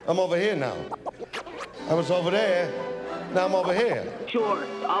I'm over here now. I was over there. Now I'm over here. Sure,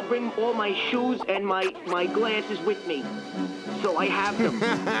 I'll bring all my shoes and my glasses with me, so I have them.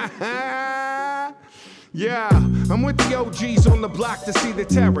 Yeah, I'm with the OGs on the block to see the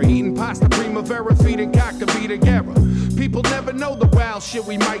terror. Eating pasta primavera, feeding cockabee together. People never know the wild shit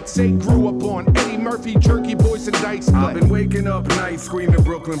we might say. Grew up on Eddie Murphy, Jerky Boys, and Dice. I've been waking up nights screaming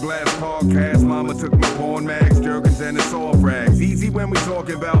Brooklyn Blast podcast. Mama took my porn mags, Jergens, and the soft rags. Easy when we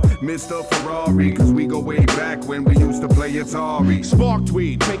talking about Mr. Ferrari, cause we go way back when we used to play Atari. Sparked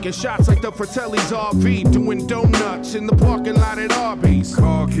weed, taking shots like the Fratelli's RV. Doing donuts in the parking lot at Arby's.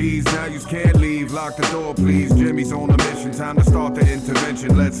 Car keys, now you can't leave. Lock the door, please. Jimmy's on a mission. Time to start the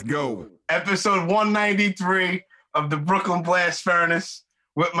intervention. Let's go. Episode 193 of the Brooklyn Blast Furnace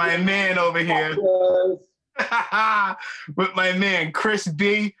with my man over here. With my man, Chris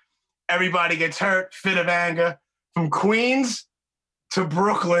B. Everybody gets hurt, fit of anger. From Queens to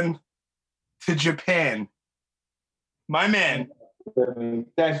Brooklyn to Japan. My man.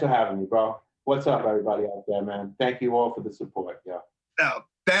 Thanks for having me, bro. What's up, everybody out there, man? Thank you all for the support, yeah. Oh,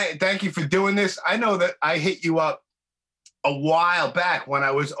 thank you for doing this. I know that I hit you up a while back when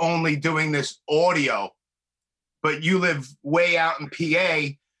I was only doing this audio, but you live way out in PA,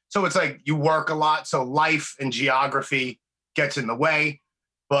 so it's like you work a lot, so life and geography gets in the way.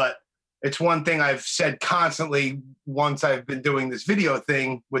 But it's one thing I've said constantly once I've been doing this video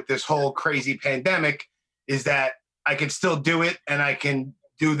thing with this whole crazy pandemic is that I can still do it, and I can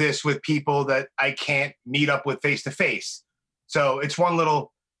do this with people that I can't meet up with face to face. So it's one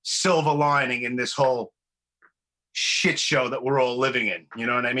little silver lining in this whole shit show that we're all living in. You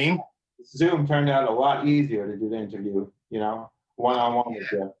know what I mean? Zoom turned out a lot easier to do the interview, you know, one-on-one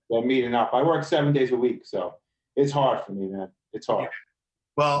with you. They're meeting up. I work 7 days a week, so it's hard for me, man. It's hard.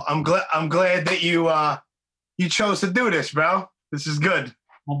 Well, I'm glad that you chose to do this, bro. This is good.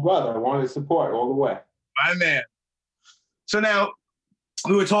 My brother, I wanted to support all the way. My man. So now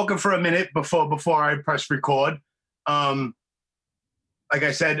we were talking for a minute before I press record. Like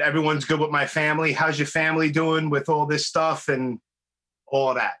I said, everyone's good with my family. How's your family doing with all this stuff and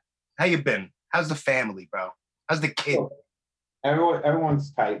all that? How you been? How's the family, bro? How's the kid?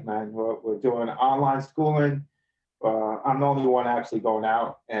 Everyone's tight, man. We're doing online schooling. I'm the only one actually going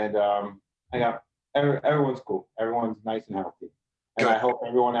out, and I got everyone's cool. Everyone's nice and healthy, and good. I hope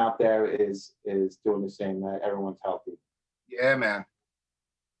everyone out there is doing the same. That everyone's healthy. Yeah, man.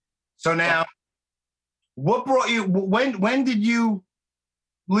 So now, what brought you? When did you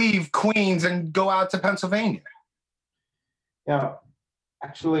leave Queens and go out to Pennsylvania? Yeah,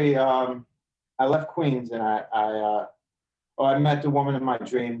 actually, I left Queens and I met the woman of my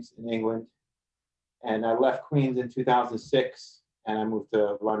dreams in England, and I left Queens in 2006 and I moved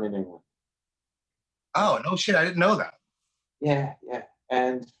to London, England. Oh, no shit. I didn't know that. Yeah.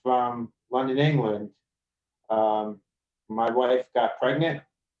 And from London, England, my wife got pregnant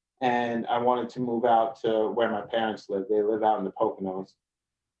and I wanted to move out to where my parents live. They live out in the Poconos.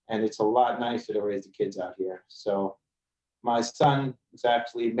 And it's a lot nicer to raise the kids out here. So my son was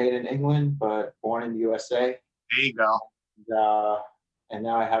actually made in England, but born in the USA. There you go. And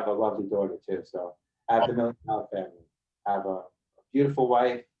now I have a lovely daughter too. So I have the $1 million family. I have a beautiful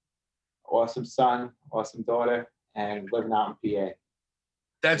wife, awesome son, awesome daughter, and living out in PA.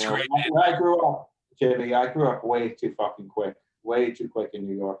 That's great, man. Where I grew up, Jimmy, I grew up way too fucking quick, way too quick in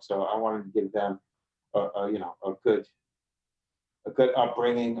New York. So I wanted to give them a good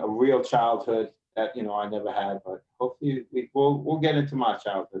upbringing, a real childhood that, I never had, but hopefully we'll get into my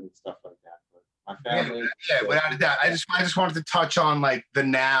childhood and stuff like that. But my family. Yeah, without a doubt. I just wanted to touch on like the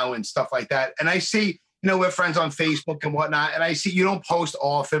now and stuff like that. And I see, we're friends on Facebook and whatnot, and I see you don't post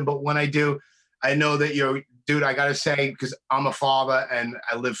often, but when I do, I know that dude, I got to say, because I'm a father and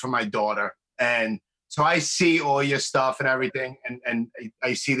I live for my daughter. And so I see all your stuff and everything. And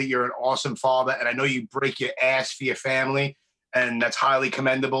I see that you're an awesome father. And I know you break your ass for your family. And that's highly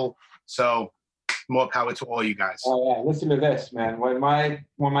commendable. So more power to all you guys. Oh yeah, listen to this, man. When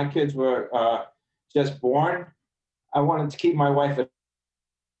my kids were just born, I wanted to keep my wife.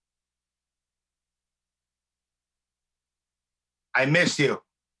 I missed you.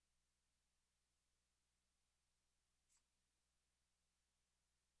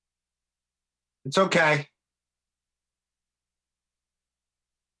 It's okay.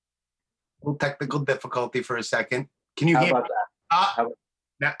 A little technical difficulty for a second. Can you hear me?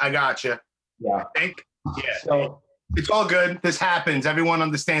 I got you. Yeah. I think. Yeah. So it's all good. This happens. Everyone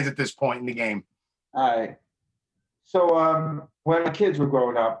understands at this point in the game. All right. So when my kids were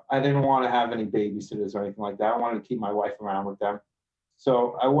growing up, I didn't want to have any babysitters or anything like that. I wanted to keep my wife around with them.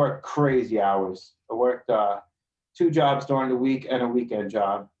 So I worked crazy hours. I worked 2 jobs during the week and a weekend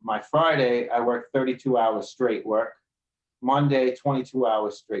job. My Friday, I work 32 hours straight work. Monday, 22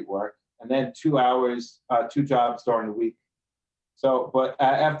 hours straight work. And then 2 jobs during the week. So, but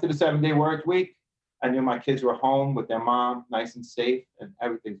after the 7-day work week, I knew my kids were home with their mom, nice and safe, and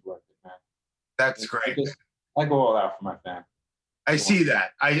everything's worth it, man. That's great. I go all out for my family. I see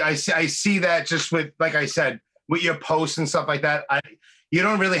that. I see that just with, like I said, with your posts and stuff like that. You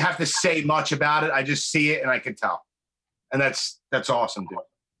don't really have to say much about it. I just see it and I can tell. And that's awesome, dude.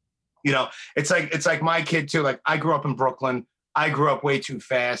 You know, it's like my kid too. Like, I grew up in Brooklyn. I grew up way too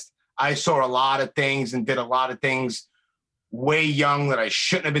fast. I saw a lot of things and did a lot of things way young that I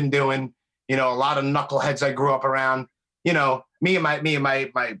shouldn't have been doing. You know, a lot of knuckleheads I grew up around. You know, me and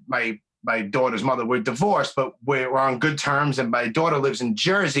my daughter's mother, we're divorced, but we're on good terms. And my daughter lives in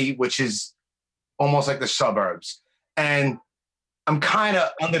Jersey, which is almost like the suburbs. And I'm kind of,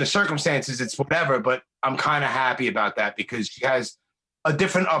 under the circumstances, it's whatever, but I'm kind of happy about that because she has a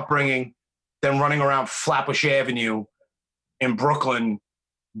different upbringing than running around Flatbush Avenue in Brooklyn,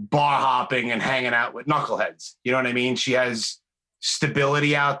 bar hopping and hanging out with knuckleheads. You know what I mean? She has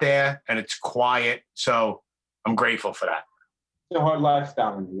stability out there and it's quiet. So I'm grateful for that. It's a hard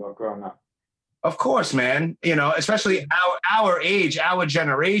lifestyle in New York growing up. Of course, man. You know, especially our age, our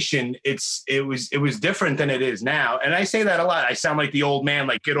generation, it was different than it is now. And I say that a lot. I sound like the old man,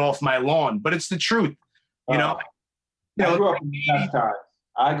 like, get off my lawn, but it's the truth. You know, I grew up in the best times.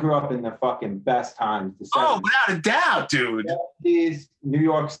 I grew up in the fucking best times. Oh, without a doubt, dude. These New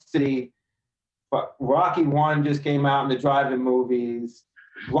York City, Rocky 1 just came out in the drive-in movies.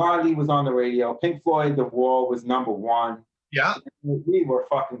 Blondie was on the radio. Pink Floyd, The Wall was #1. Yeah. We were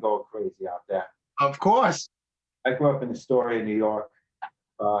fucking going crazy out there. Of course. I grew up in Astoria, New York,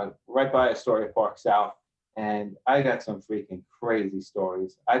 right by Astoria Park South, and I got some freaking crazy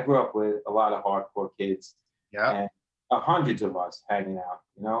stories. I grew up with a lot of hardcore kids. Yeah. And hundreds of us hanging out.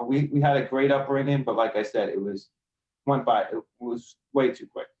 You know, we had a great upbringing, but like I said, it was way too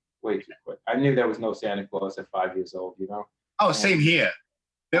quick. I knew there was no Santa Claus at 5 years old, you know? Oh, same here.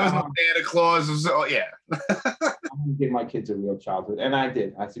 There was no Santa Claus. Yeah. I'm going to give my kids a real childhood. And I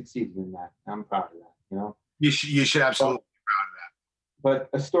did. I succeeded in that. I'm proud of that, you know? You should absolutely be proud of that.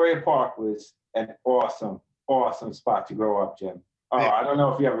 But Astoria Park was an awesome spot to grow up, Jim. Oh, yeah. I don't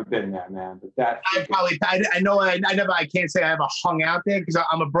know if you've ever been there, man, but that... I can't say I ever hung out there because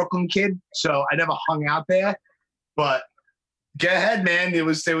I'm a Brooklyn kid, so I never hung out there. But go ahead, man. There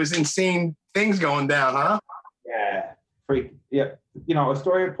was insane things going down, huh? Yeah. Yeah. You know,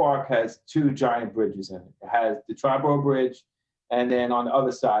 Astoria Park has 2 giant bridges in it. It has the Triborough Bridge, and then on the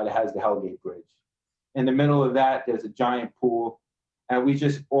other side, it has the Hellgate Bridge. In the middle of that, there's a giant pool, and we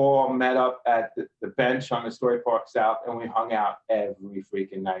just all met up at the bench on Astoria Park South, and we hung out every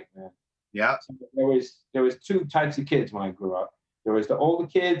freaking night, man. Yeah. So there was 2 types of kids when I grew up. There was the older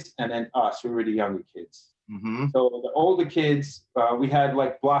kids, and then us, who were the younger kids. Mm-hmm. So the older kids, we had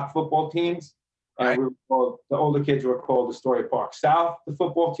like block football teams. And the older kids were called Astoria Park South, the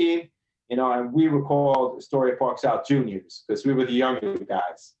football team, you know, and we were called Astoria Park South Juniors because we were the younger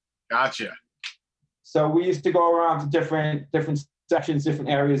guys. Gotcha. So we used to go around to different sections, different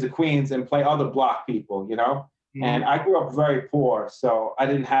areas of Queens and play other block people, you know. Mm-hmm. And I grew up very poor, so I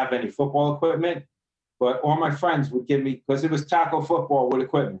didn't have any football equipment, but all my friends would give me, because it was tackle football with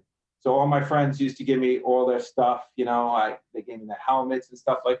equipment. So all my friends used to give me all their stuff, you know, they gave me the helmets and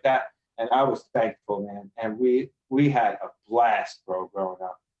stuff like that. And I was thankful, man. And we had a blast, bro, growing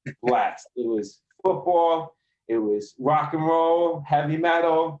up. Blast. It was football. It was rock and roll, heavy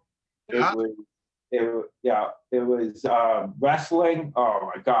metal. It was wrestling.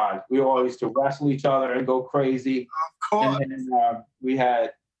 Oh, my God. We all used to wrestle each other and go crazy. Of course. And then we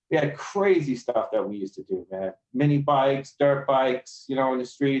had crazy stuff that we used to do, man. Mini bikes, dirt bikes, you know, in the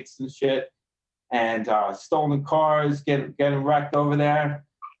streets and shit. And stolen cars, getting wrecked over there.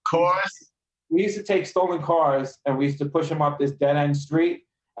 Course. We used to take stolen cars and we used to push them up this dead-end street,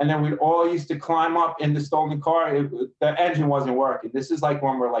 and then we'd all used to climb up in the stolen car. The engine wasn't working. This is like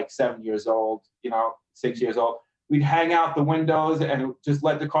when we're like 7 years old, you know, 6 years old. We'd hang out the windows and just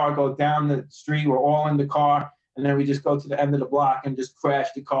let the car go down the street. We're all in the car, and then we just go to the end of the block and just crash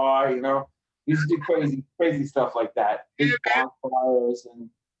the car, you know. We used to do crazy stuff like that. Big bonfires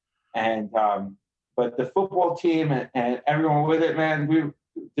but the football team and everyone with it, man,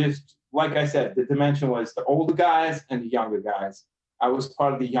 like I said, the dimension was the older guys and the younger guys. I was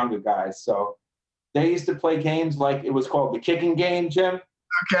part of the younger guys. So they used to play games like it was called the kicking game, Jim.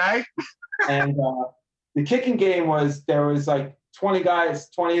 Okay. And the kicking game there was like 20 guys,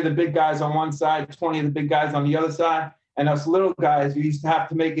 20 of the big guys on one side, 20 of the big guys on the other side. And us little guys, we used to have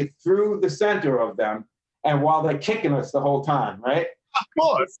to make it through the center of them and while they're kicking us the whole time, right? Of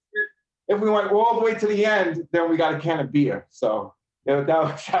course. If we went all the way to the end, then we got a can of beer. So that was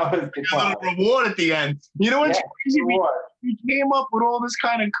the A little reward at the end. You know what's crazy? We came up with all this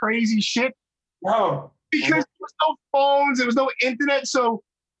kind of crazy shit. No. Because there was no phones, there was no internet, so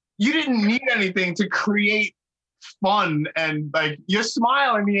you didn't need anything to create fun, and like you're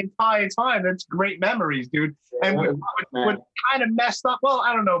smiling the entire time. That's great memories, dude. And what kind of messed up, well,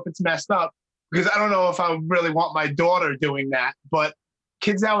 I don't know if it's messed up, because I don't know if I really want my daughter doing that, but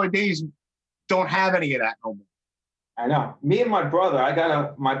kids nowadays don't have any of that no more. I know. Me and my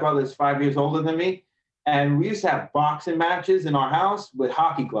brother, my brother's 5 years older than me, and we used to have boxing matches in our house with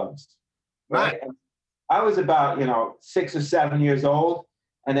hockey gloves. Right? I was about, 6 or 7 years old.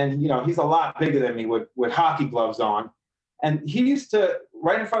 And then, he's a lot bigger than me with hockey gloves on. And he used to,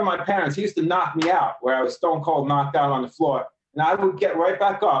 right in front of my parents, he used to knock me out where I was stone cold knocked out on the floor. And I would get right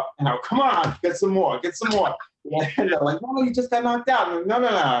back up and I would, come on, get some more. And they're like, no, you just got knocked out. Like,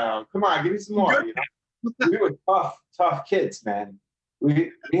 no. Come on, give me some more. We were tough kids, man.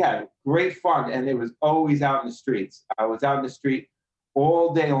 We had great fun, and it was always out in the streets. I was out in the street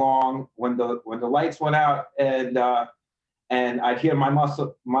all day long when the lights went out, and I'd hear my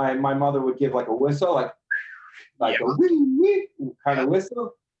mother would give like a whistle, like a wee kind of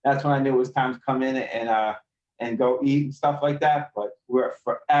whistle. That's when I knew it was time to come in and go eat and stuff like that. But we're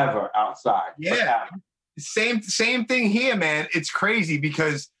forever outside. Yeah, forever. Same thing here, man. It's crazy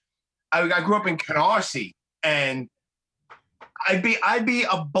because I grew up in Canarsie, and I'd be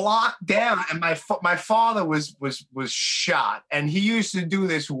a block down, and my father was shot, and he used to do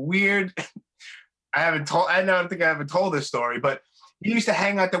this weird. I don't think I ever told this story, but he used to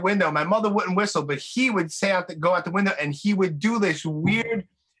hang out the window. My mother wouldn't whistle, but he would go out the window, and he would do this weird.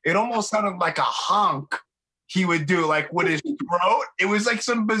 It almost sounded like a honk. He would do like with his throat. It was like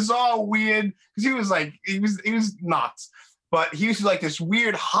some bizarre weird, because he was nuts. But he used to like this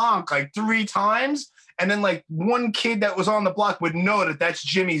weird honk like 3 times. And then like one kid that was on the block would know that that's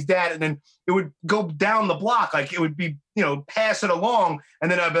Jimmy's dad. And then it would go down the block. Like it would be, pass it along.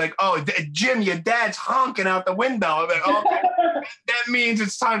 And then I'd be like, oh, Jim, your dad's honking out the window. I'd be like, oh, that means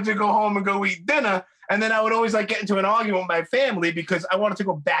it's time to go home and go eat dinner. And then I would always like get into an argument with my family because I wanted to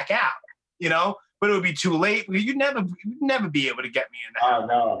go back out, but it would be too late. You'd never be able to get me in the house. Oh,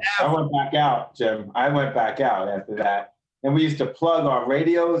 no. I went back out, Jim. I went back out after that. And we used to plug our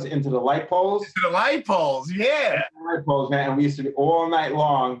radios into the light poles. Into the light poles, yeah. Light poles, man. And we used to be all night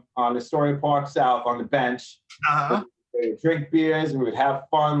long on the Story Park South on the bench. Uh-huh. We would drink beers, and we would have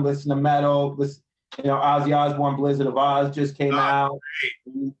fun, listen to metal. Ozzy Osbourne, Blizzard of Oz just came out.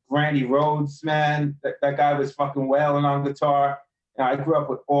 Great. Randy Rhoads, man. That guy was fucking wailing on guitar. I grew up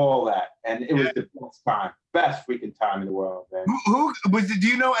with all that, and it was the best freaking time in the world, man. Do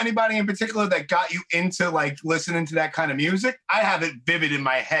you know anybody in particular that got you into like listening to that kind of music? I have it vivid in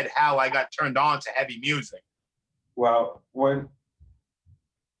my head how I got turned on to heavy music. Well, when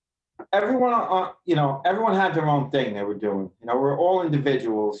everyone had their own thing they were doing. We're all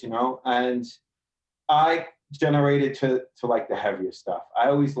individuals, and I generated to like the heavier stuff. I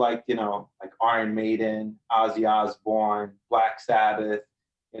always liked, like Iron Maiden, Ozzy Osbourne, Black Sabbath,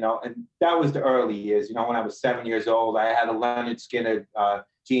 and that was the early years. When I was 7 years old, I had a Leonard Skinner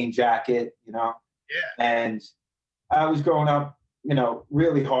jean jacket, Yeah. And I was growing up,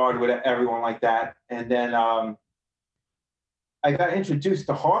 really hard with everyone like that. And then I got introduced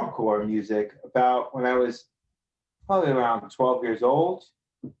to hardcore music about when I was probably around 12 years old.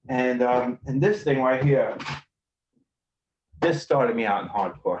 And this thing right here, this started me out in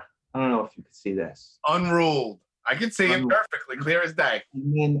hardcore. I don't know if you can see this. Unruled. I can see it perfectly, clear as day.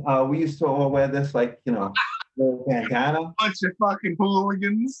 And then we used to all wear this, little bandana. Bunch of fucking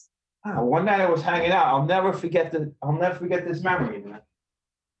hooligans. One night I was hanging out. I'll never forget this memory, man.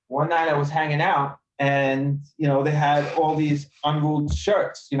 One night I was hanging out, and they had all these unruled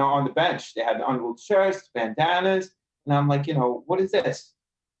shirts, on the bench. They had the unruled shirts, bandanas, and I'm like, what is this?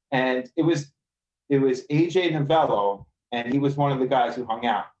 And it was AJ Novello, and he was one of the guys who hung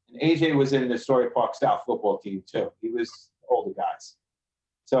out. And AJ was in the Story Park South football team too. He was older guys.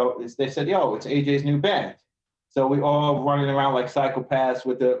 So they said, yo, it's AJ's new band. So we all running around like psychopaths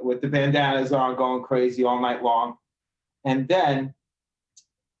with the bandanas on, going crazy all night long. And then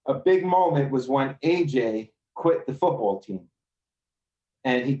a big moment was when AJ quit the football team.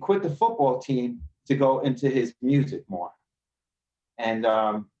 And he quit the football team to go into his music more. And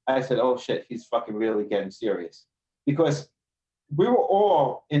I said, oh shit, he's fucking really getting serious. Because we were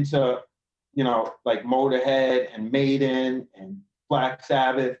all into, like Motorhead and Maiden and Black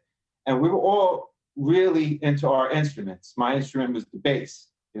Sabbath. And we were all really into our instruments. My instrument was the bass,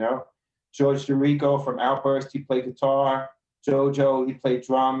 George DeRico from Outburst, he played guitar. Jojo, he played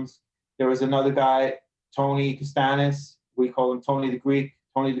drums. There was another guy, Tony Castanis. We call him Tony the Greek.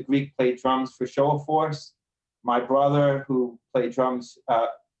 Tony the Greek played drums for Show of Force. My brother who played drums,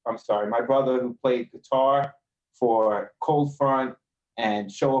 my brother who played guitar for Cold Front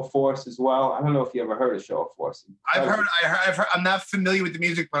and Show of Force as well. I don't know if you ever heard of Show of Force. I've heard. I'm not familiar with the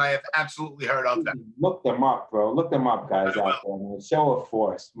music, but I have absolutely heard of them. Look them up, bro. Look them up, guys, out there, man. Show of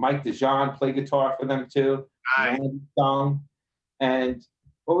Force. Mike DeJean played guitar for them too. Nice. Randy Sung. And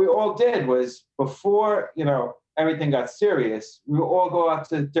what we all did was before, everything got serious, we would all go out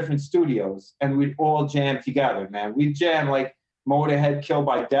to different studios and we'd all jam together, man. We'd jam like Motorhead Kill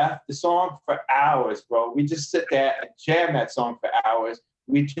by Death, the song, for hours, bro. We just sit there and jam that song for hours.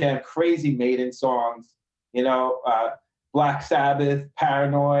 We jam Crazy Maiden songs, Black Sabbath,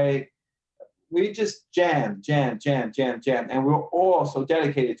 Paranoid. We just jam. And we were all so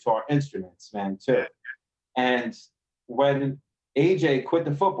dedicated to our instruments, man, too. And when AJ quit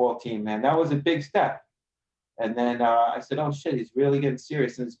the football team, man, that was a big step. And then I said, oh, shit, he's really getting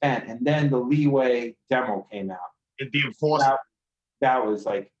serious in his band. And then the Leeway demo came out. The Enforcer. That was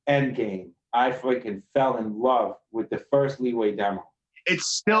like endgame. I freaking fell in love with the first Leeway demo. It's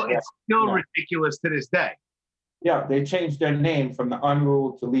still ridiculous to this day. Yeah, they changed their name from the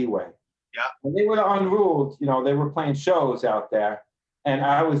Unruled to Leeway. Yeah. When they were the Unruled, they were playing shows out there. And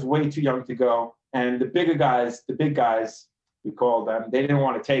I was way too young to go. And the big guys, we called them, they didn't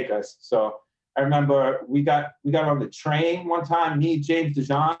want to take us. So I remember we got on the train one time, me, James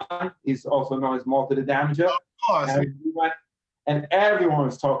DeJean, he's also known as Malta the Damager. Of course. And we went, and everyone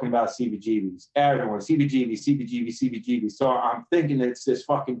was talking about CBGBs. Everyone, CBGB. So I'm thinking it's this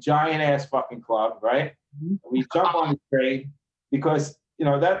fucking giant ass fucking club, right? Mm-hmm. We jump on the train because,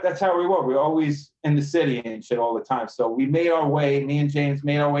 that's how we were. We were always in the city and shit all the time. So we me and James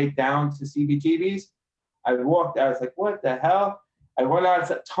made our way down to CBGBs. I walked, I was like, what the hell? I went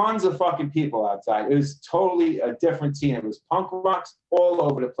outside, tons of fucking people outside. It was totally a different scene. It was punk rocks all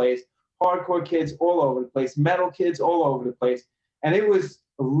over the place, hardcore kids all over the place, metal kids all over the place. And it was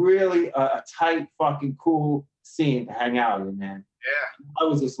really a tight fucking cool scene to hang out in, man. Yeah. I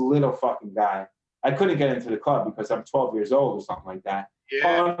was this little fucking guy. I couldn't get into the club because I'm 12 years old or something like that.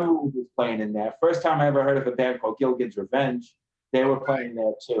 Yeah. Unruled was playing in there. First time I ever heard of a band called Gilligan's Revenge. They were playing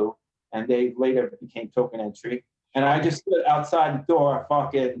there too. And they later became Token Entry. And I just stood outside the door,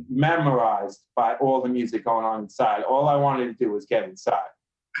 fucking memorized by all the music going on inside. All I wanted to do was get inside.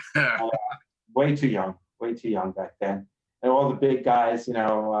 Way too young back then. And all the big guys,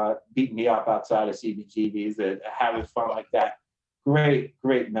 beating me up outside of CBGBs, having fun like that. Great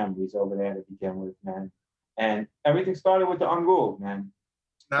memories over there to begin with, man. And everything started with the Unruled, man.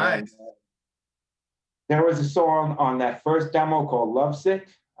 Nice. And, there was a song on that first demo called Lovesick.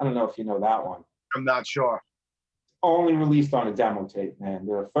 I don't know if you know that one. I'm not sure. Only released on a demo tape, man.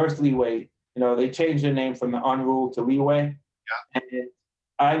 The first Leeway, they changed their name from the Unruled to Leeway. Yeah. And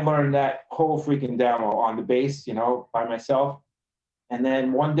I learned that whole freaking demo on the bass, by myself. And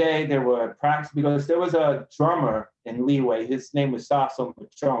then one day there were practice because there was a drummer in Leeway. His name was Sasso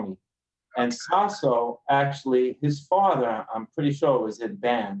Matroni. And Sasso, actually, his father, I'm pretty sure, was in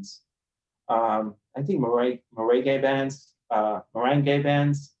bands. I think merengue bands. I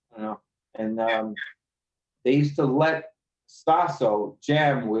don't know. And they used to let Sasso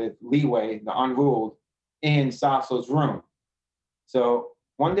jam with Leeway, the Unruled, in Sasso's room. So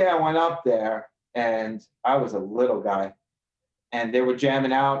one day I went up there and I was a little guy and they were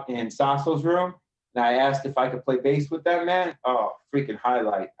jamming out in Sasso's room. And I asked if I could play bass with them, man. Oh, freaking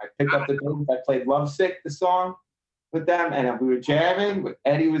highlight. I picked up the bass. I played Lovesick, the song, with them. And we were jamming.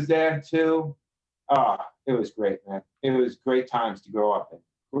 Eddie was there too. Oh, it was great, man. It was great times to grow up in.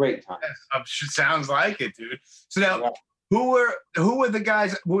 Great times. Sounds like it, dude. So now, who were the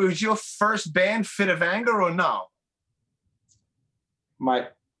guys? Was your first band Fit of Anger or no? I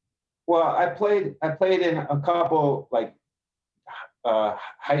played in a couple like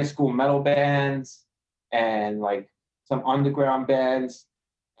high school metal bands and like some underground bands,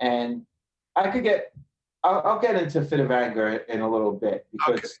 and I'll get into Fit of Anger in a little bit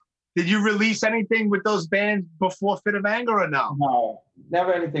because. Okay. Did you release anything with those bands before Fit of Anger or no? No,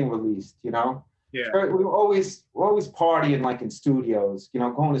 never anything released, Yeah. We were always partying like in studios,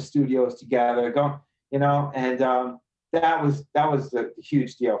 going to studios together, and that was the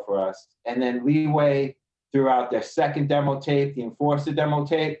huge deal for us. And then Leeway threw out their second demo tape, the Enforcer demo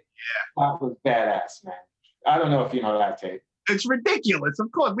tape. Yeah. That was badass, man. I don't know if you know that tape. It's ridiculous,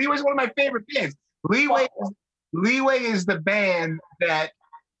 of course. Leeway's one of my favorite bands. Leeway is the band that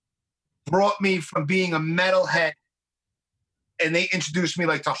brought me from being a metalhead and they introduced me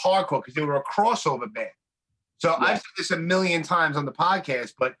like to hardcore because they were a crossover band. So I've said this a million times on the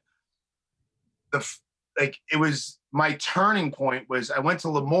podcast, but it was my turning point was I went to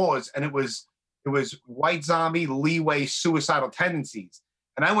L'Amour's and it was White Zombie, Leeway, Suicidal Tendencies.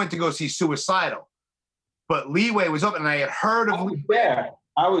 And I went to go see Suicidal. But Leeway was up and I had heard of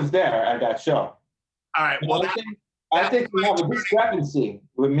I was there at that show. All right. Well, I think we have a discrepancy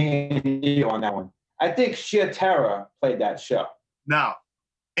with me and you on that one. I think Sheer Terror played that show. No.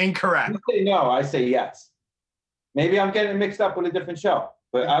 Incorrect. You say no, I say yes. Maybe I'm getting mixed up with a different show.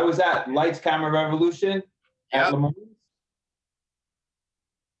 But I was at Lights, Camera, Revolution at L'Amour's.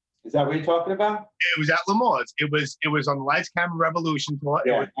 Is that what you're talking about? It was at L'Amour's. It was on the Lights, Camera, Revolution tour.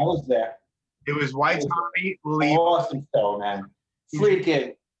 Yeah, I was there. It was White Zombie, Lee. Awesome show, man.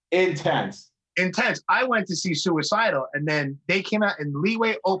 Freaking intense. Intense. I went to see Suicidal, and then they came out, and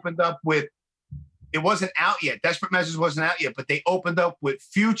Leeway opened up with, it wasn't out yet. Desperate Measures wasn't out yet, but they opened up with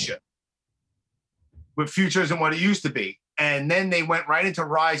Future. With Future isn't what it used to be. And then they went right into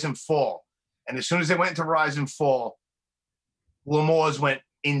Rise and Fall. And as soon as they went into Rise and Fall, L'Amour's went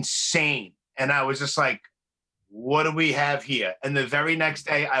insane. And I was just like, what do we have here? And the very next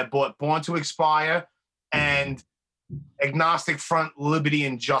day, I bought Born to Expire and Agnostic Front, Liberty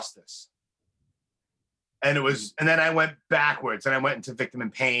and Justice. And then I went backwards and I went into Victim in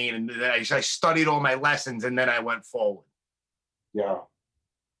Pain. And then I studied all my lessons and then I went forward. Yeah.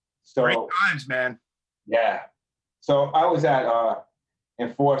 So, great times, man. Yeah. So I was at the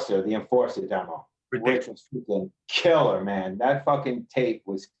Enforcer demo, which was freaking killer, man. That fucking tape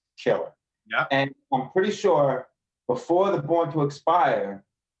was killer. Yeah. And I'm pretty sure before the Born to Expire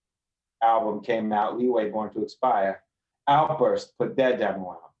album came out, Leeway Born to Expire, Outburst put their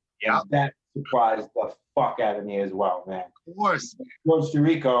demo out. Yeah. And that surprised the fuck out of me as well, man. Of course. George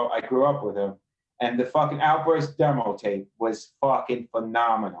Jericho, I grew up with him, and the fucking Outburst demo tape was fucking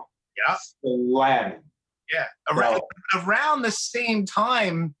phenomenal. Yeah. Slamming. Yeah. Around the same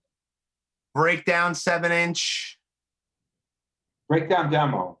time, Breakdown 7-inch. Breakdown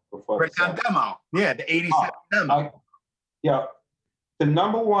demo. Breakdown demo. Yeah, the 87 demo. Yeah. The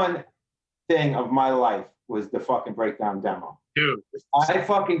number one thing of my life was the fucking Breakdown demo. Dude. I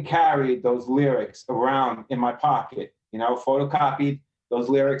fucking carried those lyrics around in my pocket, photocopied those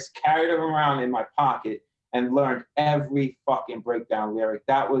lyrics, carried them around in my pocket, and learned every fucking Breakdown lyric.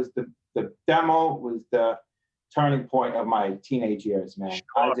 That was the demo was the turning point of my teenage years, man. Sure.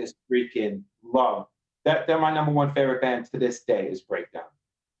 I just freaking love that. They're my number one favorite band to this day is Breakdown.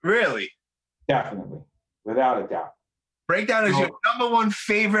 Really? Definitely. Without a doubt. Breakdown is your number one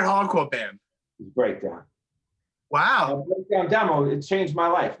favorite hardcore band? Breakdown. Wow. Breakdown demo, it changed my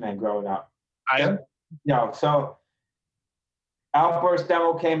life, man, growing up. So Outburst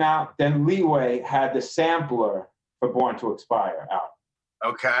demo came out, then Leeway had the sampler for Born to Expire out.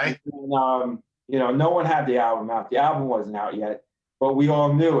 Okay. And, no one had the album out. The album wasn't out yet, but we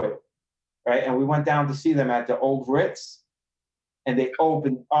all knew it, right? And we went down to see them at the old Ritz, and they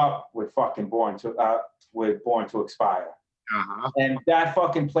opened up with fucking Born to Expire. Uh-huh. And that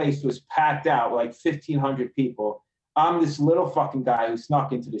fucking place was packed out, like 1,500 people. I'm this little fucking guy who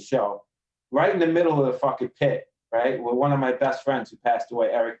snuck into the show, right in the middle of the fucking pit, right? With one of my best friends who passed away,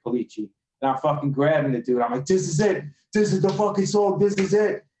 Eric Polici. And I'm fucking grabbing the dude. I'm like, this is it. This is the fucking song. This is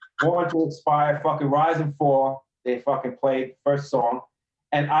it. Born to Expire, fucking Rise and Fall. They fucking played first song.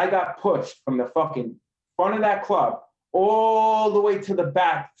 And I got pushed from the fucking front of that club all the way to the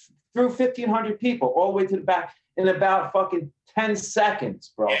back, through 1,500 people, all the way to the back in about fucking 10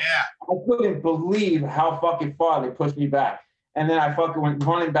 seconds, bro. Yeah. I couldn't believe how fucking far they pushed me back. And then I fucking went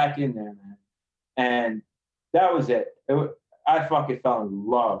running back in there, man. And that was it. I fucking fell in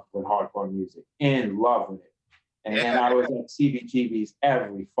love with hardcore music, in love with it. And then I was at CBGBs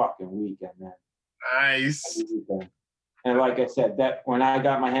every fucking weekend, man. Nice. And like I said, that when I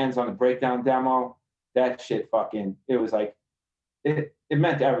got my hands on the Breakdown demo, that shit fucking, it was like, it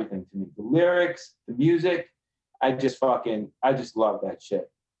meant everything to me. The lyrics, the music, I just love that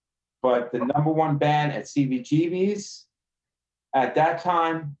shit. But the number one band at CBGBs at that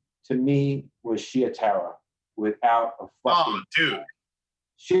time, to me, was Sheer Terror. Without a fucking... Oh, dude.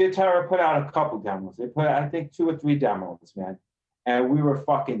 Sheer Terror put out a couple demos. They put out, I think, 2 or 3 demos, man. And we were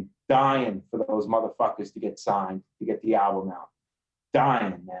fucking dying for those motherfuckers to get signed, to get the album out.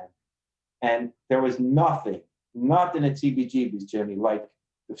 Dying, man. And there was nothing at CBGB's, Jimmy, like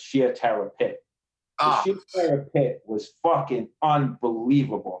the Sheer Terror pit. The Sheer Terror pit was fucking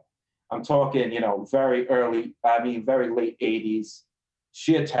unbelievable. I'm talking, very late 80s.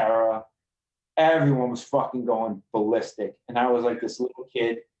 Sheer Terror. Everyone was fucking going ballistic. And I was like this little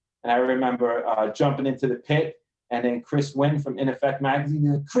kid. And I remember jumping into the pit And then Chris Wynn from In Effect magazine,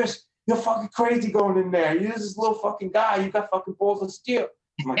 he's like, Chris, you're fucking crazy going in there. You're this little fucking guy. You got fucking balls of steel.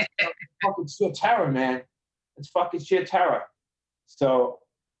 I'm like, fucking sheer terror, man. It's fucking sheer terror. So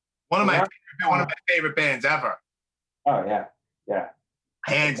one of my favorite bands ever. Oh yeah, yeah.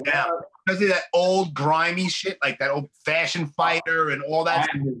 Hands down. Especially that old grimy shit, like that old Fashion Fighter and all that.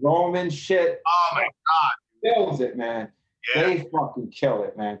 And the Roman shit. Oh my God. Kills it, man. Yeah. They fucking kill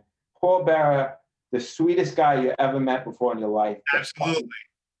it, man. Paul Bearer, the sweetest guy you ever met before in your life. Absolutely.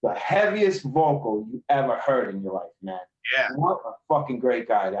 The heaviest vocal you ever heard in your life, man. Yeah. What a fucking great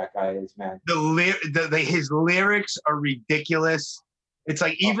guy that guy is, man. His lyrics are ridiculous. It's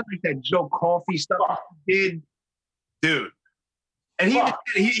like even like that Joe Coffey stuff he did, dude. And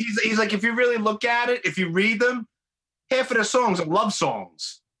he's like, if you really look at it, if you read them, half of the songs are love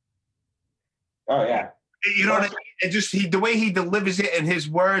songs. Oh yeah. You know what I mean? And just the way he delivers it and his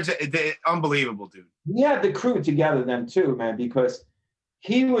words, they're unbelievable, dude. We had the crew together then too, man, because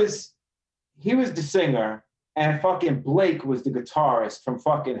he was the singer and fucking Blake was the guitarist from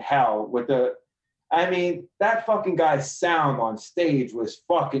fucking hell with that fucking guy's sound on stage was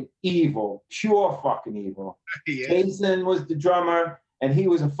fucking evil, pure fucking evil. Yeah. Jason was the drummer and he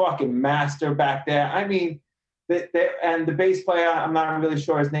was a fucking master back there. I mean, and the bass player, I'm not really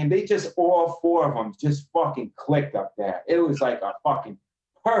sure his name. They just, all four of them just fucking clicked up there. It was like a fucking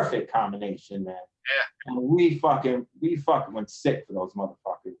perfect combination, man. Yeah. And we fucking went sick for those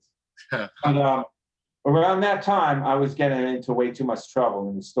motherfuckers. And around that time, I was getting into way too much trouble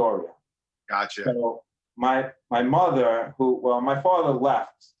in Astoria. Gotcha. So my mother, my father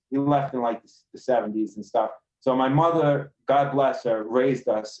left. He left in like the 70s and stuff. So my mother, God bless her, raised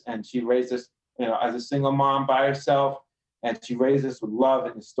us, and she raised us, as a single mom by herself, and she raised us with love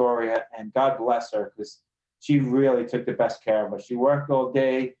in Astoria. And God bless her, because she really took the best care of us. She worked all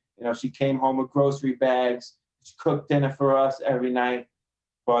day. She came home with grocery bags. She cooked dinner for us every night.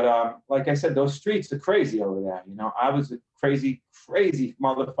 But like I said, those streets are crazy over there. I was a crazy, crazy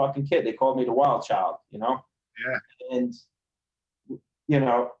motherfucking kid. They called me the wild child, Yeah. And,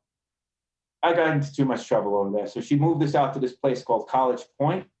 I got into too much trouble over there. So she moved us out to this place called College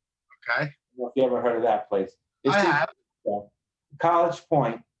Point. Okay. I don't know if you ever heard of that place. I have. College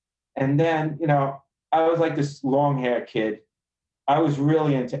Point. And then, I was like this long-haired kid. I was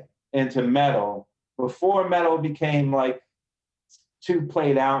really into metal. Before metal became like too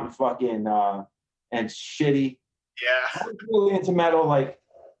played out and fucking and shitty. Yeah. I was really into metal. Like,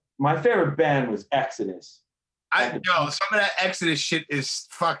 my favorite band was Exodus. Some of that Exodus shit is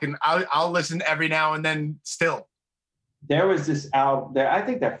fucking. I'll listen every now and then. Still, there was this album. I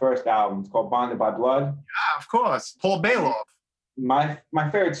think their first album is called "Bonded by Blood." Yeah, of course, Paul Bailoff. My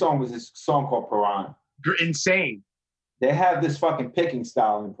favorite song was this song called Piranha. Insane. They have this fucking picking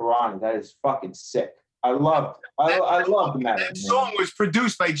style in Piranha that is fucking sick. I love the metal. That song was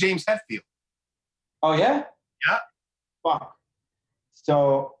produced by James Hetfield. Oh yeah? Yeah. Fuck.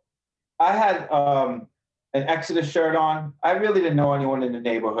 So I had an Exodus shirt on. I really didn't know anyone in the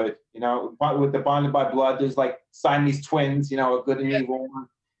neighborhood. With the Bonded by Blood, there's like Siamese twins, a good and evil one.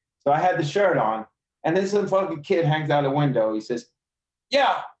 So I had the shirt on. And then some fucking kid hangs out a window. He says,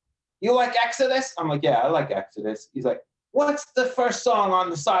 "Yeah, you like Exodus?" I'm like, "Yeah, I like Exodus." He's like, "What's the first song on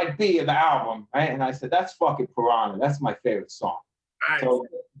the side B of the album?" Right? And I said, "That's fucking Piranha. That's my favorite song." Nice. So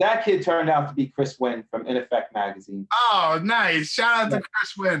that kid turned out to be Chris Wynn from In Effect magazine. Oh, nice. Shout out to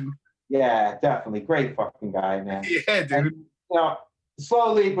Chris Wynn. Yeah, definitely. Great fucking guy, man. Yeah, dude. And,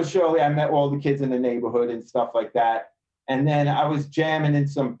 slowly but surely, I met all the kids in the neighborhood and stuff like that. And then I was jamming in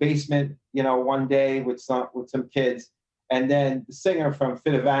some basement, one day with some kids. And then the singer from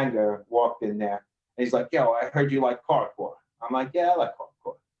Fit of Anger walked in there. And he's like, "Yo, I heard you like hardcore." I'm like, "Yeah, I like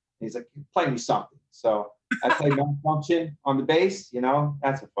hardcore." And he's like, "Play me something." So I played Malfunction on the bass.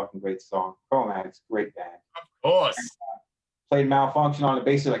 That's a fucking great song. Cro-Mags, great band. Of course. And, played Malfunction on the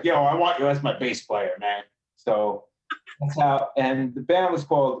bass. He's like, "Yo, I want you as my bass player, man." So that's how. And the band was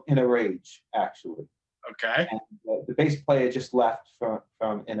called In a Rage, actually. Okay. And the bass player just left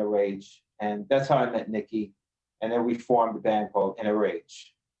from In a Rage, and that's how I met Nikki. And then we formed a band called In a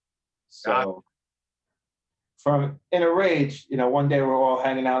Rage. So from In a Rage, one day we're all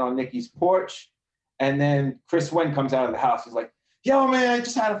hanging out on Nikki's porch, and then Chris Wynn comes out of the house. He's like, "Yo, man, I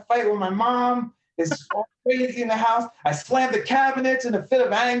just had a fight with my mom. It's all crazy in the house. I slammed the cabinets in a fit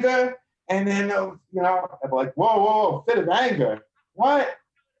of anger." And then, I'm like, whoa, fit of anger. What?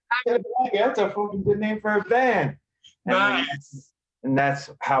 Fit of anger? That's a fucking good name for a band. Nice. And that's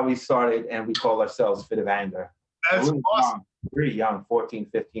how we started, and we call ourselves Fit of Anger. That's awesome. Pretty young, 14,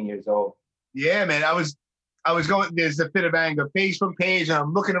 15 years old. Yeah, man. I was going, there's the Fit of Anger Facebook page, and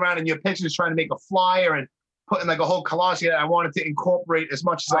I'm looking around in your pictures trying to make a flyer and putting like a whole collage together. I wanted to incorporate as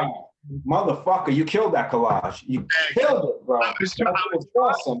much as I. Motherfucker, you killed that collage. You killed it, bro. I was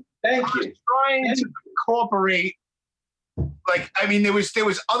awesome. Thank you. Trying to incorporate. Like, I mean, there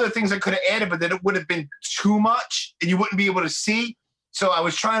was other things I could have added, but then it would have been too much, and you wouldn't be able to see. So I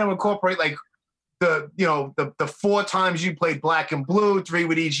was trying to incorporate like the 4 times you played Black and Blue, 3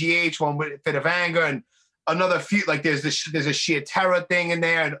 with EGH, 1 with Fit of Anger, and another few. Like there's a Sheer Terror thing in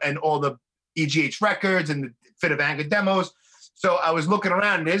there, and all the EGH records and the Fit of Anger demos. So I was looking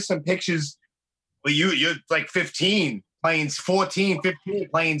around, and there's some pictures where you're like 15 playing 14, 15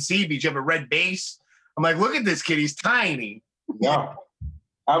 playing CBGB. You have a red bass. I'm like, look at this kid. He's tiny. Yeah.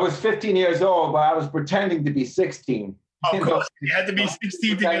 I was 15 years old, but I was pretending to be 16. Of course. You had to be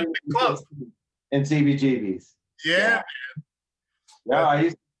 16 to get the club. In CBGBs. Yeah.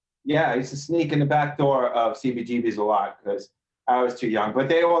 Yeah, I used to sneak in the back door of CBGBs a lot because I was too young. But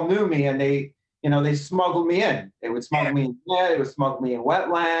they all knew me, and they smuggled me in. They would smuggle me in there. They would smuggle me in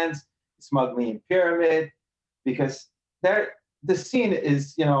Wetlands, smuggle me in Pyramid, because the scene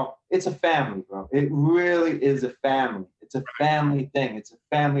is, it's a family, bro. It really is a family. It's a family thing. It's a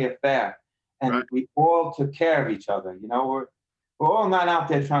family affair. And we all took care of each other. We're all not out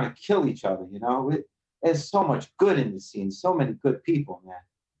there trying to kill each other. There's so much good in the scene. So many good people, man.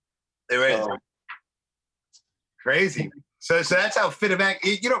 There is. Crazy. So that's how Fit of Anger.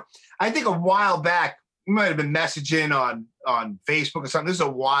 I think a while back, we might have been messaging on Facebook or something. This is a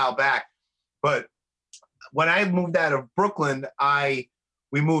while back. But when I moved out of Brooklyn,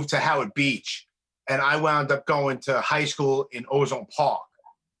 we moved to Howard Beach. And I wound up going to high school in Ozone Park.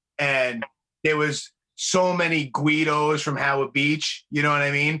 And there was so many Guidos from Howard Beach, you know what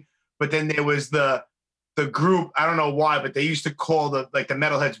I mean? But then there was the group, I don't know why, but they used to call the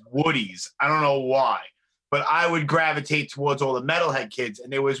metalheads Woodies. I don't know why. But I would gravitate towards all the metalhead kids.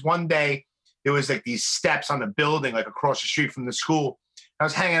 And there was one day, there was like these steps on the building, like across the street from the school. I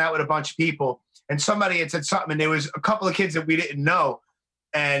was hanging out with a bunch of people, and somebody had said something, and there was a couple of kids that we didn't know.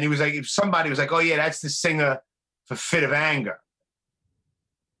 And he was like, somebody was like, oh yeah, that's the singer for Fit of Anger.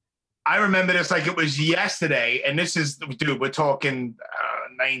 I remember this like it was yesterday, and this is, dude, we're talking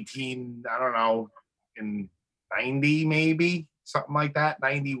 19, I don't know, in 90 maybe, something like that,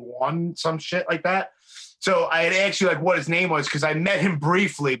 91, some shit like that. So I had asked you like what his name was because I met him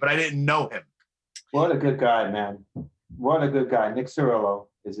briefly, but I didn't know him. What a good guy, man. What a good guy. Nick Cirillo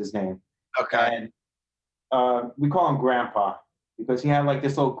is his name. Okay. And we call him Grandpa because he had like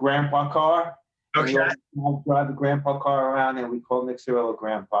this little grandpa car. Okay. We drive the grandpa car around, and we call Nick Cirillo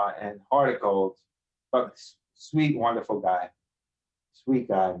Grandpa, and Heart of Gold. But sweet, wonderful guy. Sweet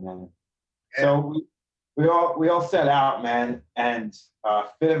guy, man. Yeah. So we all set out, man, and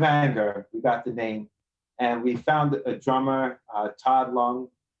Fit of Anger, we got the name, and we found a drummer, Todd Lung,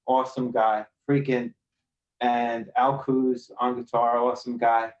 awesome guy, freaking, and Al Cruz on guitar, awesome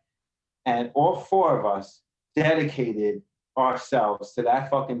guy. And all 4 of us dedicated ourselves to that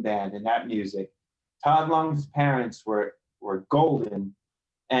fucking band and that music. Todd Lung's parents were golden,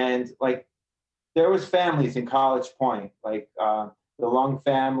 and like there was families in College Point, like the Lung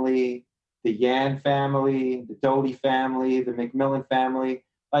family, the Yan family, the Doty family, the McMillan family.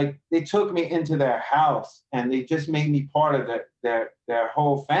 Like they took me into their house, and they just made me part of their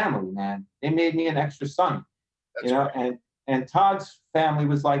whole family, man. They made me an extra son. That's right. And Todd's family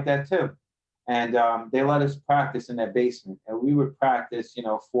was like that too. And they let us practice in their basement, and we would practice,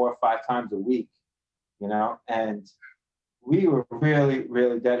 4 or 5 times a week, and we were really,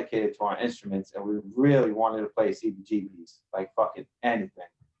 really dedicated to our instruments, and we really wanted to play CBGBs, like fucking anything.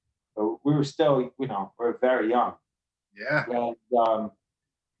 But we were still, we're very young. Yeah. And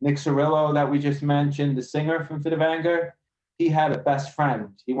Nick Cirillo that we just mentioned, the singer from Fit of Anger, he had a best friend.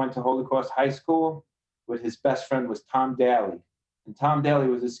 He went to Holy Cross High School, with his best friend was Tom Daly. And Tom Daly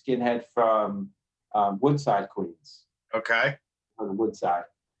was a skinhead from Woodside, Queens. Okay. On the Woodside.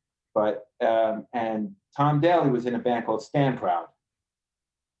 But, and Tom Daly was in a band called Stand Proud.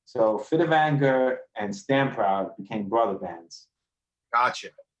 So Fit of Anger and Stand Proud became brother bands. Gotcha.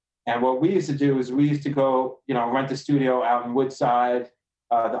 And what we used to do is we used to go, rent a studio out in Woodside,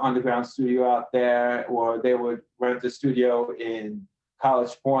 the underground studio out there, or they would rent a studio in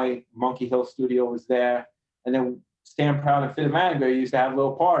College Point. Monkey Hill Studio was there. And then Stand Proud and Fit of Anger used to have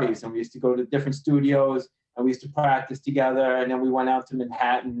little parties, and we used to go to different studios, and we used to practice together. And then we went out to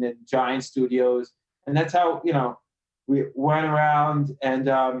Manhattan and Giant Studios. And that's how, we went around, and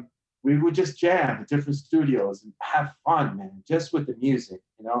we would just jam at different studios and have fun, man, just with the music,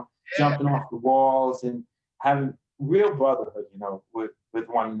 jumping off the walls and having real brotherhood, with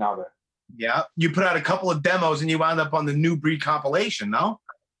one another. Yeah. You put out a couple of demos and you wound up on the New Breed compilation, no?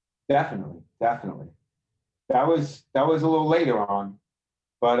 Definitely. that was a little later on,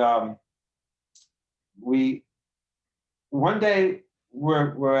 but one day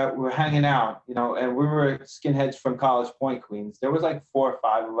we're hanging out, you know, and we were skinheads from College Point, Queens. There was like 4 or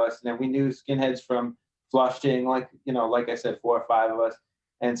 5 of us, and then we knew skinheads from Flushing, like, you know, like I said, 4 or 5 of us,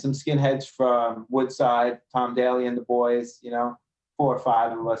 and some skinheads from Woodside, Tom Daly and the boys, you know, 4 or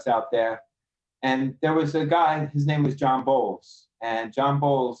 5 of us out there. And there was a guy, his name was John Bowles, and John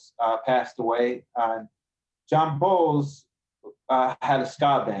Bowles passed away. John Bowles had a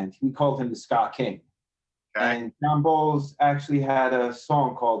ska band. We called him the Ska King. Okay. And John Bowles actually had a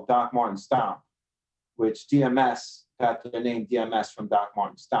song called Doc Martin Stomp, which DMS got their name DMS from Doc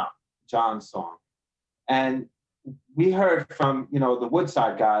Martin Stomp, John's song. And we heard from, you know, the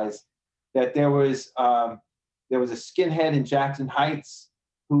Woodside guys that there was a skinhead in Jackson Heights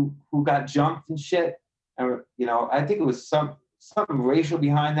who got jumped and shit. And, you know, I think it was something racial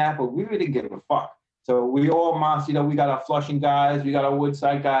behind that, but we really didn't give a fuck. So we all mossed, you know, we got our Flushing guys, we got our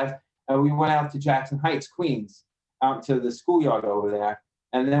Woodside guys, and we went out to Jackson Heights, Queens, out to the schoolyard over there.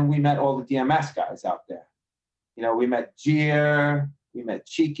 And then we met all the DMS guys out there. You know, we met Jeer, we met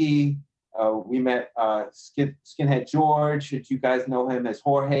Cheeky, we met Skinhead George, which you guys know him as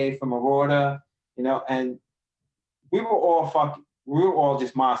Jorge from Aurora, you know, and we were all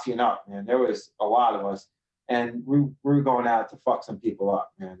just mossying up, man. There was a lot of us. And we were going out to fuck some people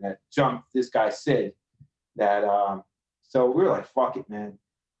up, man, that jumped this guy, Sid. So we were like, fuck it, man.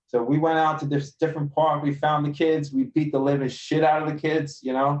 So we went out to this different park. We found the kids. We beat the living shit out of the kids,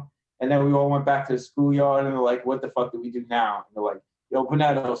 you know? And then we all went back to the schoolyard and they're like, what the fuck do we do now? And they're like, yo,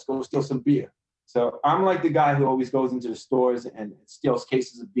 Benetos, go steal some beer. So I'm like the guy who always goes into the stores and steals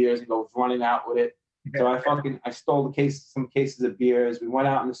cases of beers and goes running out with it. So I stole some cases of beers. We went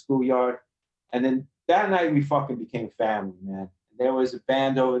out in the schoolyard. And then that night we fucking became family, man. There was a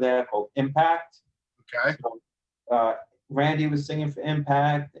band over there called Impact. Okay. So, Randy was singing for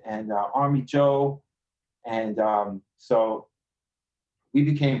Impact and Army Joe. And so we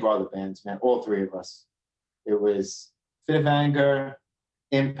became brother bands, man, all 3 of us. It was Fit of Anger,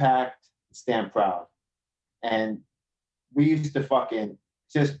 Impact, and Stand Proud. And we used to fucking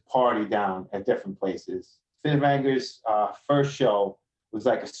just party down at different places. Fit of Anger's first show was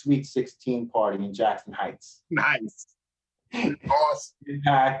like a Sweet 16 party in Jackson Heights. Nice. Awesome.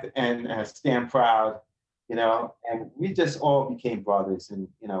 Impact and Stand Proud, you know, and we just all became brothers. And,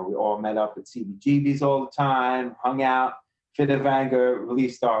 you know, we all met up at CBGBs all the time, hung out. Fit of Anger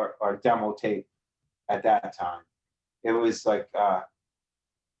released our demo tape at that time. It was like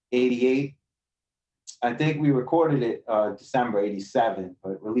 88. I think we recorded it December 87,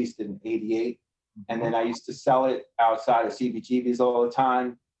 but released it in 88. And then I used to sell it outside of CBGBs all the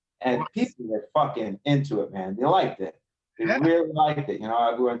time. And people were fucking into it, man. They liked it. They really liked it. You know,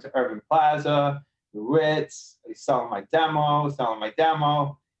 I went to Urban Plaza, the Ritz, selling my demo.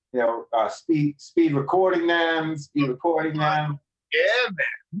 You know, speed recording them. Yeah,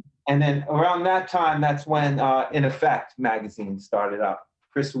 man. And then around that time, that's when In Effect magazine started up.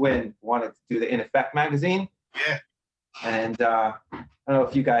 Chris Wynn wanted to do the In Effect magazine. Yeah. And I don't know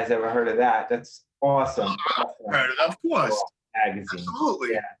if you guys ever heard of that. That's awesome. Heard it, of course. Magazine.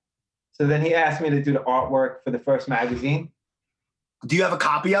 Absolutely. Yeah. So then he asked me to do the artwork for the first magazine. Do you have a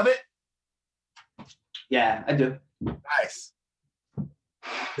copy of it? Yeah, I do. Nice.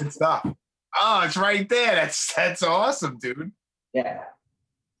 Good stuff. Oh, it's right there. That's awesome, dude. Yeah.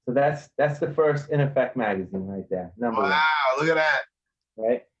 So that's the first In Effect magazine right there. Number 1. Wow, look at that.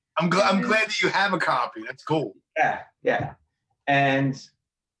 Right. I'm glad that you have a copy. That's cool. Yeah. And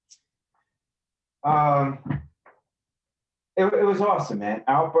it was awesome, man.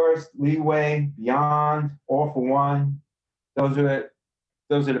 Outburst, Leeway, Beyond, All for One. Those are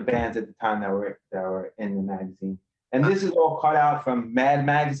the bands at the time that were in the magazine. And this is all cut out from Mad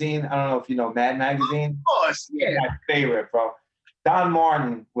Magazine. I don't know if you know Mad Magazine. Of course, yeah. My favorite, bro. Don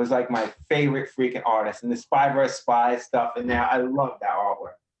Martin was like my favorite freaking artist, and the Spy vs. Spy stuff in there. I love that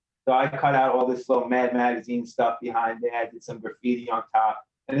artwork. So I cut out all this little Mad Magazine stuff behind there. I did some graffiti on top,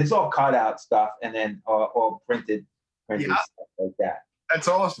 and it's all cut out stuff, and then all printed stuff like that. That's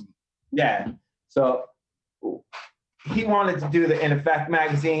awesome. Yeah. So he wanted to do the In Effect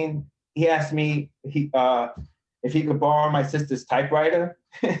magazine. He asked me if he could borrow my sister's typewriter.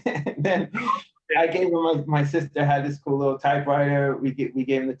 Then I gave him my sister had this cool little typewriter. We gave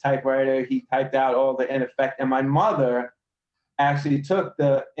him the typewriter. He typed out all the In Effect. And my mother actually took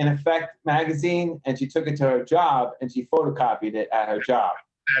the In Effect magazine and she took it to her job and she photocopied it at her job.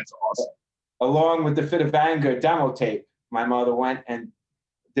 That's awesome. Along with the Fit of Anger demo tape, my mother went and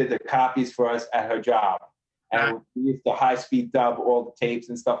did the copies for us at her job. And we used to high-speed dub all the tapes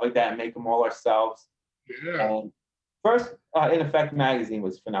and stuff like that and make them all ourselves. Yeah. And first, In Effect magazine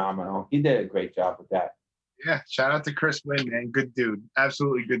was phenomenal. He did a great job with that. Yeah. Shout out to Chris Wynn, man. Good dude.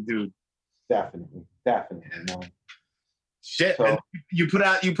 Absolutely good dude. Definitely, man. Shit. So, And you put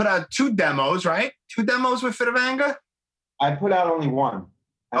out 2 demos, right? 2 demos with Fit of Anger? I put out only one.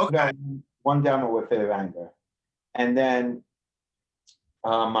 I put Okay. out one demo with Fit of Anger. And then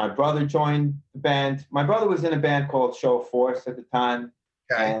my brother joined the band. My brother was in a band called Show of Force at the time.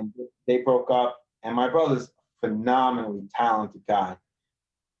 Okay. And they broke up. And my brother's a phenomenally talented guy.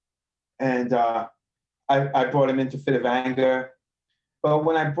 And I brought him into Fit of Anger. But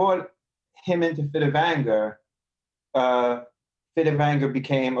when I brought him into Fit of Anger, Fit of Anger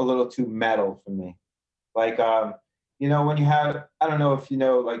became a little too metal for me. Like, when you have, I don't know if you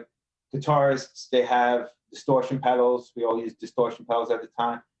know, like guitarists, they have distortion pedals. We all used distortion pedals at the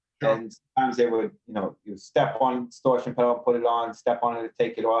time. Sure. And sometimes they would, you step on distortion pedal, put it on, step on it to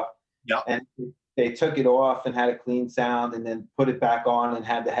take it off. Yep. And they took it off and had a clean sound and then put it back on and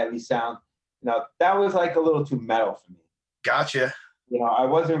had the heavy sound. That was like a little too metal for me. Gotcha. I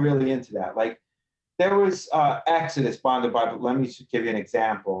wasn't really into that. Like, there was Exodus, Bonded by Blood. Let me just give you an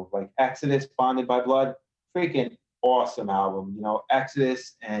example. Like Exodus, Bonded by Blood, freaking awesome album.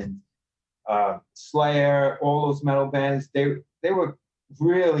 Exodus and Slayer, all those metal bands, they were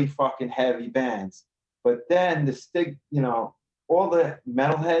really fucking heavy bands. But then all the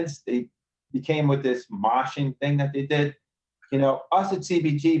metalheads, they became with this moshing thing that they did. Us at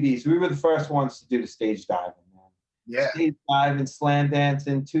CBGBs, we were the first ones to do the stage diving, man. Yeah. Stage diving, slam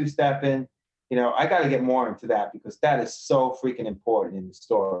dancing, two-stepping. I got to get more into that because that is so freaking important in the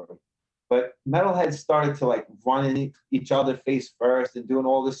story. But metalheads started to like run in each other face first and doing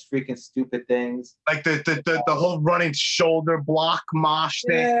all this freaking stupid things. Like the whole running shoulder block mosh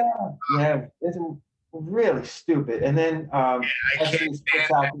thing. Yeah, it's really stupid. And then Exodus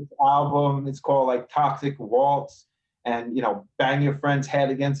puts out this album. It's called like Toxic Waltz, and bang your friend's head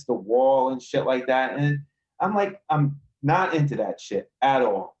against the wall and shit like that. And I'm not into that shit at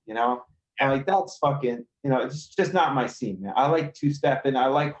all. I'm like, that's fucking, it's just not my scene, man. I like two-stepping. I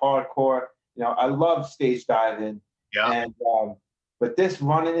like hardcore. I love stage diving. Yeah. And, but this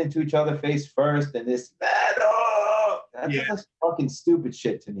running into each other face first and this metal, that's just fucking stupid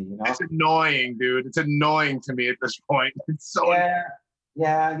shit to me, It's annoying, dude. It's annoying to me at this point. It's so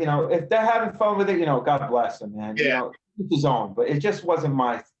Yeah, if they're having fun with it, God bless them, man. Yeah. Each his own, but it just wasn't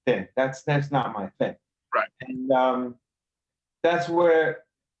my thing. That's not my thing. Right. And that's where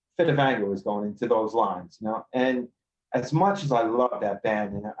Fit of Anger was going into those lines, And as much as I love that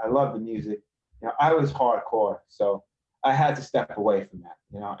band and I love the music, I was hardcore, so I had to step away from that.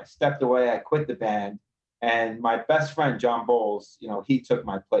 I stepped away. I quit the band, and my best friend John Bowles, he took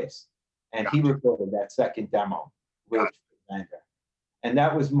my place, and he recorded that second demo with Fit of Anger, and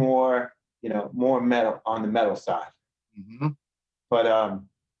that was more, more metal on the metal side. Mm-hmm. But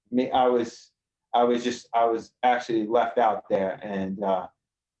I was actually left out there, and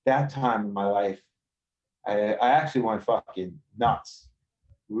that time in my life, I actually went fucking nuts,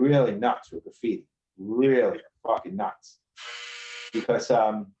 really nuts with graffiti, really fucking nuts, because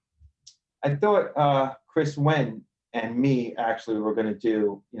I thought Chris Wynn and me actually were going to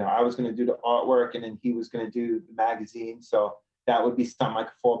do, I was going to do the artwork and then he was going to do the magazine, so that would be something I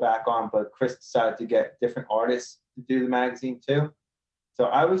could fall back on, but Chris decided to get different artists to do the magazine too. So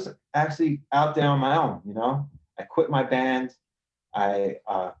I was actually out there on my own, I quit my band. I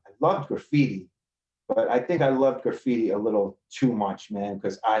loved graffiti, but I think I loved graffiti a little too much, man,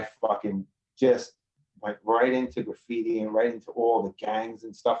 because I fucking just went right into graffiti and right into all the gangs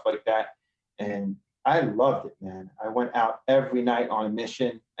and stuff like that. And I loved it, man. I went out every night on a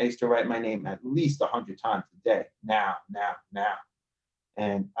mission. I used to write my name at least 100 times a day. Now.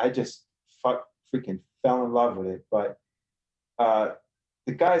 And I just freaking fell in love with it. But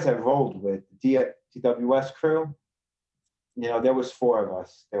the guys I rolled with, the DWS crew, there was 4 of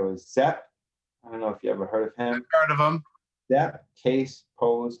us. There was Zepp. I don't know if you ever heard of him. I've heard of him. Zepp, Case,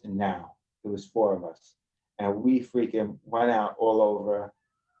 Pose, and Now. It was 4 of us. And we freaking went out all over.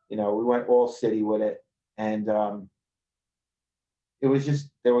 We went all city with it. And it was just,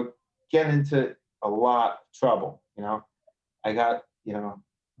 they were getting into a lot of trouble, I got,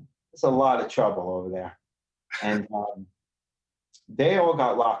 it's a lot of trouble over there. And they all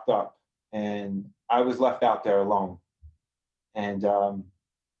got locked up. And I was left out there alone. And,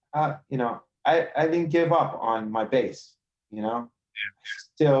 I didn't give up on my bass,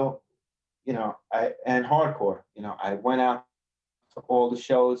 Still, and hardcore, I went out to all the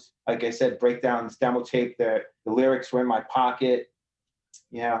shows. Like I said, breakdowns, demo tape, the lyrics were in my pocket.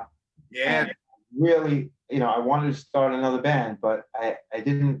 Yeah. Yeah. And really, I wanted to start another band, but I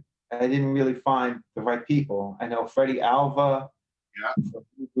didn't I didn't really find the right people. I know Freddie Alva from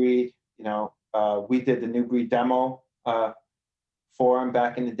New Breed. You know, we did the New Breed demo for him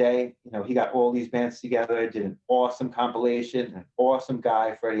back in the day. You know, he got all these bands together, did an awesome compilation. An awesome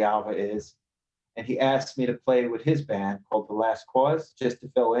guy, Freddie Alva is. And he asked me to play with his band called The Last Cause, just to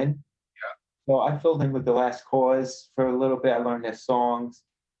fill in. So I filled in with The Last Cause for a little bit. I learned their songs.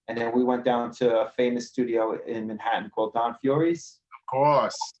 And then we went down to a famous studio in Manhattan called Don Fury's. Of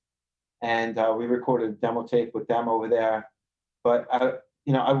course. And we recorded a demo tape with them over there. But I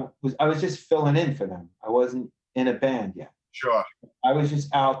was just filling in for them. I wasn't in a band yet. Sure. I was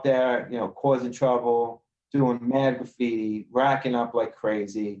just out there, you know, causing trouble, doing mad graffiti, racking up like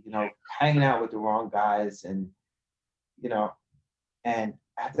crazy, you know, hanging out with the wrong guys. And, you know, and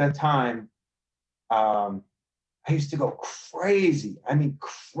at that time, I used to go crazy. I mean,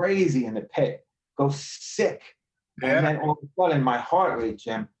 crazy in the pit, go sick. Yeah. And then all of a sudden, my heart rate,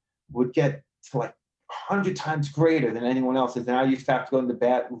 Jim, would get to like 100 times greater than anyone else's. And I used to have to go in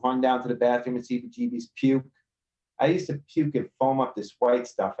the run down to the bathroom and CBGB's puke. I used to puke and foam up this white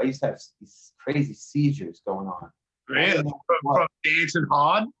stuff. I used to have these crazy seizures going on. Really? From dancing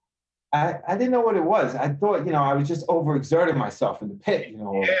hard? I didn't know what it was. I thought, you know, I was just overexerting myself in the pit, you know,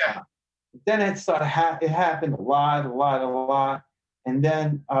 all the time. Then it started. It happened a lot. And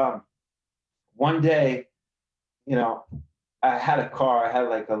then one day, you know, I had a car. I had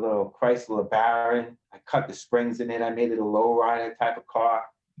like a little Chrysler Baron. I cut the springs in it. I made it a lowrider type of car.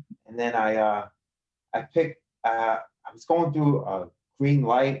 And then I was going through a green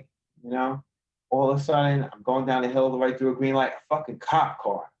light, you know. All of a sudden, I'm going down the hill right through a green light. A fucking cop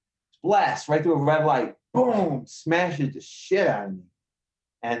car blast right through a red light. Boom! Smashes the shit out of me.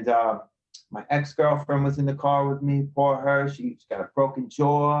 And my ex-girlfriend was in the car with me. Poor her. She's got a broken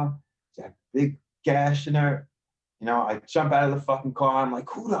jaw. She had a big gash in her. You know, I jump out of the fucking car. I'm like,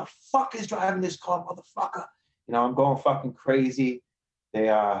 who the fuck is driving this car, motherfucker? You know, I'm going fucking crazy. They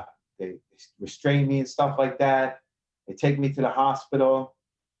restrain me and stuff like that. They take me to the hospital.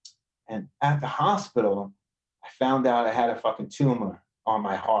 And at the hospital, I found out I had a fucking tumor on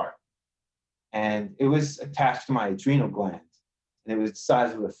my heart. And it was attached to my adrenal gland. And it was the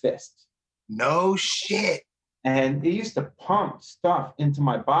size of a fist. No shit. And it used to pump stuff into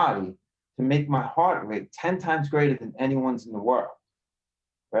my body to make my heart rate 10 times greater than anyone's in the world,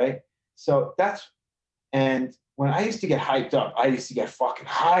 right? So and when I used to get hyped up, I used to get fucking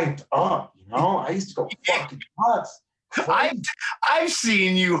hyped up, you know? I used to go fucking nuts. I've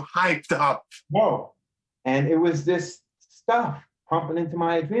seen you hyped up. Whoa. And it was this stuff pumping into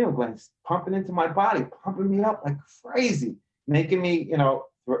my adrenal glands, pumping into my body, pumping me up like crazy, making me, you know,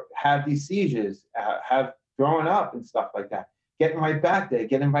 have these seizures, have throwing up and stuff like that. Getting right back there,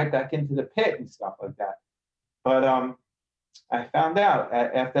 getting right back into the pit and stuff like that. But I found out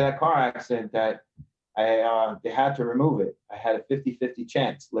after that car accident that they had to remove it. I had a 50-50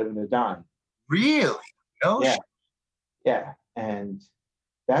 chance, living or dying. Really? No shit. Yeah. And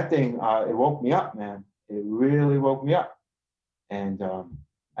that thing, it woke me up, man. It really woke me up. And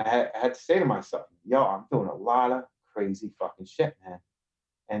I had to say to myself, yo, I'm doing a lot of crazy fucking shit, man.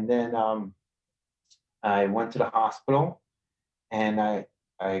 And then I went to the hospital. And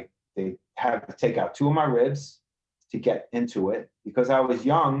they had to take out 2 of my ribs to get into it because I was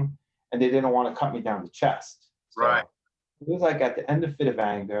young and they didn't want to cut me down the chest. So right. It was like at the end of Fit of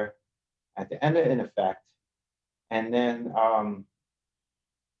Anger, at the end of In Effect, and then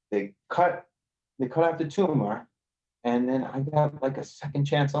they cut out the tumor, and then I got like a second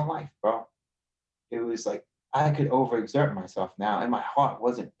chance on life, bro. It was like I could overexert myself now, and my heart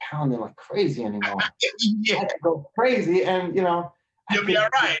wasn't pounding like crazy anymore. Yeah. I could go crazy, and you know, you'll be all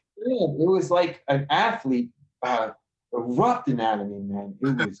right. It was like an athlete erupting out of me, man.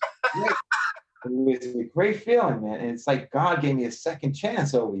 It was great. It was a great feeling, man. And it's like God gave me a second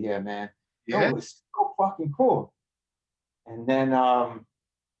chance over here, man. Yeah. It was so fucking cool. And then,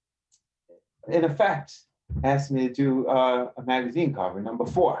 In Effect asked me to do a magazine cover, number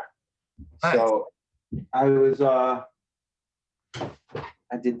 4. Nice. So I was, I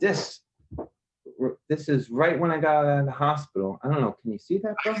did this. This is right when I got out of the hospital. I don't know. Can you see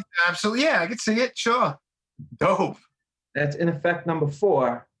that, bro? Absolutely. Yeah, I can see it. Sure. Dope. That's In Effect number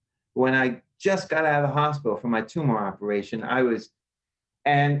 4. When I just got out of the hospital for my tumor operation, I was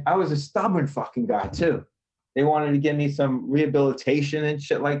a stubborn fucking guy too. They wanted to give me some rehabilitation and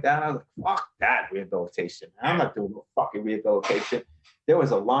shit like that. I was like, fuck that rehabilitation. I'm not doing no fucking rehabilitation. There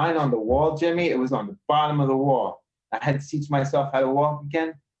was a line on the wall, Jimmy. It was on the bottom of the wall. I had to teach myself how to walk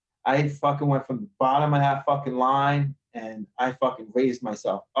again. I fucking went from the bottom of that fucking line and I fucking raised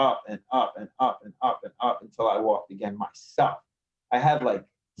myself up and up and up and up and up until I walked again myself. I had like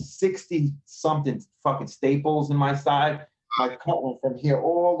 60 something fucking staples in my side. My cut went from here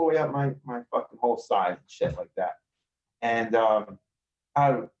all the way up my fucking whole side and shit like that. And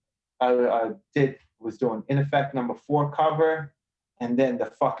I was doing In Effect #4 cover, and then the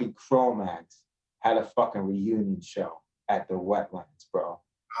fucking Cro-Mags had a fucking reunion show at the Wetlands, bro.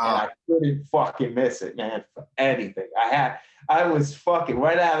 And I couldn't fucking miss it, man, for anything. I was fucking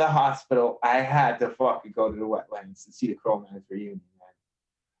right out of the hospital. I had to fucking go to the Wetlands and see the Cro-Mags reunion, man.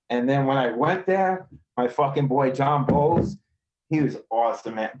 And then when I went there, my fucking boy John Bowles, he was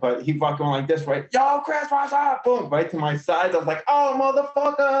awesome, man. But he fucking went like this, right? Yo, Chris, what's up? Boom, right to my sides. I was like, oh,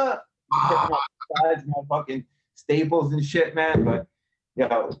 motherfucker. Hitting my sides, my fucking staples and shit, man. But,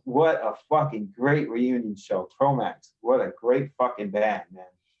 yo, what a fucking great reunion show. Cro-Mags, what a great fucking band, man.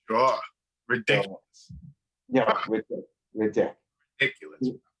 Sure. Ridiculous. Yeah, ridiculous. Ridiculous.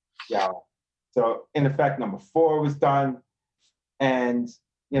 Yeah. So In Effect #4 was done. And,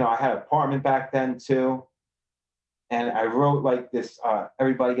 you know, I had an apartment back then too. And I wrote like this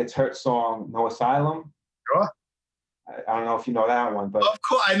Everybody Gets Hurt song, No Asylum. Sure. I don't know if you know that one, but of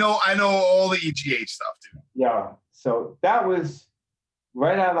course I know all the EGH stuff, dude. Yeah. So that was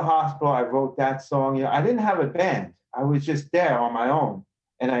right out of the hospital. I wrote that song. You know, I didn't have a band. I was just there on my own.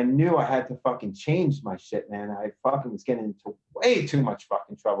 And I knew I had to fucking change my shit, man. I fucking was getting into way too much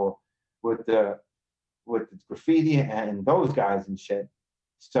fucking trouble with the graffiti and those guys and shit.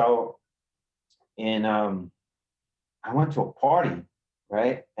 So I went to a party,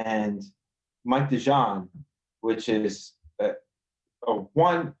 right? And Mike DeJean, which is a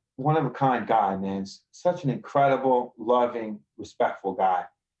one of a kind guy, man. Such an incredible, loving, respectful guy.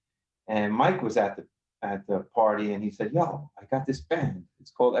 And Mike was at the party, and he said, "Yo, I got this band. It's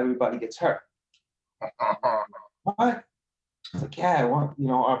called Everybody Gets Hurt." What? I was like, "Yeah, I want, you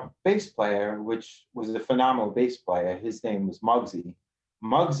know, our bass player, which was a phenomenal bass player. His name was Muggsy.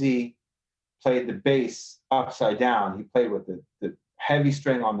 Muggsy played the bass upside down. He played with the heavy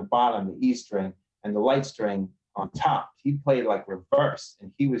string on the bottom, the E string, and the light string on top. He played like reverse,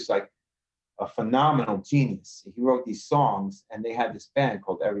 and he was like a phenomenal genius. He wrote these songs, and they had this band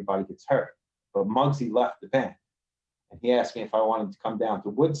called Everybody Gets Hurt. But Muggsy left the band, and he asked me if I wanted to come down to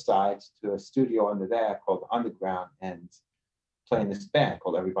Woodside to a studio under there called Underground and play in this band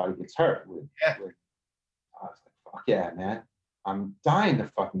called Everybody Gets Hurt. I was like, fuck yeah, man. I'm dying to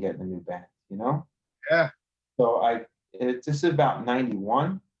fucking get in a new band, you know? Yeah. So this is about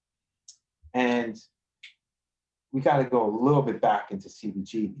 91, and we got to go a little bit back into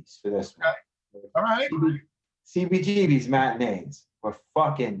CBGBs for this one. All right. CBGB's matinees were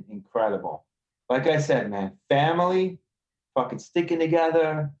fucking incredible. Like I said, man, family, fucking sticking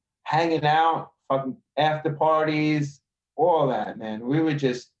together, hanging out, fucking after parties, all that, man. We were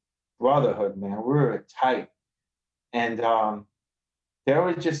just brotherhood, man. We were tight. And there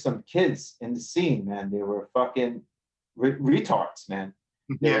were just some kids in the scene, man. They were fucking retards, man.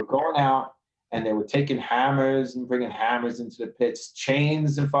 They were going out, and they were taking hammers and bringing hammers into the pits,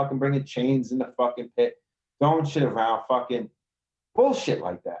 chains and fucking bringing chains in the fucking pit, throwing shit around, fucking bullshit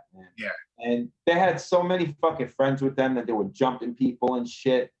like that, man. Yeah. And they had so many fucking friends with them that they were jumping people and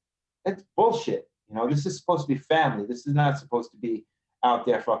shit. It's bullshit. You know, this is supposed to be family. This is not supposed to be out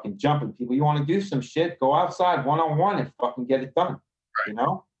there fucking jumping people. You want to do some shit, go outside one-on-one and fucking get it done, you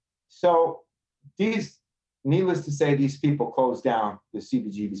know? So needless to say, these people closed down the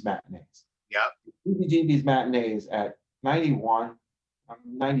CBGB's matinees. Yeah. CBGB's matinees at 91,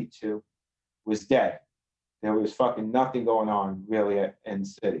 92 was dead. There was fucking nothing going on really in the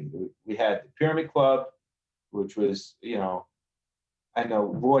city. We had the Pyramid Club, which was, you know, I know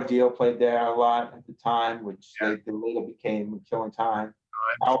Raw Deal played there a lot at the time, which they later became Killing Time.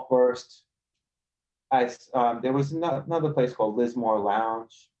 Outburst. There was another place called Lismore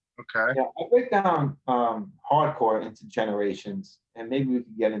Lounge. Okay. Yeah, I break down hardcore into generations, and maybe we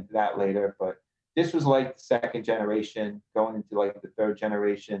could get into that later, but this was like the second generation, going into like the third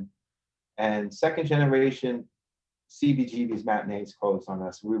generation. And second generation, CBGB's matinees closed on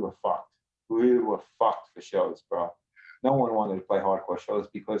us. We were fucked. We were fucked for shows, bro. No one wanted to play hardcore shows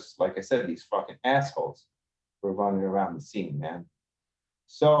because, like I said, these fucking assholes were running around the scene, man.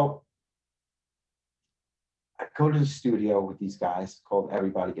 So I go to the studio with these guys called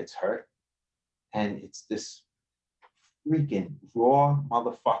Everybody Gets Hurt. And it's this freaking raw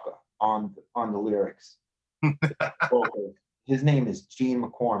motherfucker on the lyrics. His name is Gene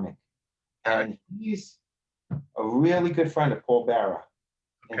McCormick. And he's a really good friend of Paul Bearer.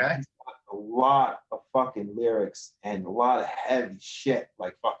 And he's got a lot of fucking lyrics and a lot of heavy shit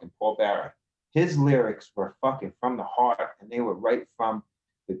like fucking Paul Bearer. His lyrics were fucking from the heart, and they were right from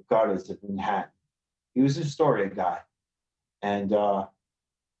the gutters of Manhattan. He was a Astoria guy. And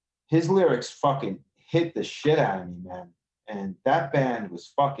his lyrics fucking hit the shit out of me, man. And that band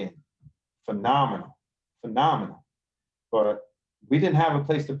was fucking phenomenal. But we didn't have a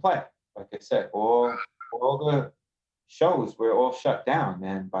place to play. Like I said, all the shows were all shut down,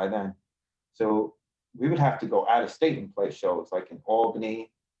 man, by then. So we would have to go out of state and play shows, like in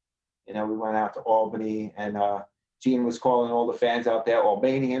Albany. You know, we went out to Albany, and Gene was calling all the fans out there,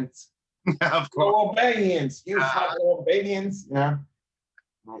 Albanians. Of course. Albanians, you fucking Albanians. You know?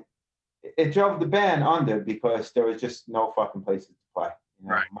 It drove the band under because there was just no fucking places to play. You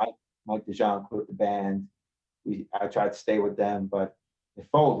know? Right. Mike DeJean quit the band. I tried to stay with them, but it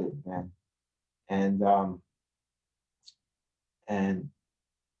folded, man. And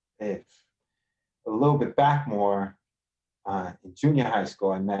if a little bit back more, in junior high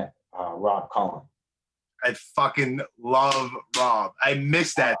school, I met Rob Cullen. I fucking love Rob. I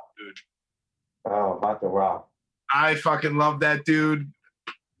miss that dude. Oh, about the Rob. I fucking love that dude.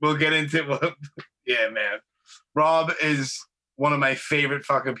 We'll get into it. Yeah, man. Rob is one of my favorite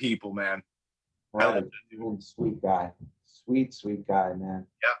fucking people, man. Right. Sweet guy. Sweet guy, man.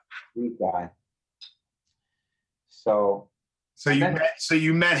 Yeah. Sweet guy. So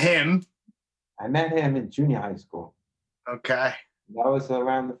you met him. I met him in junior high school. Okay. That was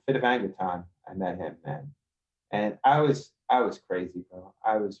around the fit of anger time. I met him, man. And I was crazy, bro.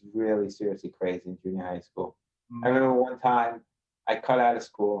 I was really seriously crazy in junior high school. I remember one time I cut out of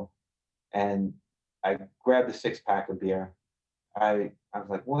school and I grabbed a 6-pack of beer. I was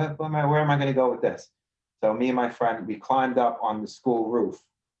like, where am I going to go with this? So me and my friend, we climbed up on the school roof,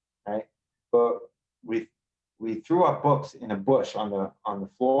 right? But we threw our books in a bush on the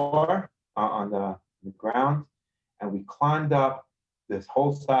floor, on the ground, and we climbed up this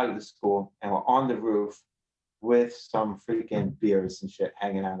whole side of the school and we're on the roof with some freaking beers and shit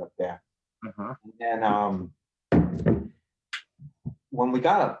hanging out up there. Uh-huh. And then when we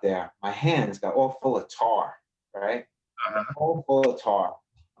got up there, my hands got all full of tar, right? Uh-huh. All full of tar.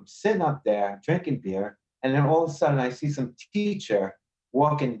 I'm sitting up there drinking beer, and then all of a sudden I see some teacher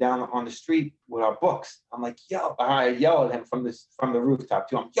walking down on the street with our books. I'm like, yo, I yell at him from the rooftop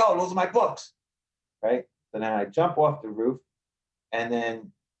too. I'm, yo, those are my books, right? So then I jump off the roof, and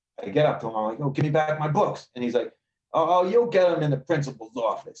then I get up to him. I'm like, oh, give me back my books. And he's like, oh, you'll get them in the principal's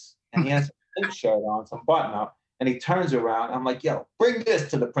office. And he has a pink shirt on, some button up, and he turns around. I'm like, yo, bring this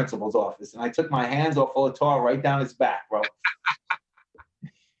to the principal's office. And I took my hands all full of tar right down his back, bro.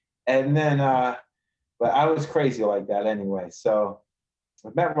 And then, but I was crazy like that anyway. So I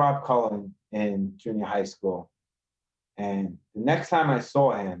met Rob Cullen in junior high school. And the next time I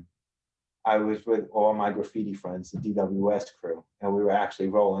saw him, I was with all my graffiti friends, the DWS crew, and we were actually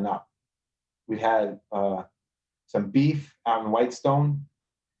rolling up. We had some beef out in Whitestone,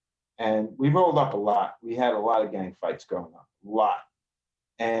 and we rolled up a lot. We had a lot of gang fights growing up, a lot.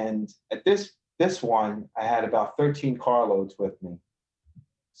 And at this one, I had about 13 carloads with me.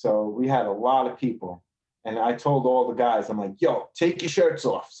 So we had a lot of people. And I told all the guys, I'm like, yo, take your shirts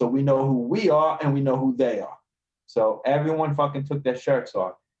off so we know who we are and we know who they are. So everyone fucking took their shirts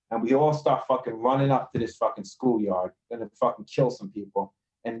off. And we all start fucking running up to this fucking schoolyard, gonna fucking kill some people.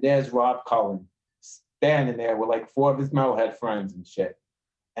 And there's Rob Cullen standing there with like 4 of his metalhead friends and shit.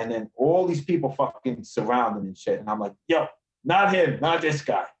 And then all these people fucking surround him and shit. And I'm like, yo, not him, not this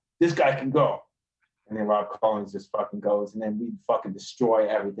guy. This guy can go. And then Rob Cullen just fucking goes, and then we fucking destroy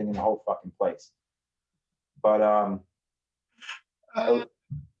everything in the whole fucking place. But a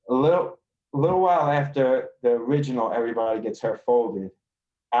little while after the original Everybody Gets Hurt folded,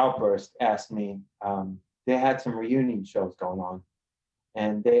 Outburst asked me, they had some reunion shows going on,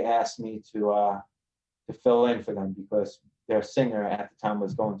 and they asked me to fill in for them because their singer at the time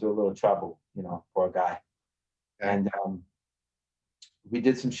was going through a little trouble, you know, poor guy. And we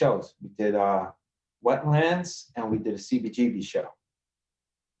did some shows. We did Wetlands, and we did a CBGB show.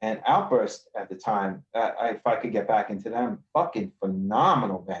 And Outburst at the time, if I could get back into them, fucking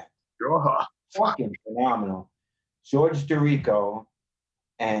phenomenal band. Sure. Fucking phenomenal. George DeRico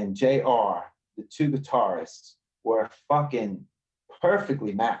and JR, the 2 guitarists, were fucking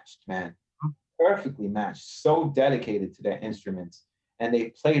perfectly matched, man. Perfectly matched. So dedicated to their instruments. And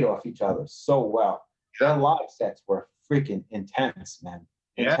they played off each other so well. Their live sets were freaking intense, man.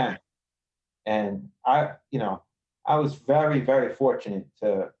 Intense. Yeah. And I was very, very fortunate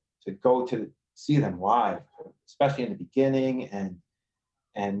to go to see them live, especially in the beginning.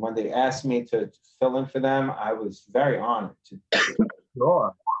 And when they asked me to fill in for them, I was very honored.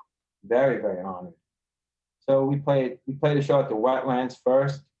 Sure. Very, very honored. So we played a show at the Wetlands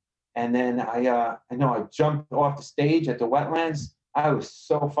first, and then I jumped off the stage at the Wetlands. I was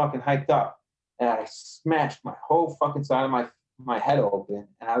so fucking hyped up, and I smashed my whole fucking side of my head open,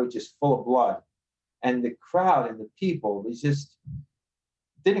 and I was just full of blood. And the crowd and the people, they just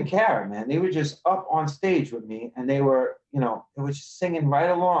didn't care, man. They were just up on stage with me, and they were, they were just singing right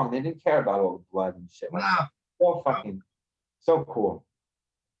along. They didn't care about all the blood and shit. Wow. So fucking, so cool.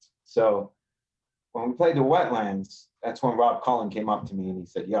 So when we played the Wetlands, that's when Rob Cullen came up to me and he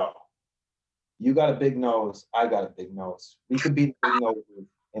said, yo, you got a big nose, I got a big nose. We could be the big noses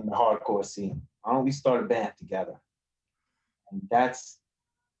in the hardcore scene. Why don't we start a band together? And that's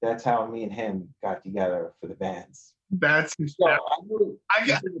how me and him got together for the bands. That's So I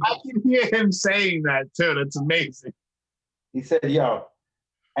can hear him saying that too. That's amazing. He said, yo,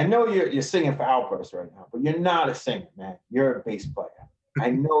 I know you're singing for Outburst right now, but you're not a singer, man. You're a bass player.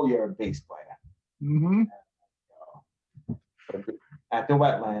 I know you're a bass player. Mm-hmm. At the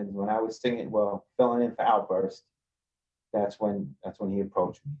Wetlands, when I was filling in for Outburst, that's when he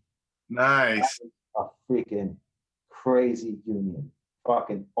approached me. Nice. A freaking crazy union.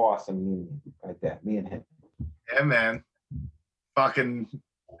 Fucking awesome union right there. Me and him. Yeah, man. Fucking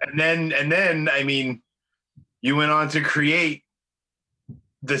and then I mean, you went on to create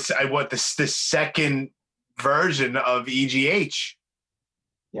the second version of EGH.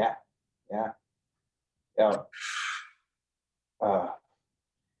 Yeah.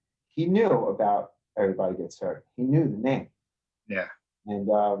 He knew about Everybody Gets Hurt. He knew the name. Yeah. And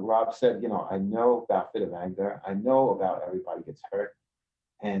Rob said, I know about Fit of Anger. I know about Everybody Gets Hurt.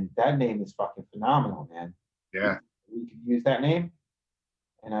 And that name is fucking phenomenal, man. Yeah. We could use that name.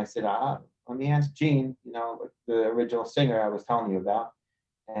 And I said, let me ask Gene, the original singer I was telling you about,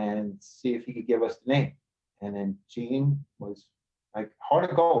 and see if he could give us the name. And then Gene was like, heart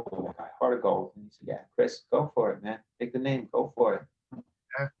of gold, that guy, heart of gold. And he said, yeah, Chris, go for it, man. Take the name, go for it.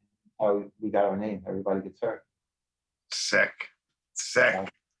 Yeah. We got our name. Everybody Gets Hurt. Sick.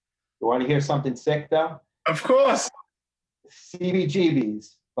 You want to hear something sick, though? Of course.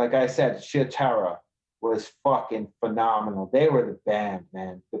 CBGBs, like I said, Sheer Terror was fucking phenomenal. They were the band,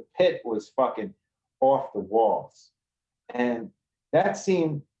 man. The Pit was fucking off the walls. And that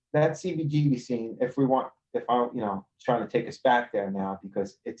scene, that CBGB scene, if I'm, trying to take us back there now,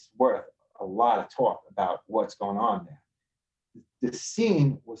 because it's worth a lot of talk about what's going on there. The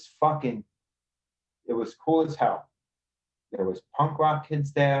scene was it was cool as hell. There was punk rock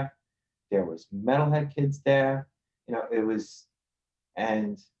kids there. There was metalhead kids there.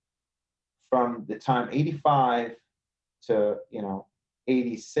 And from the time 85 to,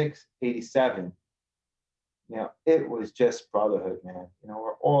 86, 87, it was just brotherhood, man.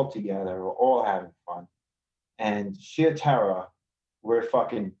 We're all together. We're all having fun. And Sheer Terror, we're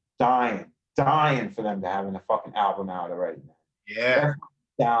fucking dying for them to having a fucking album out already, man. Yeah. Their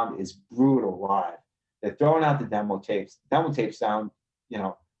sound is brutal live. They're throwing out the demo tapes. Demo tapes sound,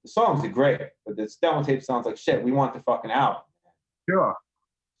 the songs are great, but this demo tape sounds like shit. We want the fucking album. Sure.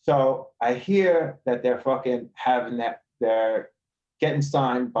 So I hear that they're fucking they're getting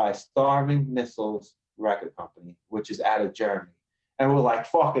signed by Starving Missiles record company, which is out of Germany. And we're like,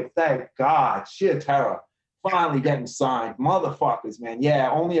 fucking thank God, Sheer Terror, finally getting signed. Motherfuckers, man. Yeah,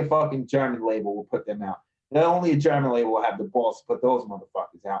 only a fucking German label will put them out. Only a German label will have the balls to put those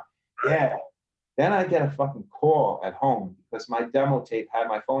motherfuckers out. Yeah. Then I get a fucking call at home because my demo tape had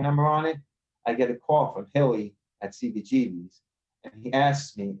my phone number on it. I get a call from Hilly at CBGB's, and he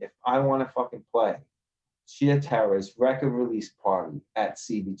asks me if I want to fucking play Sheer Terror's record release party at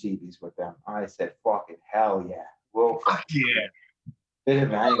CBGB's with them. I said, fucking hell yeah. Fuck yeah. Bit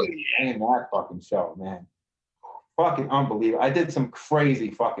of in that fucking show, man. Fucking unbelievable. I did some crazy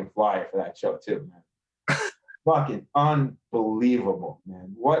fucking flyer for that show too, man. Fucking unbelievable,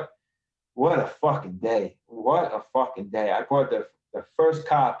 man. What a fucking day. What a fucking day. I bought the first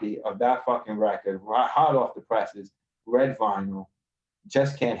copy of that fucking record, hot off the presses, red vinyl.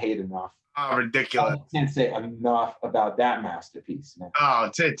 Just can't hate enough. Oh, ridiculous. I can't say enough about that masterpiece, man. Oh,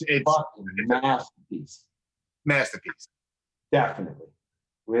 it's fucking masterpiece. Masterpiece. Definitely.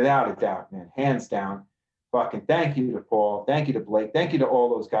 Without a doubt, man. Hands down. Fucking thank you to Paul. Thank you to Blake. Thank you to all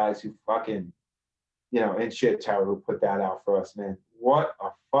those guys who fucking, in Sheer Terror who put that out for us, man. What a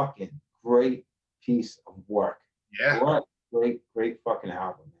fucking great piece of work. Yeah. What a great fucking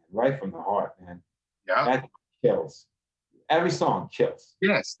album, man. Right from the heart, man. Yeah. That kills. Every song kills.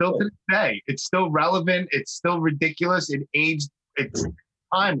 Yeah, still to this day. It's still relevant. It's still ridiculous. It aged. It's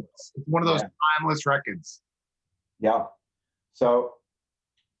timeless. It's one of those timeless records. Yeah. So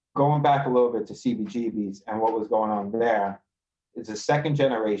going back a little bit to CBGB's and what was going on there, it's a second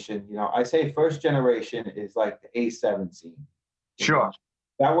generation. I say first generation is like the A7 scene. Sure.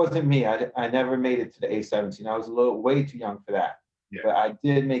 That wasn't me. I never made it to the A7 scene. I was way too young for that. Yeah. But I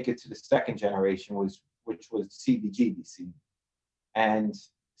did make it to the second generation, which was CBGB scene. And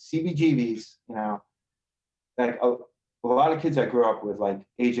CBGBs, you know, like a lot of kids I grew up with, like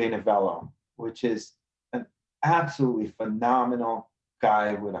AJ Novello, which is an absolutely phenomenal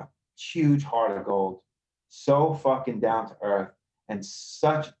guy with a huge heart of gold, so fucking down to earth, and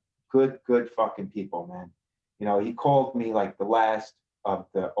such good fucking people, man. You know, he called me like the last of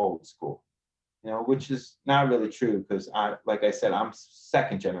the old school, you know, which is not really true because like I said, I'm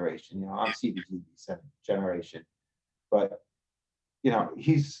second generation, you know, I'm CBGB second generation. But, you know,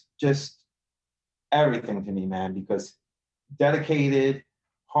 he's just everything to me, man, because dedicated,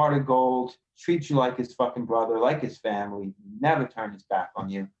 heart of gold, treats you like his fucking brother, like his family, never turn his back on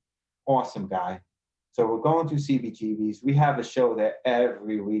you. Awesome guy. So we're going through CBGBs. We have a show there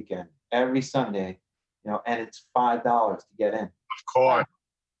every weekend, every Sunday, you know, and it's $5 to get in. Of course.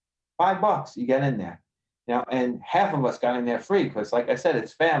 $5, you get in there. You know, and half of us got in there free because, like I said,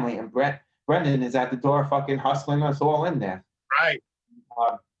 it's family, and Brendan is at the door fucking hustling us all in there. Right.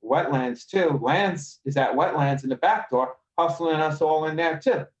 Wetlands too. Lance is at Wetlands in the back door, hustling us all in there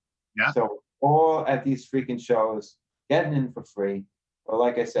too. Yeah. So all at these freaking shows, getting in for free. But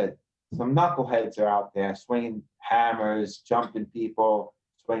like I said, some knuckleheads are out there swinging hammers, jumping people,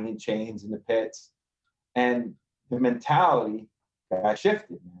 swinging chains in the pits. And the mentality got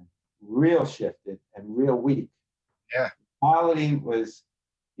shifted, man. Real shifted and real weak. Yeah. The mentality was,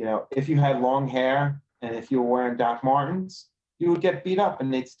 you know, if you had long hair and if you were wearing Doc Martens, you would get beat up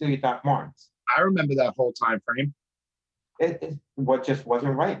and they'd steal your Doc Martens. I remember that whole time frame. It what just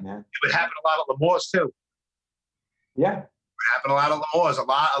wasn't right, man. It would happen a lot at Lemore's too. Yeah. It happened a lot at Lemore's. A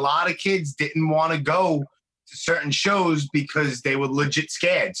lot of kids didn't want to go to certain shows because they were legit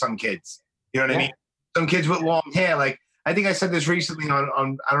scared. Some kids, you know what I mean? Some kids with long hair. Like I think I said this recently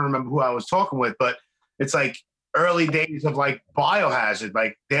on I don't remember who I was talking with, but it's like early days of like Biohazard.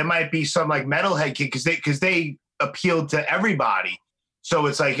 Like there might be some like metalhead kid because they appealed to everybody. So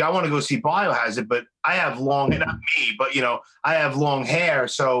it's like, I want to go see Biohazard, but I have long, not me, but you know, I have long hair.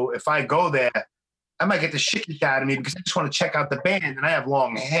 So if I go there, I might get the shit kicked out of me because I just want to check out the band and I have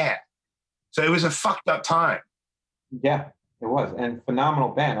long hair. So it was a fucked up time. Yeah, it was. And phenomenal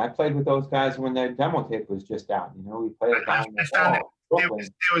band. I played with those guys when their demo tape was just out. You know, we played at Animal Hall.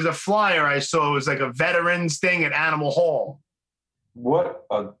 There was a flyer I saw. It was like a veterans thing at Animal Hall. What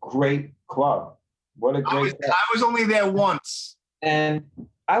a great club. What a great I was only there once. And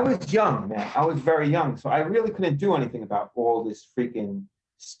I was young, man. I was very young. So I really couldn't do anything about all this freaking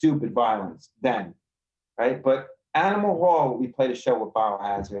stupid violence then, right? But Animal Hall, we played a show with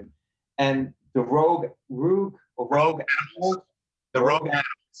Biohazard. And the Rogue Animals,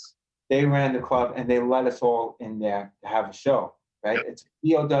 they ran the club and they let us all in there to have a show, right? Yep. It's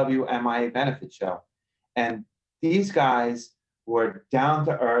a POW MIA benefit show. And these guys were down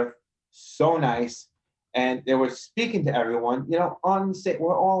to earth, so nice. And they were speaking to everyone, you know,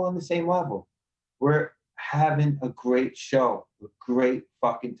 we're all on the same level. We're having a great show, a great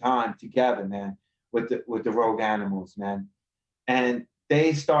fucking time together, man, with the Rogue Animals, man. And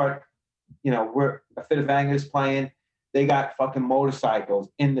they start, you know, we're a Fit of Anger's playing. They got fucking motorcycles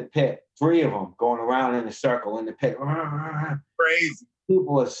in the pit, 3 of them going around in a circle in the pit. Crazy.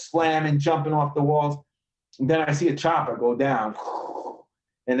 People are slamming, jumping off the walls. And then I see a chopper go down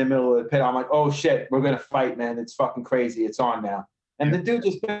in the middle of the pit. I'm like, oh shit, we're gonna fight, man. It's fucking crazy. It's on now. And the dude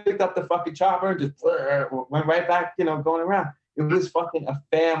just picked up the fucking chopper and just went right back, you know, going around. It was fucking a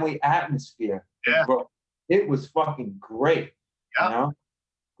family atmosphere. Yeah. Bro. It was fucking great. Yeah. You know?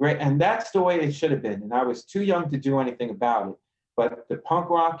 Great. And that's the way it should have been. And I was too young to do anything about it. But the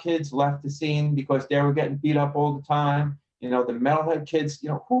punk rock kids left the scene because they were getting beat up all the time. You know, the metalhead kids, you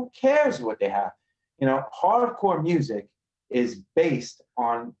know, who cares what they have? You know, hardcore music is based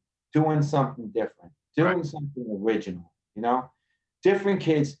on doing something different, doing something original, you know? Different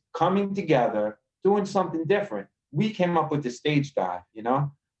kids coming together, doing something different. We came up with the stage dive, you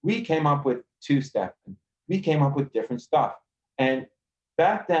know? We came up with two-step. We came up with different stuff. And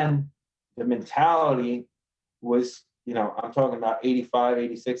back then, the mentality was, you know, I'm talking about 85,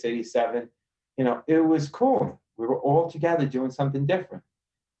 86, 87, you know, it was cool. We were all together doing something different.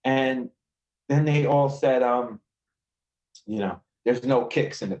 And then they all said, you know, there's no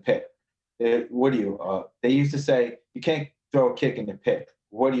kicks in the pit. What are you? They used to say, you can't throw a kick in the pit.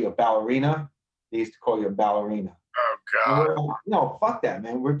 What are you, a ballerina? They used to call you a ballerina. Oh, God. Like, no, fuck that,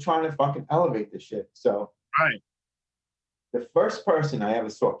 man. We're trying to fucking elevate this shit. So right. The first person I ever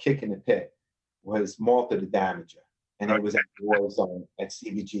saw kick in the pit was Malta the Damager. And it was at the War Zone at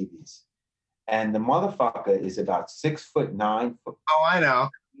CBGB's. And the motherfucker is about 6'9". Oh, I know.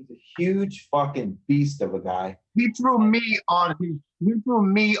 He's a huge fucking beast of a guy. He threw me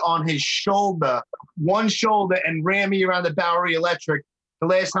on his shoulder one shoulder and ran me around the Bowery Electric the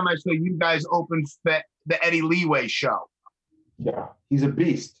last time I saw you guys open the Eddie Leeway show. Yeah, he's a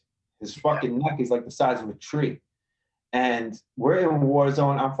beast. His fucking neck is like the size of a tree. And we're in war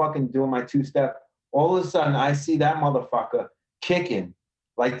zone. I'm fucking doing my two-step. All of a sudden, I see that motherfucker kicking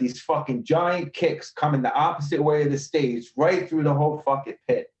like these fucking giant kicks coming the opposite way of the stage, right through the whole fucking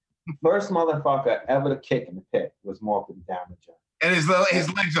pit. First motherfucker ever to kick in the pit was Morphin Damager. And his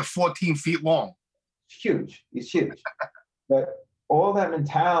legs are 14 feet long. Huge. He's huge. But all that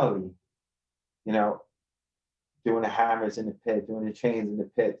mentality, you know, doing the hammers in the pit, doing the chains in the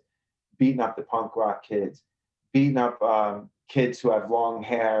pit, beating up the punk rock kids, beating up kids who have long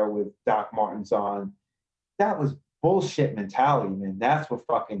hair with Doc Martens on. That was bullshit mentality, man. That's what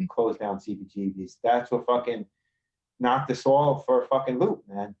fucking closed down CBGBs. That's what fucking knocked us all for a fucking loop,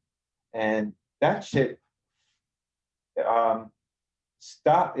 man. And that shit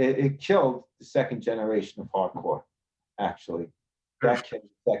stopped. It killed the second generation of hardcore, actually. That killed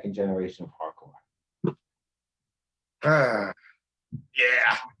the second generation of hardcore.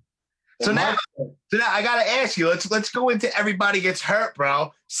 Yeah. So now I gotta ask you. Let's go into Everybody Gets Hurt,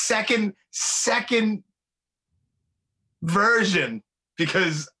 bro. Second version,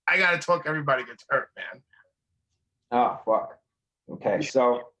 because I gotta talk Everybody Gets Hurt, man. Oh fuck. Okay,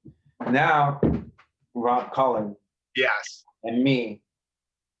 so now Rob Cullen, yes, and me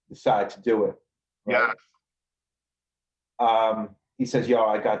decide to do it. Right? Yeah. He says, "Yo,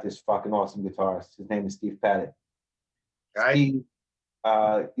 I got this fucking awesome guitarist. His name is Steve Pettit. Right. Steve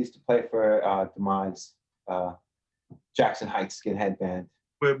used to play for Demise, Jackson Heights skinhead band.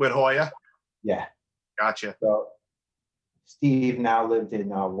 With Hoya? Yeah. Gotcha. So Steve now lived in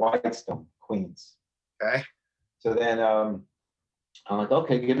Whitestone, Queens. Okay. So then I'm like,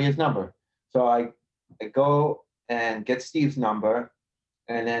 okay, give me his number. So I go and get Steve's number,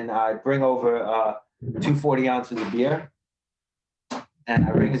 and then I bring over 240 ounces of beer, and I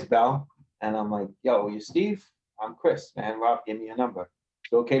ring his bell, and I'm like, yo, you Steve? I'm Chris, man. Rob gave me a number.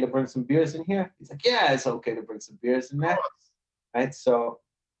 Is it okay to bring some beers in here? He's like, yeah, it's okay to bring some beers in there. Right? So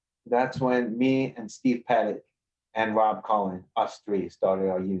that's when me and Steve Pettit and Rob Cullen, us three, started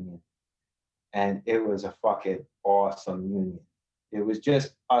our union. And it was a fucking awesome union. It was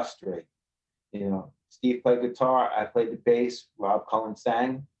just us three. You know, Steve played guitar, I played the bass, Rob Cullen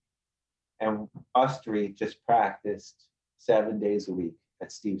sang. And us three just practiced 7 days a week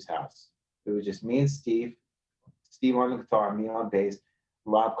at Steve's house. It was just me and Steve on the guitar, me on bass.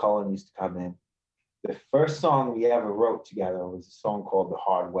 Rob Cullen used to come in. The first song we ever wrote together was a song called The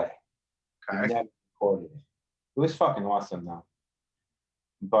Hard Way. Okay. We never recorded it. It was fucking awesome though.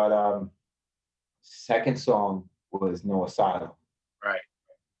 But second song was No Asylum. Right.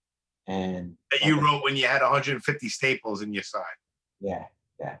 And that you wrote when you had 150 staples in your side. Yeah.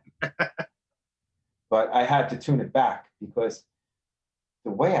 But I had to tune it back because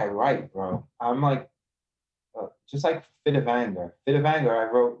the way I write, bro, I'm like, just like Fit of Anger. Fit of Anger,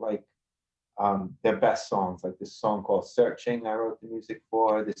 I wrote like their best songs, like this song called Searching, I wrote the music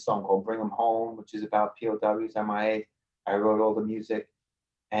for. This song called Bring 'Em Home, which is about POWs, MIA. I wrote all the music.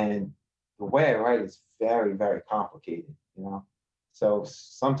 And the way I write is very, very complicated, you know? So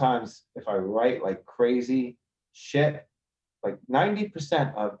sometimes if I write like crazy shit, like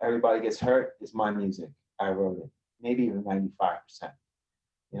 90% of Everybody Gets Hurt is my music. I wrote it, maybe even 95%,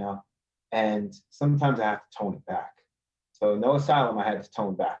 you know? And sometimes I have to tone it back. So No Asylum, I had to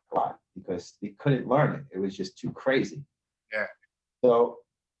tone back a lot because they couldn't learn it. It was just too crazy. Yeah. So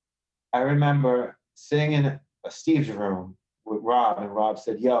I remember sitting in Steve's room with Rob, and Rob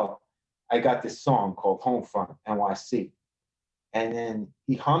said, yo, I got this song called Homefront, NYC. And then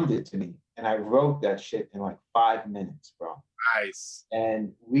he hummed it to me, and I wrote that shit in like 5 minutes, bro. Nice.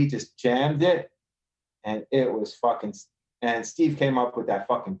 And we just jammed it, and it was fucking... And Steve came up with that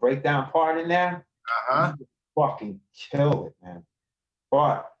fucking breakdown part in there. Uh-huh. He fucking killed it, man.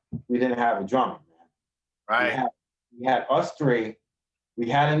 But we didn't have a drummer, man. Right. We had us three. We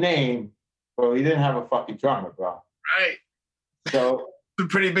had a name, but we didn't have a fucking drummer, bro. Right. So it's a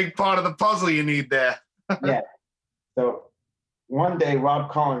pretty big part of the puzzle you need there. yeah. So one day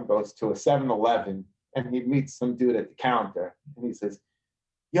Rob Cullen goes to a 7-Eleven and he meets some dude at the counter and he says,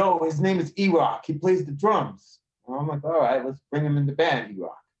 yo, his name is E-Rock. He plays the drums. And I'm like, all right, let's bring him in the band,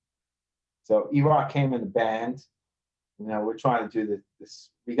 E-Rock. So E-Rock came in the band. You know, we're trying to do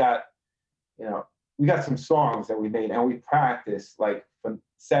this. We got some songs that we made and we practiced like for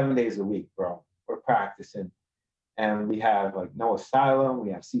 7 days a week, bro. We're practicing. And we have like No Asylum,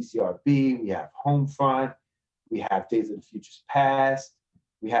 we have CCRB, we have Homefront, we have Days of the Future's Past,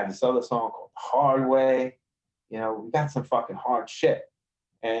 we have this other song called Hard Way. You know, we got some fucking hard shit.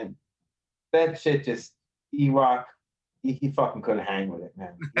 And that shit just E-Rock. He fucking couldn't hang with it,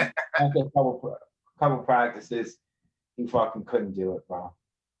 man. After a couple practices, he fucking couldn't do it, bro.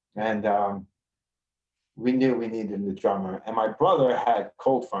 And we knew we needed a drummer. And my brother had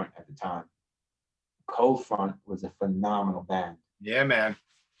Cold Front at the time. Cold Front was a phenomenal band. Yeah, man.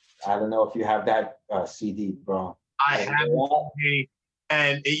 I don't know if you have that CD, bro. I have the CD,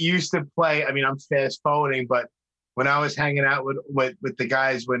 and it used to play. I mean, I'm fast forwarding, but when I was hanging out with the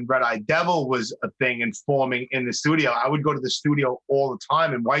guys when Red Eye Devil was a thing and forming in the studio, I would go to the studio all the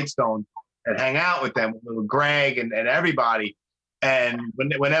time in Whitestone and hang out with them, with Greg and everybody. And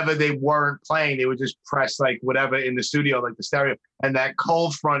whenever they weren't playing, they would just press like whatever in the studio, like the stereo, and that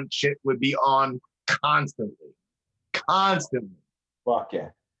Cold Front shit would be on constantly. Fuck yeah.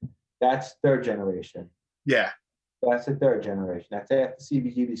 That's third generation. Yeah. That's the third generation. That's after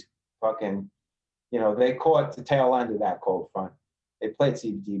CBGB's fucking, you know, they caught the tail end of that Cold Front. They played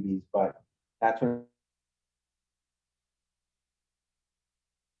CBGB's, but that's when.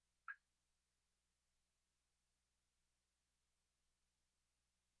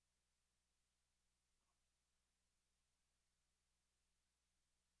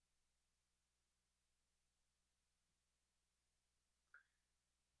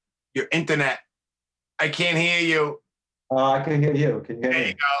 Your internet. I can't hear you. I can hear you. Can you hear me? There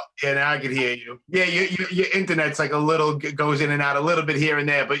you go. Yeah, now I can hear you. Yeah, your internet's like a little, goes in and out a little bit here and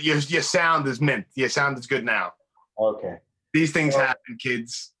there, but your sound is mint. Your sound is good now. Okay. These things happen,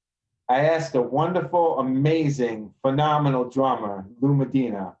 kids. I asked a wonderful, amazing, phenomenal drummer, Lou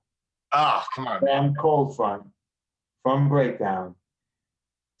Medina. Oh, come on, man. From Cold Front, from Breakdown,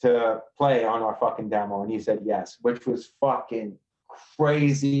 to play on our fucking demo, and he said yes, which was fucking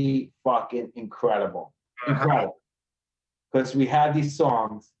crazy, fucking incredible. Incredible. Because we had these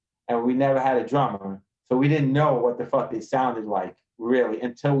songs and we never had a drummer, so we didn't know what the fuck they sounded like, really,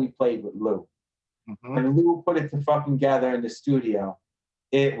 until we played with Lou. Mm-hmm. When Lou put it together in the studio,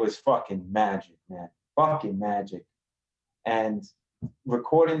 it was fucking magic, man. Fucking magic. And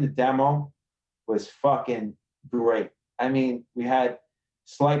recording the demo was fucking great. I mean, we had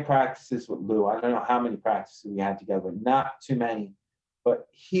slight practices with Lou. I don't know how many practices we had together, but not too many. But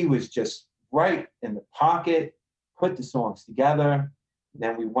he was just right in the pocket, put the songs together.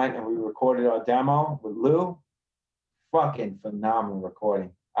 Then we went and we recorded our demo with Lou. Fucking phenomenal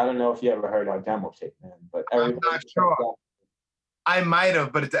recording. I don't know if you ever heard our demo tape, man, but I'm not sure. I might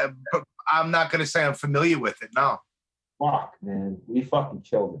have, but I'm not going to say I'm familiar with it, no. Fuck, man. We fucking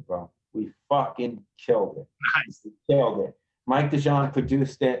killed it, bro. We fucking killed it. Nice. We killed it. Mike DeJean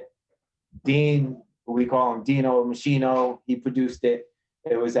produced it. Dean, we call him Dino Machino, he produced it.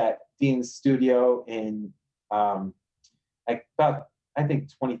 It was at Dean's studio in, I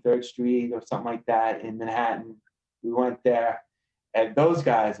think 23rd Street or something like that in Manhattan. We went there, and those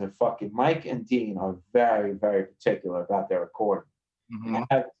guys are fucking, Mike and Dean are very, very particular about their recording. Mm-hmm. You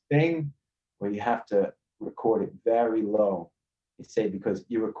have a thing where you have to record it very low. They say because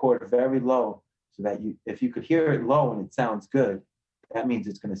you record very low so that if you could hear it low and it sounds good, that means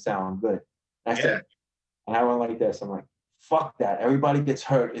it's going to sound good. And I said, and I went like this. I'm like, fuck that. Everybody gets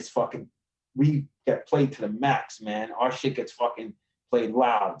hurt. It's fucking, we get played to the max, man. Our shit gets fucking played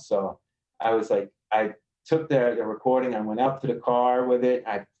loud. So I was like, I took the recording. I went up to the car with it.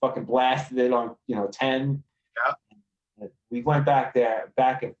 I fucking blasted it on, 10. Yeah. We went back there,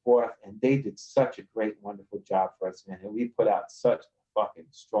 back and forth, and they did such a great, wonderful job for us, man. And we put out such a fucking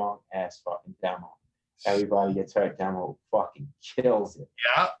strong ass fucking demo. Everybody gets hurt demo fucking kills it.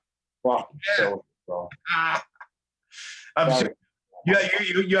 Yeah. Fucking kills it, bro. I'm sure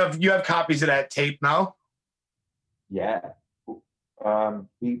you have copies of that tape now? Yeah.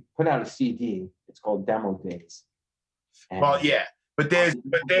 We put out a CD. It's called Demo Days. And well, yeah, but there's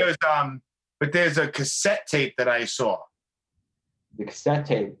a cassette tape that I saw. The cassette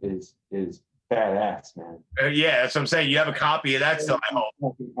tape is badass, man. Yeah, that's what I'm saying. You have a copy of that still, I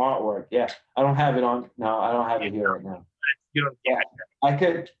hope. Artwork, yeah. I don't have it on. No, I don't have it here right now. You don't. Yeah. I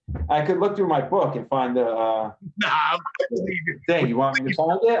could look through my book and find the. Nah, thing. You want me to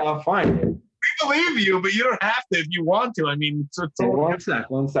find it? I'll find it. We believe you, but you don't have to if you want to. I mean, it's one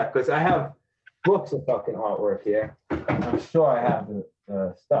sec, because I have books of fucking artwork here. I'm sure I have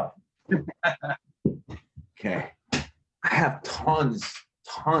the stuff. Okay, I have tons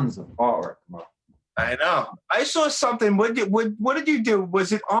of artwork, bro. I know. I saw something. What did you do?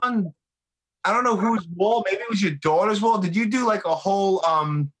 Was it on? I don't know whose wall. Maybe it was your daughter's wall. Did you do like a whole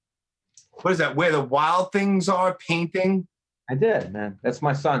what is that? Where the wild things are painting? I did, man. That's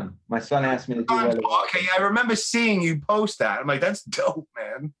my son. My son asked me to do that. Okay, I remember seeing you post that. I'm like, that's dope,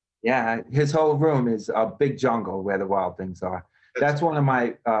 man. Yeah, his whole room is a big jungle where the wild things are. That's one of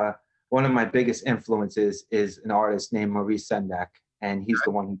my one of my biggest influences is an artist named Maurice Sendak, and he's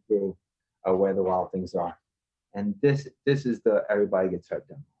the one who drew Where the Wild Things Are. And this is the Everybody Gets Hurt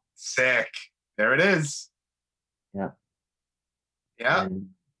demo. Sick. There it is. Yeah. Yeah. And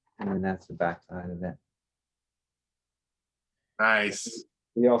then that's the backside of it. Nice.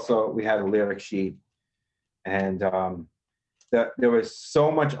 We had a lyric sheet, and there was so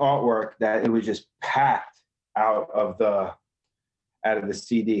much artwork that it was just packed out of the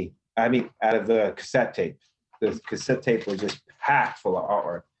CD. I mean, out of the cassette tape. The cassette tape was just packed full of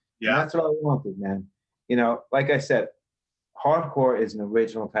artwork. Yeah. And that's what I wanted, man. You know, like I said, hardcore is an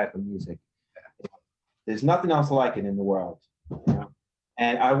original type of music. There's nothing else like it in the world, you know?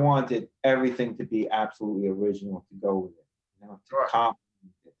 And I wanted everything to be absolutely original to go with it, you know,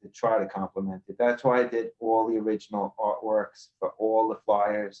 to try to complement it. That's why I did all the original artworks for all the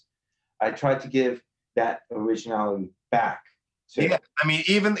flyers. I tried to give that originality back. Yeah, I mean,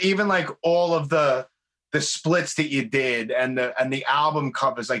 even like all of the splits that you did and the album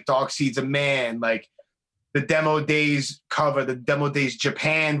covers, like Dark Seeds of Man, like the Demo Days cover, the Demo Days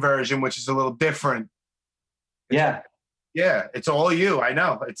Japan version, which is a little different. Yeah. Yeah, it's all you. I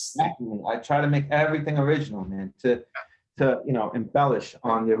know. It's exactly. I try to make everything original, man, to you know, embellish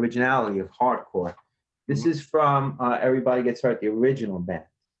on the originality of hardcore. This is from Everybody Gets Hurt, the original band.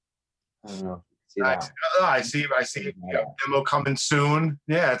 I don't know. I see. Yeah, demo coming soon.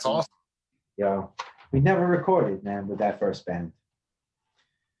 Yeah, it's awesome. Yeah, we never recorded, man, with that first band.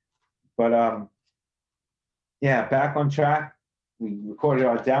 But yeah, back on track. We recorded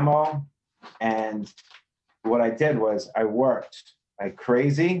our demo, and what I did was I worked like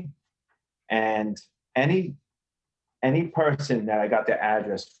crazy, and any person that I got their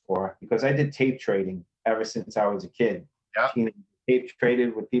address for, because I did tape trading ever since I was a kid. Yeah. Tape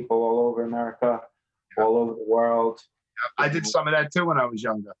traded with people all over America, all over the world. I did some of that too when I was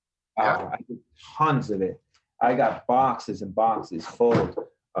younger. I did tons of it. I got boxes and boxes full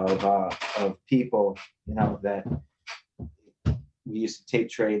of people, you know, that we used to tape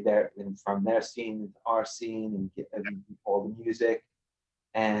trade there and from their scene into our scene and get all the music.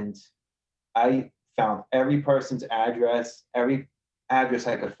 And I found every person's address, every address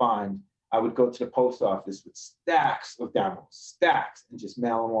I could find. I would go to the post office with stacks of demos, and just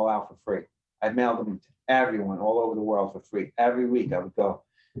mail them all out for free. I mailed them to everyone all over the world for free. Every week I would go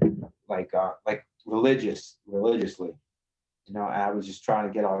like religiously. You know, I was just trying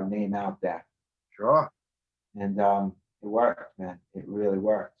to get our name out there. Sure. And it worked, man. It really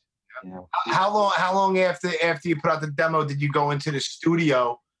worked. Yeah. You know. How long after you put out the demo did you go into the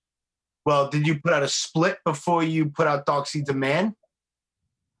studio? Well, did you put out a split before you put out Dark Seeds of Man?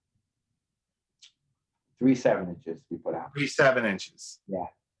 3 7-inches we put out. 3 7-inches.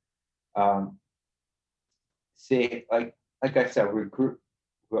 Yeah. See, like I said,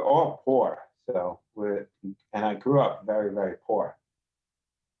 we're all poor. So and I grew up very, very poor.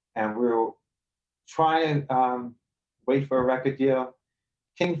 And we were trying to wait for a record deal.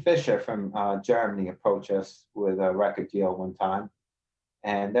 Kingfisher from Germany approached us with a record deal one time.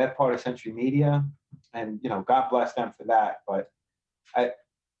 And they're part of Century Media. And, you know, God bless them for that. But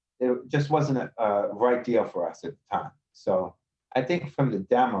it just wasn't a right deal for us at the time. So I think from the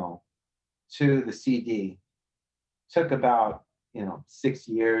demo to the CD took about, 6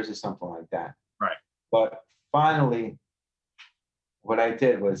 years or something like that. Right. But finally, what I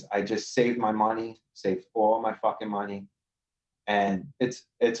did was I just saved my money, saved all my fucking money. And it's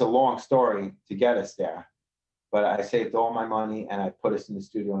a long story to get us there. But I saved all my money and I put us in the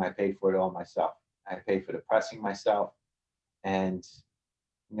studio and I paid for it all myself. I paid for the pressing myself and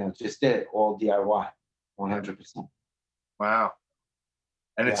just did it all DIY, 100%. Wow.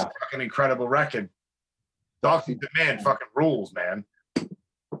 And it's a fucking incredible record. Dark Seeds of Man fucking rules, man.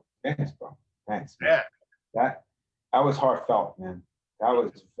 Thanks, bro. Thanks. Man. Yeah. That was heartfelt, man. That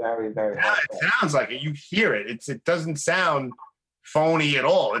was very, very heartfelt. It sounds like it. You hear it. It doesn't sound phony at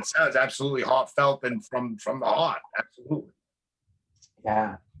all. It sounds absolutely heartfelt and from the heart. Absolutely.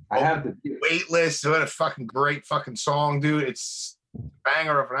 Yeah. I have the Weightless. What a fucking great fucking song, dude. It's a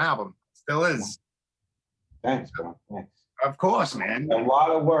banger of an album. It still is. Thanks, bro. Thanks. Of course, man. A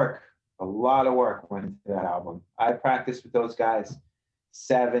lot of work went into that album. I practiced with those guys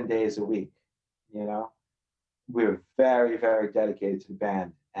 7 days a week. We were very, very dedicated to the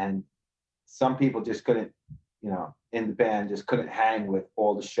band. And some people just couldn't, in the band, just couldn't hang with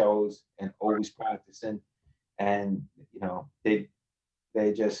all the shows and always practicing. And,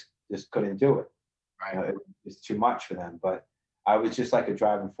 they just couldn't do it. Right. It was too much for them. But I was just like a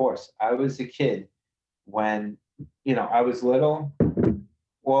driving force. I was a kid when, I was little.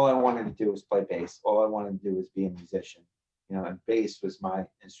 All I wanted to do was play bass. All I wanted to do was be a musician. And bass was my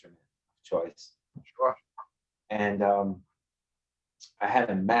instrument. choice. Sure. And I had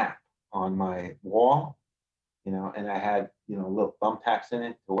a map on my wall, you know, and I had, you know, little thumbtacks in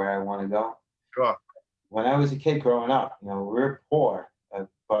it to where I want to go. Sure. When I was a kid growing up, you know, we were poor,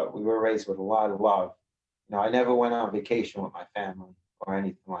 but we were raised with a lot of love. You know, I never went on vacation with my family or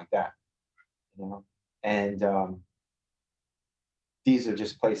anything like that, you know, and these are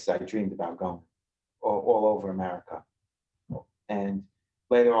just places I dreamed about going all over America. And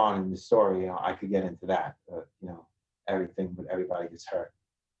later on in the story, you know, I could get into that, you know, everything with Everybody Gets Hurt.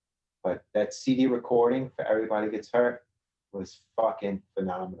 But that CD recording for Everybody Gets Hurt was fucking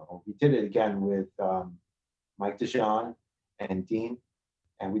phenomenal. We did it again with Mike DeJean and Dean,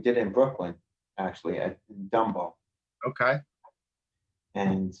 and we did it in Brooklyn, actually, at Dumbo. Okay.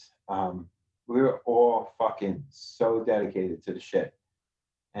 And we were all fucking so dedicated to the shit.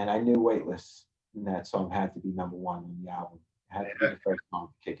 And I knew Weightless, and that song had to be number one on the album. It had to be the first song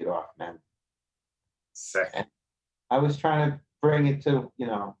to kick it off, man. Sick. And I was trying to bring it to, you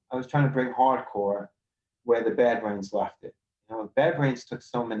know, I was trying to bring hardcore where the Bad Brains left it. You know, Bad Brains took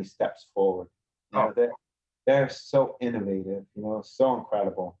so many steps forward. You know, they're so innovative, you know, so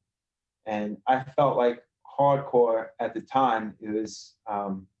incredible. And I felt like hardcore at the time, it was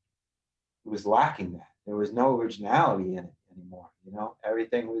lacking that. There was no originality in it anymore. You know,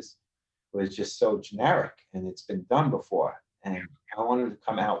 everything was just so generic, and it's been done before. And I wanted to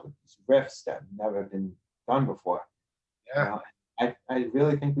come out with these riffs that have never been done before. Yeah. You know, I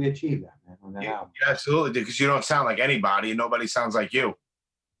really think we achieved that, man, on that album. You absolutely did, because you don't sound like anybody, and nobody sounds like you.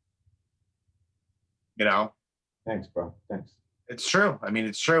 You know? Thanks, bro. Thanks. It's true. I mean,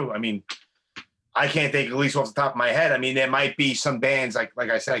 it's true. I mean, I can't think, at least off the top of my head. I mean, there might be some bands, like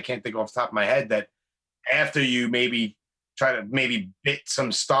I said, I can't think off the top of my head, that after you maybe try to maybe bit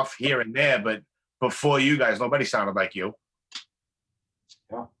some stuff here and there, but before you guys, nobody sounded like you.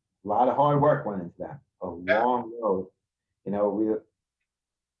 Yeah. A lot of hard work went into that. A long road. You know,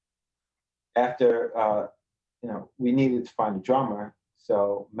 you know, we needed to find a drummer.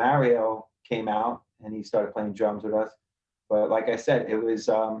 So Mario came out and he started playing drums with us. But like I said, it was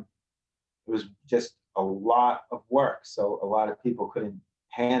just a lot of work. So a lot of people couldn't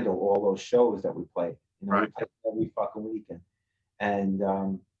handle all those shows that we played. You know, right. We played every fucking weekend.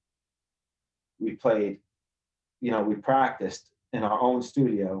 And we played, you know, we practiced in our own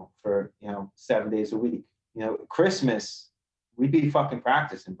studio for, you know, 7 days a week. You know, Christmas, we'd be fucking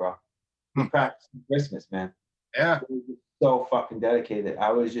practicing, bro. We practiced Christmas, man. Yeah. We were so fucking dedicated.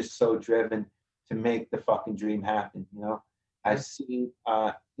 I was just so driven to make the fucking dream happen, you know. I've seen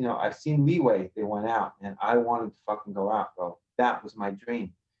Leeway, they went out, and I wanted to fucking go out, bro. That was my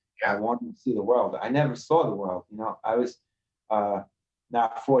dream. Yeah. I wanted to see the world. I never saw the world, you know. I was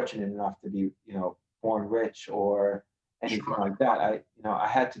not fortunate enough to be, you know, born rich or anything like that. I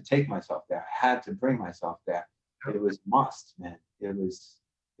had to take myself there. I had to bring myself there. It was a must, man. It was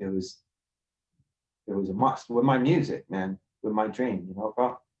a must with my music, man, with my dream, you know,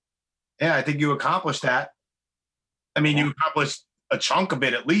 bro. Yeah, I think you accomplished that. I mean, you accomplished a chunk of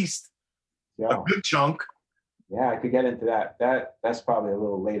it, at least. Yeah. A good chunk. Yeah, I could get into that. That's probably a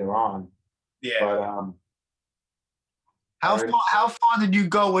little later on. Yeah. But how far did you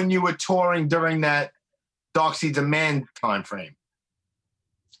go when you were touring during that Dark Seeds of Man time frame?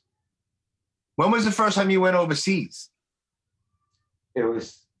 When was the first time you went overseas? It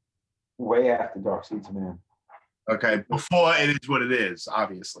was way after Dark Seeds of Man. Okay, before It Is What It Is,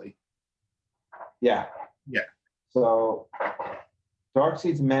 obviously. Yeah. Yeah. So Dark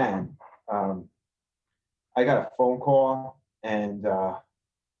Seeds of Man, I got a phone call, and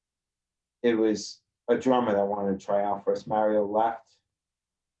it was a drummer that wanted to try out for us. Mario left,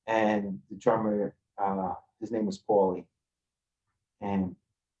 and the drummer, his name was Paulie. And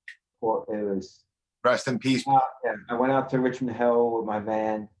it was... Rest in peace. I went out to Richmond Hill with my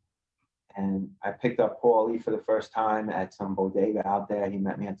van, and I picked up Paulie for the first time at some bodega out there. He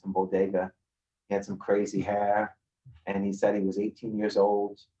met me at some bodega. He had some crazy hair, and he said he was 18 years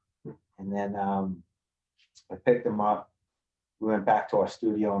old. And then I picked him up. We went back to our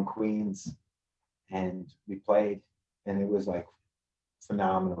studio in Queens, and we played, and it was like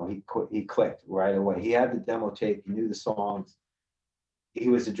phenomenal. He clicked right away. He had the demo tape. He knew the songs. He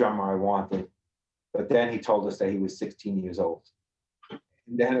was the drummer I wanted. But then he told us that he was 16 years old.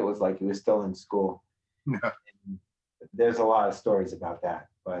 And then it was like he was still in school. Yeah. There's a lot of stories about that.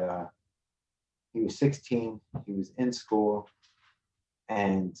 But he was 16. He was in school.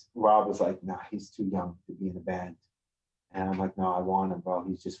 And Rob was like, nah, he's too young to be in a band. And I'm like, no, I want him, bro.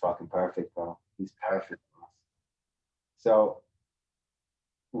 He's just fucking perfect, bro. He's perfect for us. So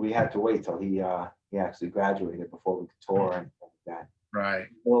we had to wait till he actually graduated before we could tour and stuff like that. Right.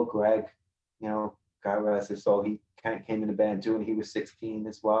 Middle Greg, you know, God rest his soul, he kind of came in the band too, and he was 16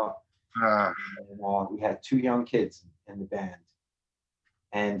 as well. And we had 2 young kids in the band,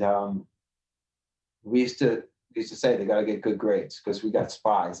 and we used to say they got to get good grades because we got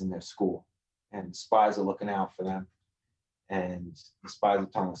spies in their school, and spies are looking out for them, and the spies are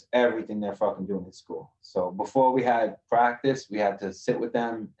telling us everything they're fucking doing in school. So before we had practice, we had to sit with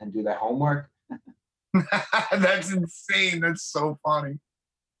them and do their homework. That's insane. That's so funny.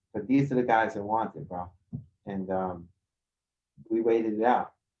 But these are the guys that want it, bro. And we waited it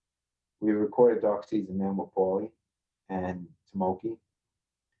out. We recorded Dark Season, man, with Paulie and Tomoki.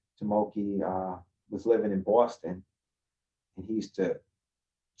 Tomoki was living in Boston, and he used to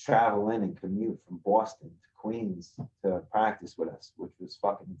travel in and commute from Boston to Queens to practice with us, which was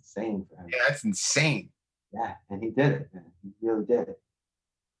fucking insane for him. Yeah, that's insane. Yeah, and he did it, man. He really did it.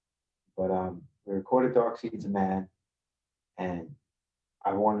 But we recorded Dark Season, man, and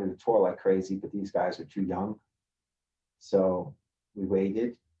I wanted to tour like crazy, but these guys were too young. So we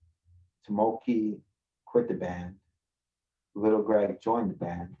waited. Tomoki quit the band. Little Greg joined the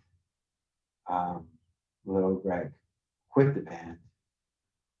band. Little Greg quit the band.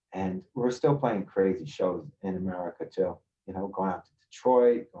 And we're still playing crazy shows in America too. You know, going out to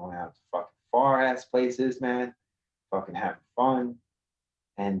Detroit, going out to fucking far ass places, man. Fucking having fun.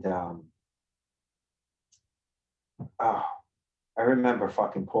 And I remember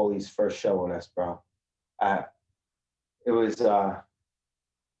fucking Paulie's first show with us, bro. It was,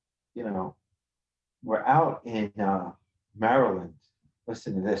 you know, we're out in Maryland.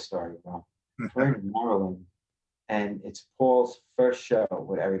 Listen to this story, bro. We're in Maryland, and it's Paul's first show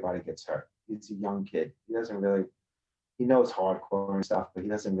where everybody gets hurt. He's a young kid. He knows hardcore and stuff, but he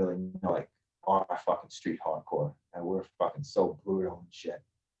doesn't really know, like, our fucking street hardcore. And we're fucking so brutal and shit.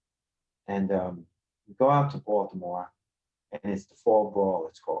 And we go out to Baltimore, and it's the Fall Brawl,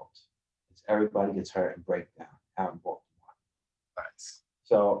 it's called. It's everybody gets hurt and breakdown out in Baltimore. Nice.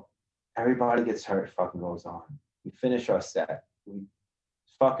 So everybody gets hurt, fucking goes on. We finish our set.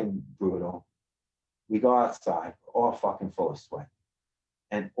 It's fucking brutal. We go outside, we're all fucking full of sweat.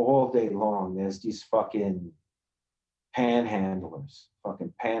 And all day long, there's these fucking panhandlers,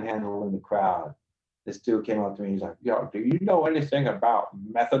 fucking panhandling the crowd. This dude came up to me, he's like, yo, do you know anything about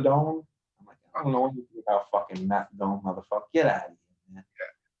methadone? I'm like, I don't know anything about fucking methadone, motherfucker. Get out of here, man. Yeah.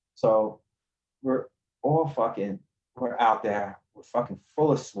 So we're out there, we're fucking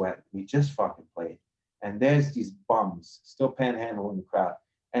full of sweat. We just fucking played. And there's these bums still panhandling the crowd.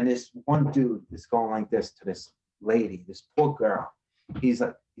 And this one dude is going like this to this lady, this poor girl. He's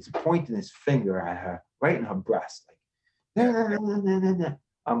pointing his finger at her right in her breast. Like, nah, nah, nah, nah, nah, nah.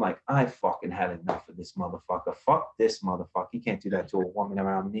 I'm like, I fucking had enough of this motherfucker. Fuck this motherfucker. You can't do that to a woman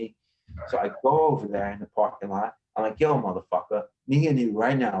around me. So I go over there in the parking lot. I'm like, yo, motherfucker, me and you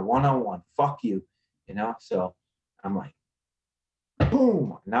right now, one-on-one. Fuck you. You know? So I'm like,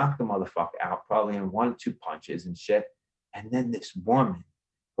 boom, knock the motherfucker out, probably in 1 or 2 punches and shit. And then this woman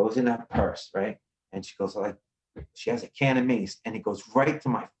goes in her purse, right? And she goes like, she has a can of mace, and it goes right to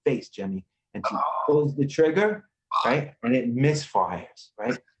my face, Jimmy. And she pulls the trigger, right? And it misfires,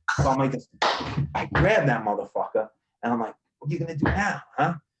 right? So I'm like, I grab that motherfucker, and I'm like, what are you gonna do now,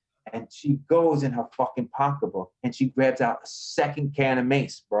 huh? And she goes in her fucking pocketbook, and she grabs out a second can of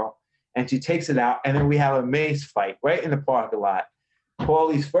mace, bro. And she takes it out, and then we have a mace fight right in the parking lot.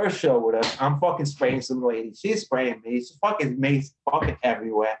 Paulie's first show with us, I'm fucking spraying some lady. She's spraying me. She's fucking mace fucking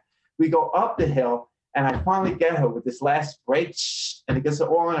everywhere. We go up the hill, and I finally get her with this last spray, and it gets her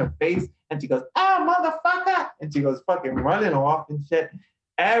all in her face, and she goes, oh, motherfucker! And she goes fucking running off and shit.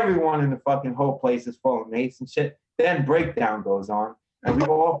 Everyone in the fucking whole place is full of mace and shit. Then breakdown goes on, and we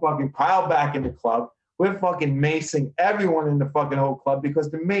all fucking pile back in the club. We're fucking macing everyone in the fucking whole club because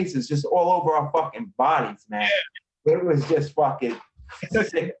the mace is just all over our fucking bodies, man. It was just fucking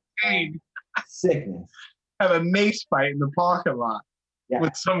sickness. Have a mace fight in the parking lot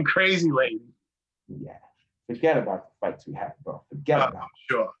with some crazy lady. Yeah. Forget about the fights we had, bro. Forget about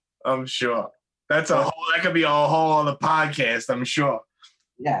it. I'm sure. That could be a whole other podcast, I'm sure.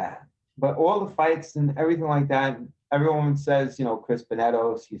 Yeah. But all the fights and everything like that, everyone says, you know, Chris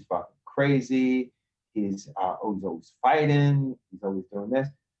Benetos, he's fucking crazy. He's always fighting. He's always doing this.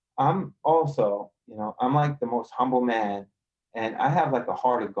 I'm also, you know, I'm like the most humble man, and I have like a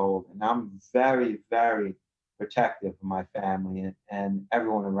heart of gold, and I'm very, very protective of my family and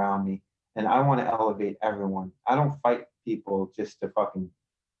everyone around me. And I want to elevate everyone. I don't fight people just to fucking,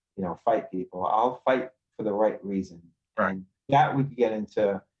 you know, fight people. I'll fight for the right reason. Right. And that we could get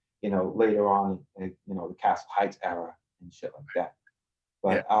into, you know, later on, you know, the Castle Heights era and shit like that.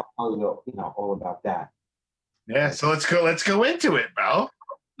 But yeah. I'll tell you, you know, all about that. Yeah, so let's go into it, bro.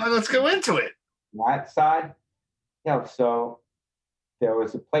 let's go into it. That side, so there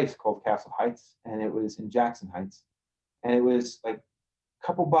was a place called Castle Heights, and it was in Jackson Heights, and it was like a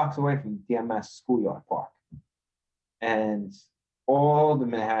couple blocks away from DMS Schoolyard Park, and all the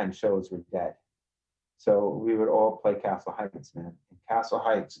Manhattan shows were dead. So we would all play Castle Heights, man. And Castle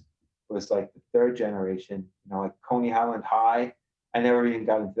Heights was like the third generation, like Coney Island High. I never even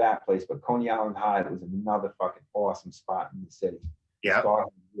got into that place, but Coney Island High was another fucking awesome spot in the city. Yeah. Star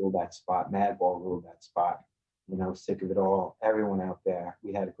ruled that spot. Madball ruled that spot. Sick of it all. Everyone out there.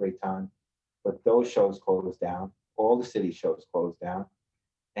 We had a great time. But those shows closed down. All the city shows closed down.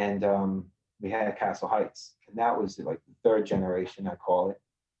 And we had Castle Heights. And that was like the third generation, I call it.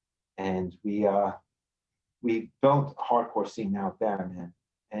 And we built a hardcore scene out there, man.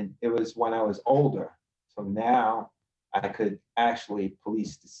 And it was when I was older. So now I could actually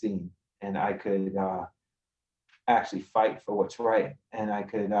police the scene, and I could actually fight for what's right. And I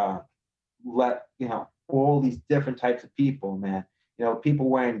could let, all these different types of people, man. People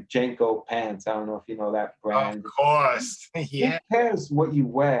wearing Jenko pants. I don't know if you know that brand. Of course. Yeah. Who cares what you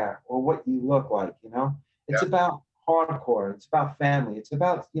wear or what you look like, It's about hardcore. It's about family. It's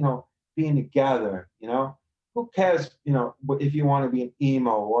about, being together, Who cares, if you want to be an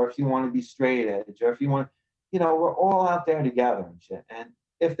emo or if you want to be straight edge or if you want, we're all out there together and shit. And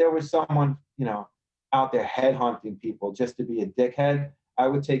if there was someone, out there headhunting people just to be a dickhead, I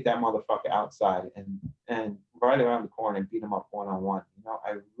would take that motherfucker outside and right around the corner and beat him up one-on-one.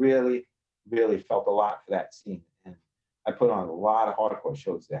 I really, really felt a lot for that scene. And I put on a lot of hardcore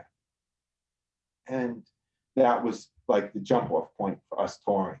shows there. And that was like the jump off point for us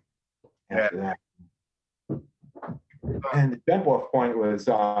touring after that. And the jump off point was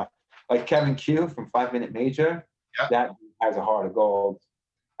like Kevin Q from 5 Minute Major. Yeah. That has a heart of gold.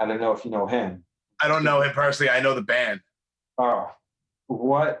 I don't know if you know him. I don't know him personally. I know the band. Oh,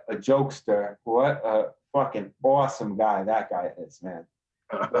 what a jokester. What a fucking awesome guy that guy is, man.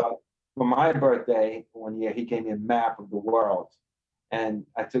 But for my birthday one year, he gave me a map of the world. And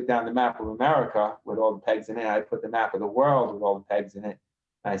I took down the map of America with all the pegs in it. I put the map of the world with all the pegs in it.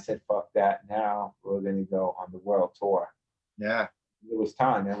 And I said, fuck that. Now we're going to go on the world tour. Yeah. It was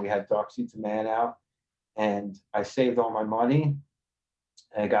time, man. We had Dark Seats of Man out. And I saved all my money.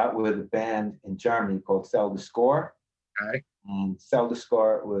 I got with a band in Germany called Sell the Score. Okay. And Sell the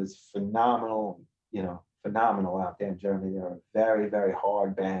Score was phenomenal, phenomenal out there in Germany. They were a very, very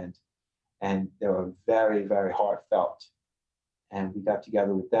hard band. And they were very, very heartfelt. And we got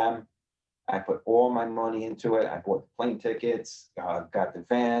together with them. I put all my money into it. I bought the plane tickets, got the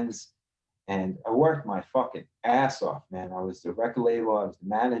vans, and I worked my fucking ass off, man. I was the record label, I was the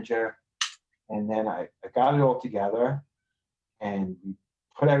manager. And then I got it all together, and we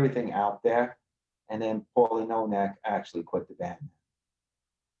put everything out there. And then Paulie Nonek actually quit the band.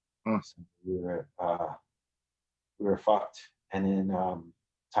 So we were fucked. And then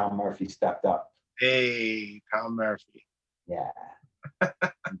Tom Murphy stepped up. Hey, Tom Murphy. Yeah.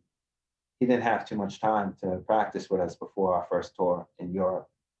 He didn't have too much time to practice with us before our first tour in Europe.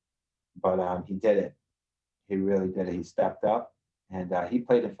 But he did it. He really did it. He stepped up, and he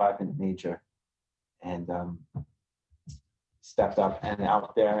played in 5 Minute Major, and stepped up and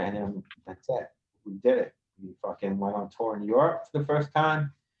out there, and then that's it. We did it. We fucking went on tour in Europe for the first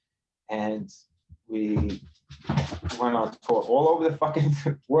time, and we went on tour all over the fucking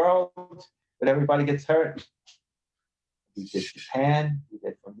world, but everybody gets hurt. We did Japan. We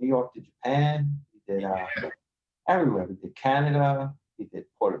did from New York to Japan. We did everywhere. We did Canada. We did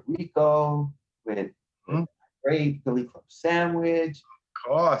Puerto Rico. We did great Billy Club Sandwich. Of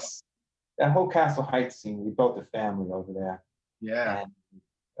course. That whole Castle Heights scene, we built a family over there. Yeah. And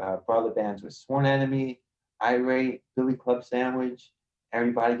brother bands with Sworn Enemy, Irate, Billy Club Sandwich.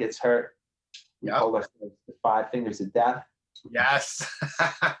 Everybody gets hurt. We called ourselves the 5 Fingers of Death. Yes.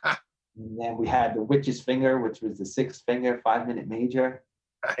 And then we had the Witch's Finger, which was the 6th finger, 5 Minute Major.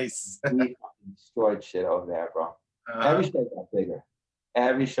 Nice. We fucking destroyed shit over there, bro. Every show got bigger.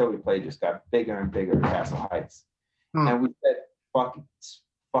 Every show we played just got bigger and bigger at Castle Heights. And we said,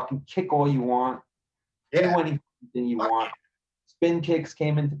 fucking kick all you want. Do anything you want. Spin kicks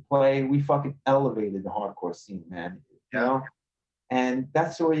came into play. We fucking elevated the hardcore scene, man. You know? And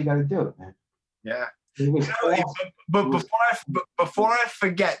that's the way you got to do it, man. Yeah. It was but before I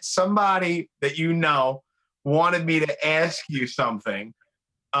forget, somebody that wanted me to ask you something.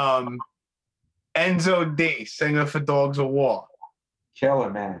 Enzo D, singer for Dogs of War. Killer,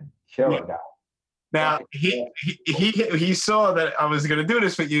 man. Killer guy. Now he saw that I was gonna do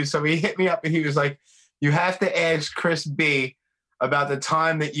this with you, so he hit me up and he was like, "You have to ask Chris B about the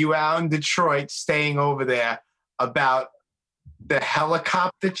time that you were out in Detroit, staying over there, about The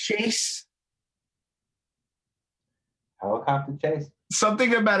helicopter chase? Helicopter chase?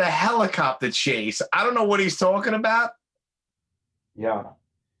 Something about a helicopter chase. I don't know what he's talking about. Yeah.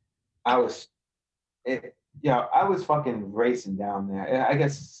 I was fucking racing down there. I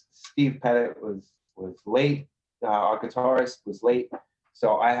guess Steve Pettit was late. Our guitarist was late.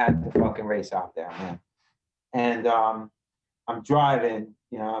 So I had to fucking race out there, man. And I'm driving,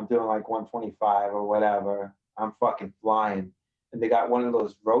 I'm doing like 125 or whatever. I'm fucking flying. And they got one of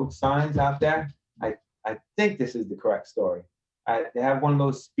those road signs out there. I think this is the correct story. They have one of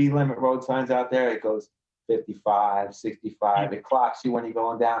those speed limit road signs out there. It goes 55, 65. It clocks you when you're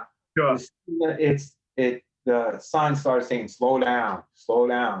going down. Sure. The sign started saying, slow down, slow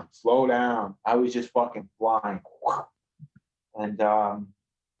down, slow down. I was just fucking flying. And so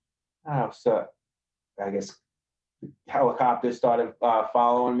I guess helicopters started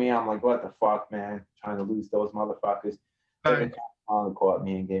following me. I'm like, what the fuck, man? Trying to lose those motherfuckers. They caught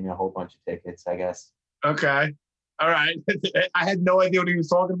me and gave me a whole bunch of tickets, I guess. Okay. All right. I had no idea what he was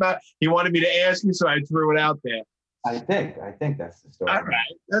talking about. He wanted me to ask you, so I threw it out there. I think that's the story. All right.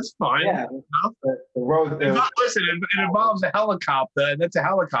 That's fine. Yeah. The road. Listen, it involves a helicopter, and that's a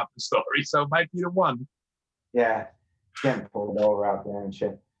helicopter story, so it might be the one. Yeah. Getting pulled over out there and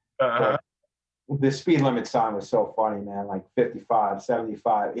shit. Uh-huh. The speed limit sign was so funny, man. Like 55,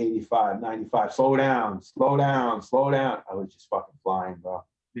 75, 85, 95. Slow down, slow down, slow down. I was just fucking flying, bro.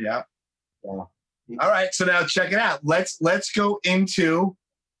 Yeah. Yeah. All right. So now check it out. Let's go into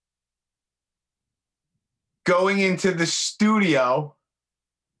going into the studio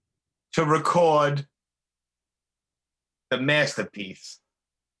to record the masterpiece.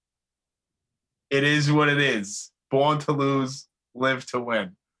 It is what it is. Born to lose, live to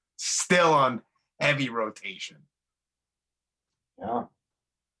win. Still on heavy rotation. Yeah.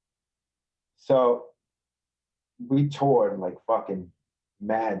 So we toured like fucking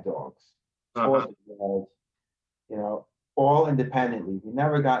mad dogs. Toured the world, all independently. We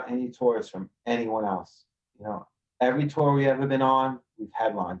never got any tours from anyone else. Every tour we ever been on, we've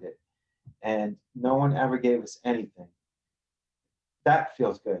headlined it. And no one ever gave us anything. That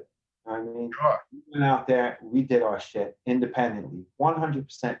feels good. You know what I mean? Sure. We went out there, we did our shit independently,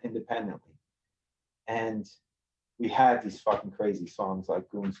 100% independently. And we had these fucking crazy songs like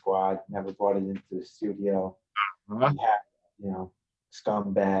Goon Squad, never brought it into the studio. We had,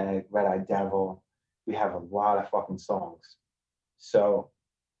 Scumbag, Red Eye Devil. We have a lot of fucking songs. So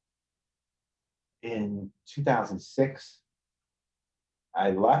in 2006,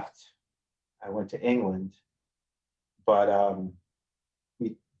 I left. I went to England, but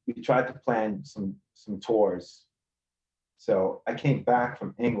we tried to plan some tours. So I came back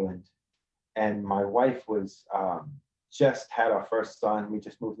from England, and my wife was just had our first son. We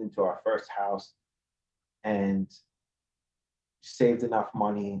just moved into our first house, and saved enough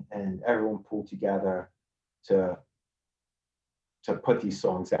money, and everyone pulled together to put these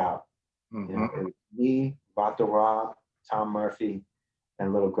songs out. Mm-hmm. It was me, Vato Rob, Tom Murphy,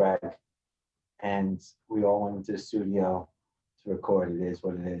 and Little Greg, and we all went into the studio to record It Is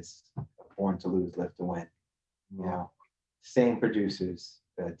What It Is. Born to Lose, Live to Win. Same producers,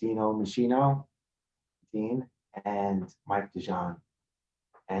 Dino Machino, Dean, and Mike DeJean.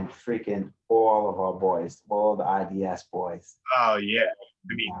 And freaking all of our boys, all the IDS boys. Oh, yeah.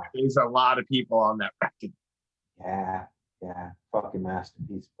 I mean, there's a lot of people on that record. Yeah. Fucking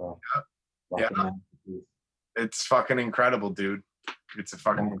masterpiece, bro. Yep. Masterpiece. It's fucking incredible, dude. It's a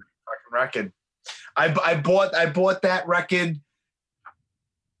fucking record. I bought that record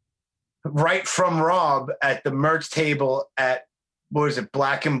right from Rob at the merch table at, what was it,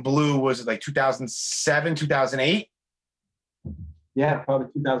 Black and Blue? Was it like 2007, 2008? Yeah, probably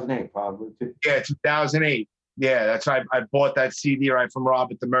 2008, probably. Yeah, 2008. Yeah, that's right. I bought that CD right from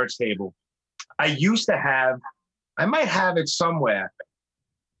Rob at the merch table. I might have it somewhere,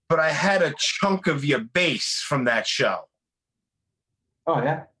 but I had a chunk of your bass from that show. Oh,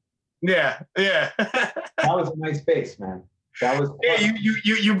 yeah? Yeah. That was a nice bass, man. That was. Yeah,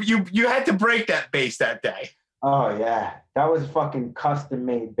 you had to break that bass that day. Oh, yeah. That was fucking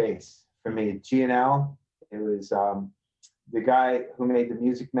custom-made bass for me. G&L, it was... the guy who made the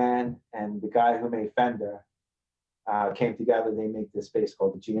Music Man and the guy who made Fender came together. They make this bass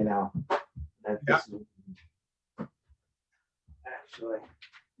called the G&L. This is actually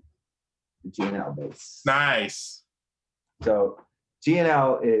the G&L bass. Nice. So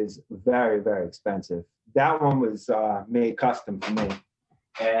G&L is very, very expensive. That one was made custom for me,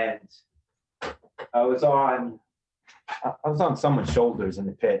 and I was on someone's shoulders in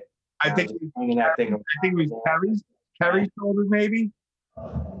the pit. I think it was Terry's shoulders, maybe.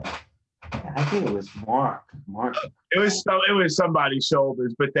 Yeah, I think it was Mark. It was somebody's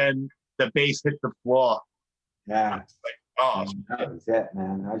shoulders, but then the bass hit the floor. Yeah. Like, oh, that was it,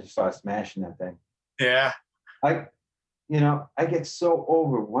 man. I just started smashing that thing. yeah. I get so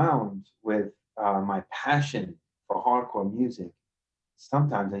overwhelmed with my passion for hardcore music.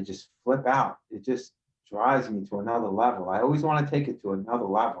 Sometimes I just flip out. It just drives me to another level. I always want to take it to another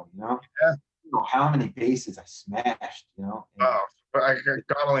level, Yeah. You know how many basses I smashed, Oh, God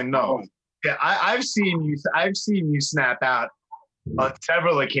only knows. Yeah, I've seen you snap out on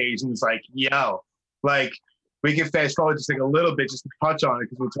several occasions. Like, yo, like we can fast forward just like a little bit just to touch on it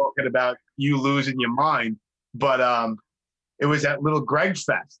because we're talking about you losing your mind. But it was at Little Greg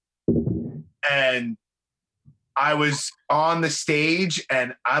Fest, and I was on the stage,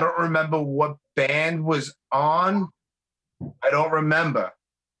 and I don't remember what band was on. I don't remember,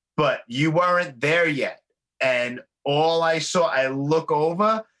 but you weren't there yet, and all I saw, I look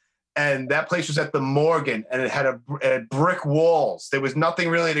over. And that place was at the Morgan, and it had brick walls. There was nothing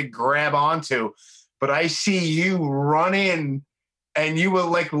really to grab onto. But I see you run in, and you were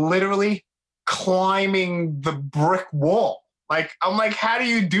like literally climbing the brick wall. Like, I'm like, how do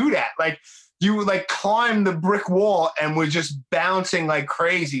you do that? Like, you would like climb the brick wall and was just bouncing like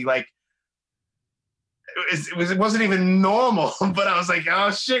crazy. Like, it wasn't even normal. But I was like,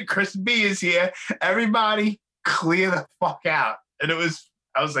 oh shit, Chris B is here. Everybody clear the fuck out. And I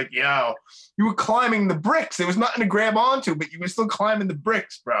was like, yo, you were climbing the bricks. There was nothing to grab onto, but you were still climbing the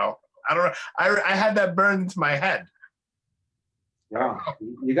bricks, bro. I don't know. I had that burned into my head. Yeah,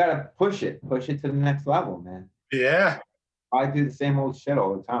 you got to push it to the next level, man. Yeah. I do the same old shit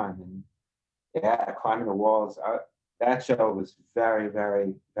all the time. And yeah, climbing the walls. That show was very,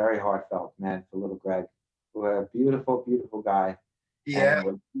 very, very heartfelt, man, for Little Greg. We're a beautiful, beautiful guy. Yeah. And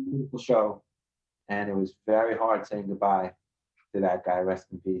it was a beautiful show. And it was very hard saying goodbye to that guy. Rest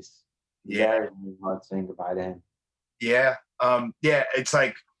in peace. Yeah. Very, very hard saying goodbye to him. Yeah. Yeah, it's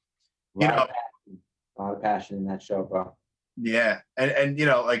like, A lot of passion in that show, bro. Yeah. And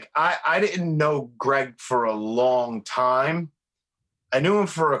like I didn't know Greg for a long time. I knew him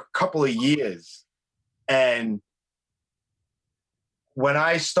for a couple of years. And when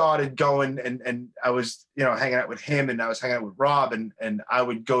I started going and I was, hanging out with him, and I was hanging out with Rob, and I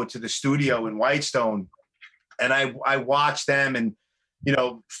would go to the studio in Whitestone, and I watched them and,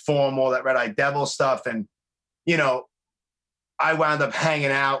 form all that Red Eye Devil stuff. And, I wound up hanging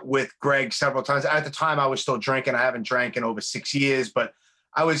out with Greg several times. At the time I was still drinking. I haven't drank in over 6 years, but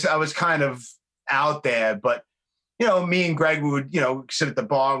I was kind of out there. But, me and Greg, we would, sit at the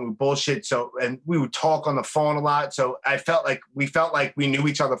bar and we would bullshit. And we would talk on the phone a lot. So I felt like we knew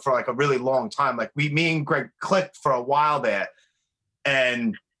each other for like a really long time. Like me and Greg clicked for a while there.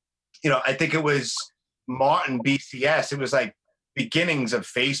 And, I think it was Martin BCS. It was like beginnings of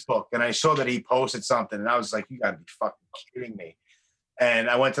Facebook. And I saw that he posted something, and I was like, you gotta be fucking kidding me. And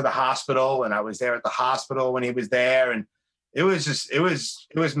I went to the hospital, and I was there at the hospital when he was there. And it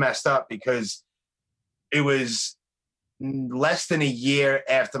was messed up because it was less than a year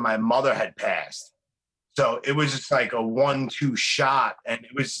after my mother had passed. So it was just like a 1-2 shot, and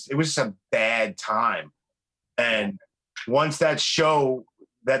it was a bad time. And once that show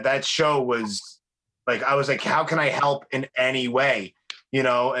was like, I was like, how can I help in any way?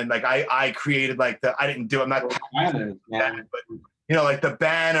 And like I created like I didn't do it. I'm not that, but like the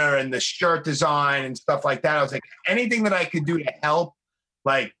banner and the shirt design and stuff like that. I was like, anything that I could do to help,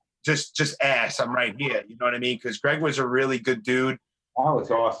 like just ask. I'm right here. You know what I mean? Because Greg was a really good dude. That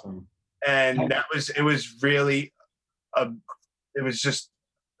was awesome. And it was really it was just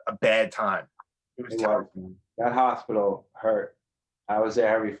a bad time. It was terrible. Man. That hospital hurt. I was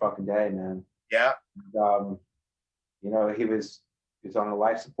there every fucking day, man. Yeah. And, he was on a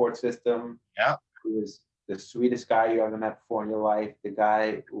life support system. Yeah. He was the sweetest guy you ever met before in your life. The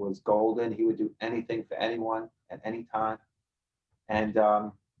guy was golden. He would do anything for anyone at any time. And,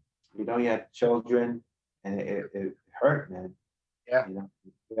 you had children, and it hurt, man. Yeah.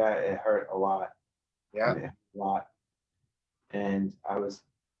 It hurt a lot. Yeah. A lot. And I was,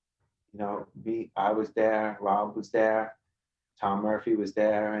 I was there, Rob was there, Tom Murphy was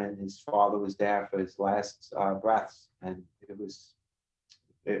there, and his father was there for his last breaths. And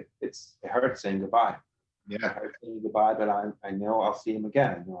it hurt saying goodbye. Yeah. It hurt saying goodbye, but I know I'll see him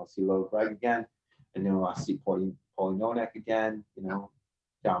again. I know I'll see Little Greg again. I know I'll see Paulie Nonek again,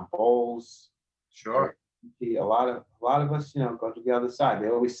 John Bowles. Sure. A lot of us, go to the other side. They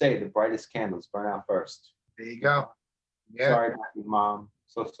always say the brightest candles burn out first. There you go. Yeah. Sorry about your mom.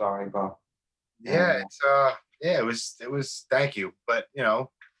 So sorry, bro. Yeah, it was thank you. But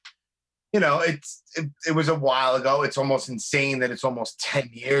it was a while ago. It's almost insane that it's almost 10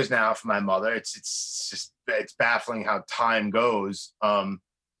 years now for my mother. It's baffling how time goes. But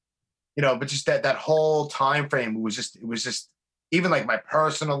just that whole time frame it was just even like my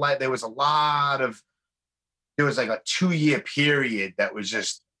personal life. There was like a 2-year period that was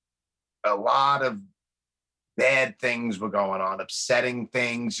just a lot of bad things were going on, upsetting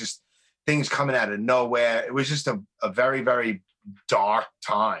things, just things coming out of nowhere. It was just a very, very dark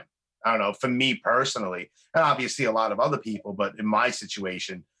time. I don't know, for me personally, and obviously a lot of other people, but in my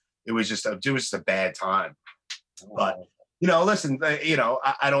situation, it was just a bad time. But, listen,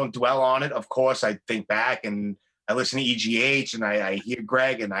 I don't dwell on it. Of course, I think back and I listen to EGH and I hear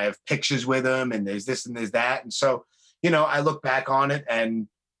Greg and I have pictures with him and there's this and there's that. And so, I look back on it and,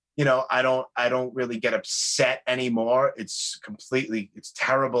 I don't really get upset anymore. It's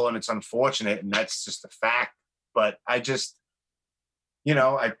terrible and it's unfortunate. And that's just a fact. But I just,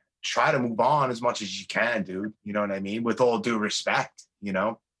 I try to move on as much as you can, dude. You know what I mean? With all due respect,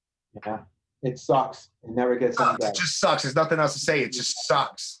 Yeah. It sucks. It never gets any better. It just sucks. There's nothing else to say. It just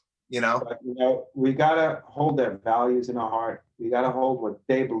sucks, But, we got to hold their values in our heart. We got to hold what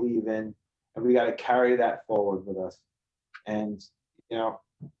they believe in, and we got to carry that forward with us. And,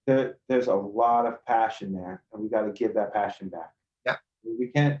 there's a lot of passion there, and we got to give that passion back. Yeah. We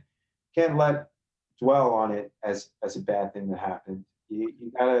can't dwell on it as a bad thing that happened. You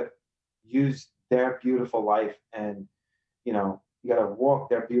got to use their beautiful life and, you got to walk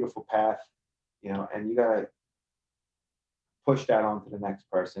their beautiful path, and you got to push that on to the next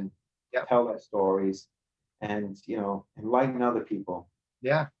person, tell their stories and, enlighten other people.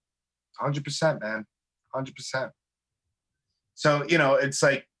 Yeah, 100%, man. 100%. So, it's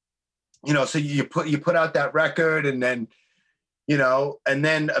like, so you put out that record and then, and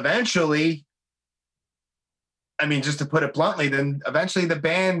then eventually, I mean, just to put it bluntly, then eventually the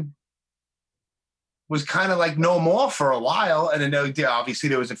band was kind of like no more for a while. And then obviously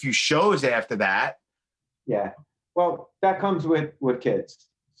there was a few shows after that. Yeah. Well, that comes with kids.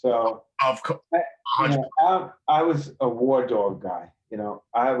 So of course, I was a war dog guy.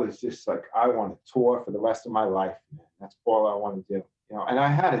 I was just like, I want to tour for the rest of my life, man. That's all I want to do. And I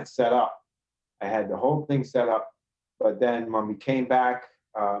had it set up. I had the whole thing set up. But then when we came back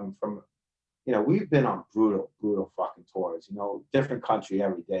from, we've been on brutal fucking tours, different country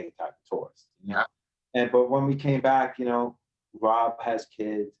every day type of tours. Yeah. But when we came back, Rob has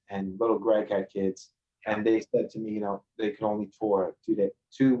kids and little Greg had kids. And they said to me, they could only tour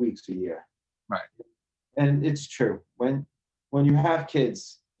 2 weeks a year. Right. And it's true. When you have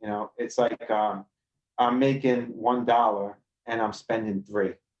kids, it's like I'm making $1 and I'm spending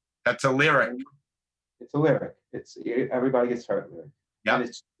 $3. That's a lyric. It's a lyric. It's everybody gets hurt lyric. Yeah. And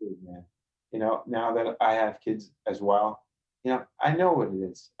it's true, man. Now that I have kids as well, I know what it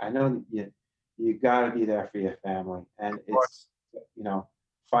is. I know that you got to be there for your family, and it's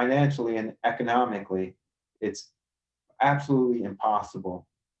financially and economically, it's absolutely impossible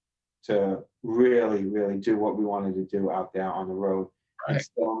to really, really do what we wanted to do out there on the road and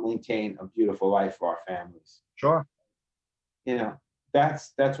still maintain a beautiful life for our families. Sure.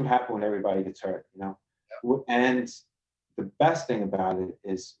 That's what happened when everybody gets hurt, And the best thing about it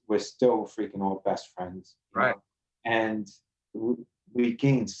is we're still freaking all best friends. Right. And we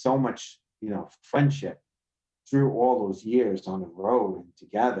gained so much, friendship through all those years on the road and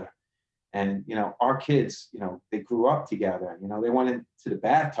together. And, our kids, they grew up together, they went into the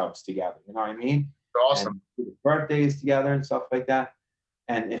bathtubs together, you know what I mean? Awesome. And did birthdays together and stuff like that.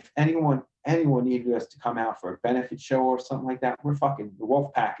 And if anyone needed us to come out for a benefit show or something like that, the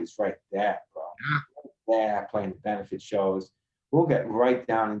Wolf Pack is right there, bro. Yeah. There playing the benefit shows. We'll get right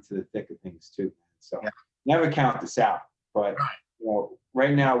down into the thick of things too. So never count this out. But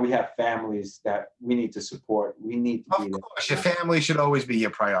right now we have families that we need to support. We need to be there. Of course, your family should always be your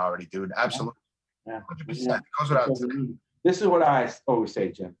priority, dude. Absolutely. Yeah. 100%. Goes without saying. This is what I always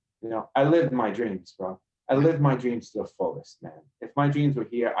say, Jim. I lived my dreams, bro. I lived my dreams to the fullest, man. If my dreams were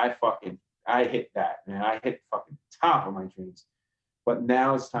here, I hit that, man. I hit fucking top of my dreams. But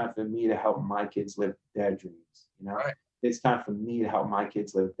now it's time for me to help my kids live their dreams. Right. It's time for me to help my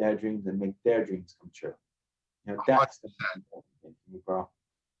kids live their dreams and make their dreams come true. That's the important thing for me, bro.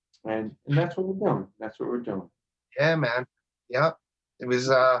 And that's what we're doing. That's what we're doing. Yeah, man. Yep. It was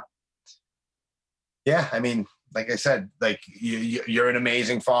I mean, like I said, like you're an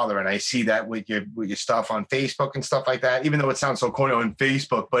amazing father, and I see that with your stuff on Facebook and stuff like that. Even though it sounds so corny on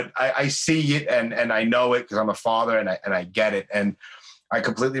Facebook, but I see it and I know it because I'm a father and I get it, and I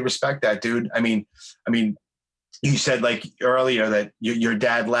completely respect that, dude. I mean, you said like earlier that your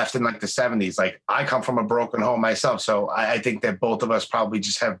dad left in like the 70s. Like I come from a broken home myself, so I think that both of us probably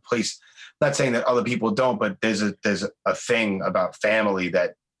just have not saying that other people don't, but there's a thing about family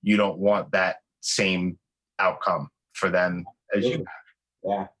that you don't want that same outcome for them as you have.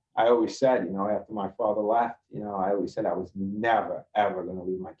 Yeah. I always said, after my father left, I always said I was never, ever going to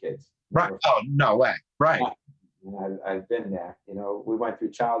leave my kids. Right. Oh, no way. Right. I've been there. We went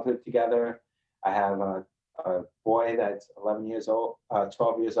through childhood together. I have a boy that's 12 years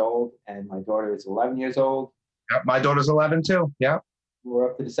old, and my daughter is 11 years old. Yep, my daughter's 11 too. Yeah.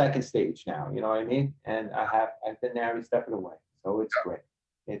 We're up to the second stage now. You know what I mean? And I've been there every step of the way. So it's great.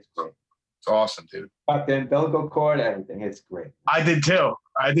 It's great. It's awesome, dude. But the umbilical cord, everything. It's great. I did too.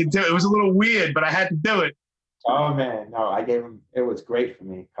 It was a little weird, but I had to do it. Oh man, no, I gave him. It was great for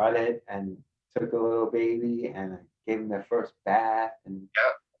me. Cut it and took the little baby and I gave him their first bath, and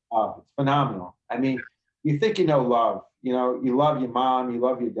it's phenomenal. I mean, you think you know love. You love your mom, you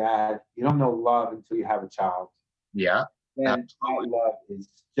love your dad. You don't know love until you have a child. Yeah. And that love is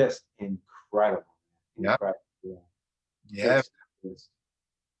just incredible. Incredible. Yeah.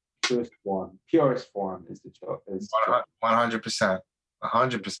 Purest form is the choice. 100%.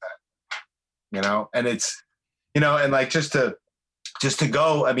 100%. And it's, and like just to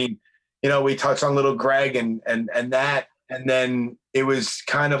go, I mean, we touched on little Greg and that, and then it was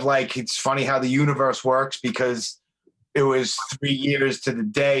kind of like, it's funny how the universe works, because it was 3 years to the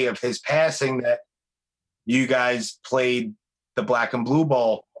day of his passing that you guys played the Black and Blue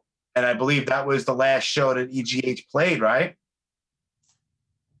Bowl. And I believe that was the last show that EGH played, right?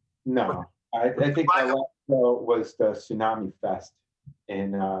 No, I think my last show was the Tsunami Fest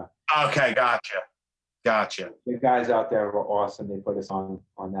in. Okay, gotcha. The guys out there were awesome. They put us on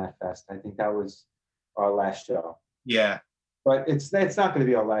that fest. I think that was our last show. Yeah, but it's not going to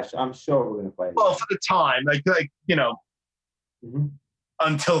be our last show. I'm sure we're going to play it. Well, for the time,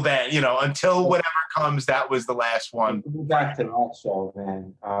 until then, until whatever comes, that was the last one. Back to that show,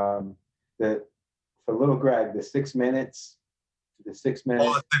 man. For little Greg, the 6 minutes. Oh,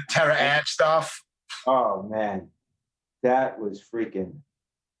 the Terra Ave stuff. Oh man, that was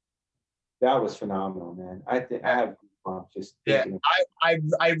phenomenal, man. I think I have just thinking. I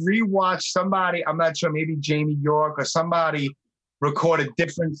rewatched somebody. I'm not sure, maybe Jamie York or somebody recorded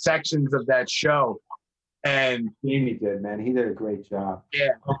different sections of that show, and Jamie did, man. He did a great job. Yeah,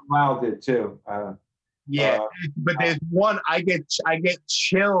 Wow did too. But there's one I get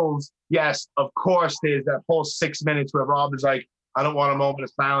chills. Yes, of course. There's that whole 6 minutes where Rob is like, I don't want a moment of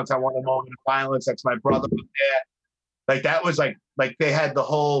silence. I want a moment of violence. That's my brother was there. Like that was like they had the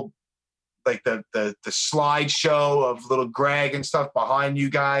whole, like the slideshow of little Greg and stuff behind you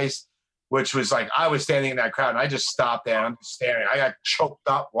guys, which was like, I was standing in that crowd and I just stopped there and I'm just staring. I got choked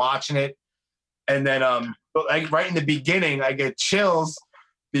up watching it. And then, but like right in the beginning, I get chills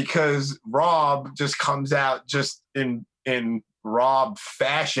because Rob just comes out just in Rob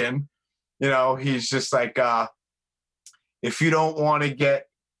fashion. He's just like, if you don't want to get,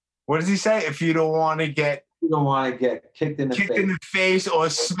 what does he say? If you don't want to get kicked in the face or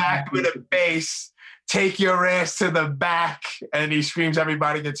smacked with a bass, take your ass to the back. And he screams,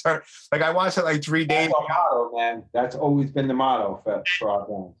 everybody gets hurt. Like I watched it like 3 days ago. Motto, man. That's always been the motto for our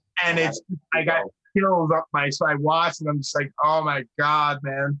band. And I got chills up so I watched and I'm just like, oh my God,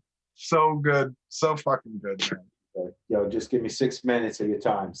 man. So good. So fucking good, man. Yo, just give me 6 minutes of your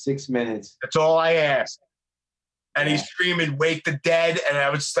time. 6 minutes. That's all I ask. And he's screaming, "Wake the dead!" And I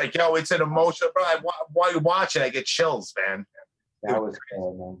was just like, "Yo, it's an emotional, bro. While you watch it, I get chills, man." That was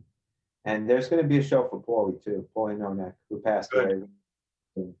cool, man. And there's going to be a show for Paulie too. Paulie Nonek, who passed away.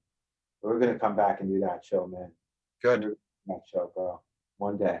 We're going to come back and do that show, man. Good. That show, bro.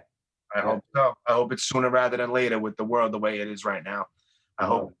 One day. I hope so. I hope it's sooner rather than later with the world the way it is right now. I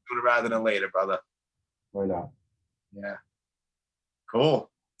hope it's sooner rather than later, brother. Right on. Yeah. Cool.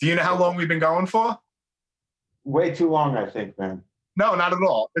 Do you know how long we've been going for? Way too long, I think, man. No, not at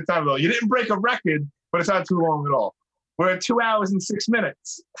all. It's not at all. You didn't break a record, but it's not too long at all. We're at 2 hours and 6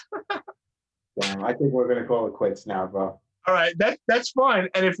 minutes. Damn, I think we're gonna call it quits now, bro. All right, that's fine.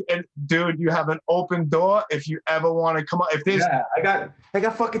 And dude, you have an open door if you ever want to come up. If there's I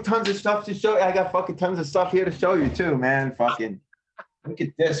got fucking tons of stuff to show you. I got fucking tons of stuff here to show you too, man. Fucking look at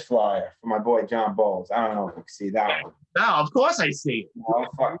this flyer for my boy John Bowles. I don't know if you can see that one. No, of course I see it. Oh,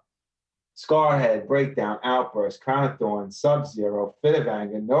 fuck. Scarhead, Breakdown, Outburst, Crown of Thorns, Sub-Zero, Fit of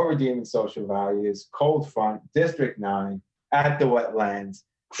Anger, No Redeeming Social Values, Cold Front, District 9, At the Wetlands,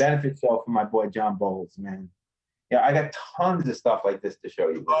 benefit show for my boy John Bowles, man. Yeah, I got tons of stuff like this to show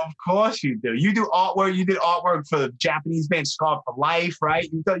you. Man. Of course you do. You do artwork. You did artwork for the Japanese band Scarred for Life, right?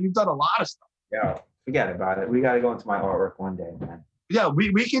 You've done a lot of stuff. Yeah, forget about it. We got to go into my artwork one day, man. Yeah,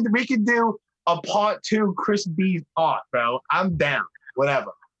 we could do a part 2 Chris Bee's art, bro. I'm down.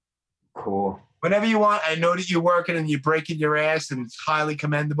 Whatever. Cool. Whenever you want, I know that you're working and you're breaking your ass and it's highly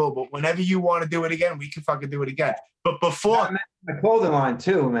commendable, but whenever you want to do it again, we can fucking do it again. But before... My clothing line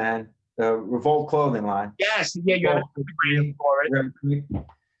too, man. The Revolt clothing line. Yes, yeah, you have an Instagram for it. Really quick.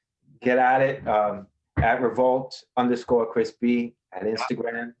 Get at it. At Revolt_Chris Beee at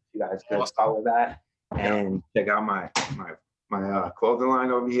Instagram. You guys can follow that. And check out my clothing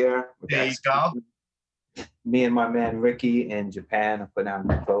line over here. There you go. Me and my man Ricky in Japan are putting out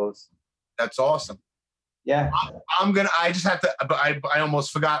new clothes. That's awesome. Yeah. I just have to, but I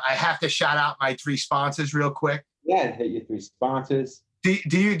almost forgot. I have to shout out my 3 sponsors real quick. Yeah, hit your 3 sponsors. Do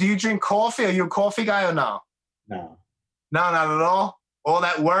you drink coffee? Are you a coffee guy or no? No. No, not at all? All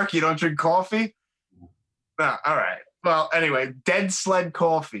that work, you don't drink coffee? No, all right. Well, anyway, Dead Sled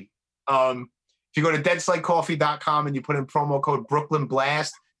Coffee. If you go to deadsledcoffee.com and you put in promo code Brooklyn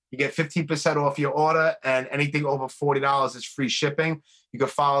Blast, you get 15% off your order, and anything over $40 is free shipping. You can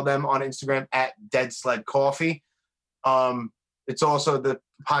follow them on Instagram at Dead Sled Coffee. It's also, the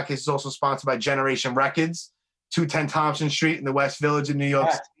podcast is also sponsored by Generation Records, 210 Thompson Street in the West Village in New York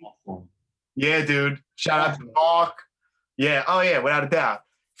City. Yeah, dude. Shout out to Mark. Yeah. Oh, yeah, without a doubt.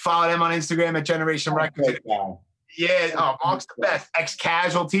 Follow them on Instagram at Generation Records. Yeah, Mark's the best.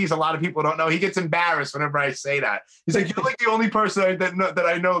 Ex-Casualties, a lot of people don't know. He gets embarrassed whenever I say that. He's like, you're like the only person that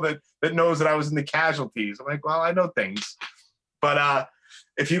I know that knows that I was in the Casualties. I'm like, well, I know things. But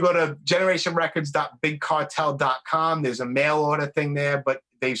if you go to generationrecords.bigcartel.com, there's a mail order thing there, but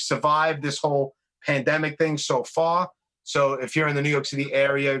they've survived this whole pandemic thing so far. So if you're in the New York City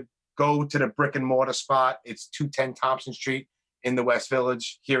area, go to the brick and mortar spot. It's 210 Thompson Street in the West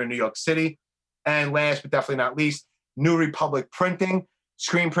Village here in New York City. And last but definitely not least, New Republic Printing,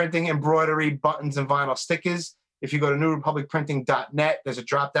 screen printing, embroidery, buttons, and vinyl stickers. If you go to newrepublicprinting.net, there's a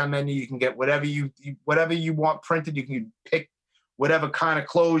drop-down menu. You can get whatever you want printed. You can pick whatever kind of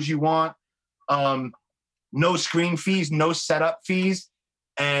clothes you want. No screen fees, no setup fees,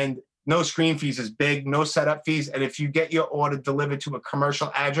 and no screen fees is big, no setup fees. And if you get your order delivered to a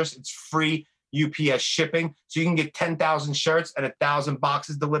commercial address, it's free UPS shipping. So you can get 10,000 shirts and 1,000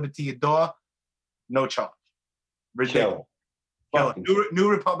 boxes delivered to your door. No charge. Ridiculous. New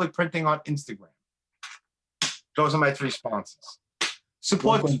Republic Printing on Instagram. Those are my 3 sponsors.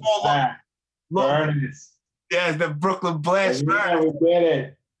 Support the small local. Yeah, the Brooklyn Blast. Yeah, we did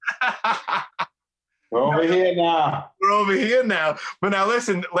it. We're over here now. We're over here now. But now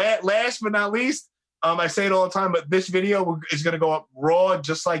listen, last but not least, I say it all the time, but this video is going to go up raw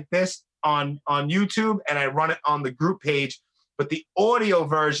just like this on YouTube, and I run it on the group page. But the audio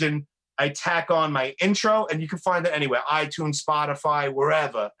version, I tack on my intro, and you can find it anywhere. iTunes, Spotify,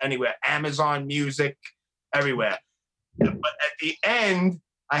 wherever, anywhere. Amazon Music, everywhere. But at the end,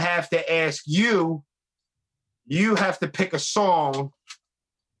 I have to ask you have to pick a song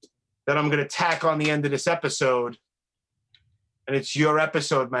that I'm going to tack on the end of this episode. And it's your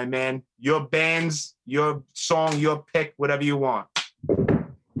episode, my man. Your bands, your song, your pick, whatever you want.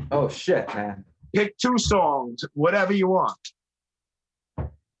 Oh, shit, man. Pick 2 songs, whatever you want.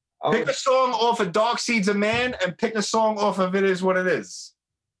 Oh. Pick a song off of Dark Seeds of Man and pick a song off of It Is What It Is.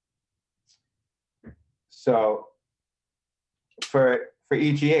 So for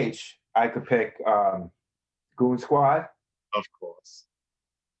EGH, I could pick Goon Squad. Of course.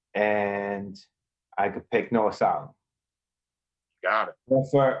 And I could pick No Asylum. Got it. Well,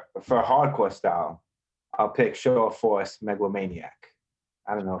 for hardcore style, I'll pick Show of Force Megalomaniac.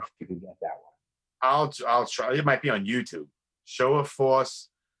 I don't know if you could get that one. I'll try. It might be on YouTube. Show of Force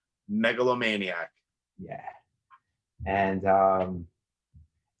Megalomaniac. Yeah. And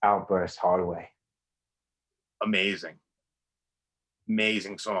Outburst Hardway. Amazing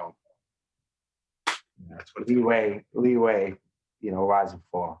song. That's what Leeway, Rise and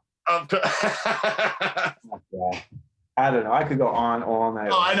Fall. I don't know. I could go on all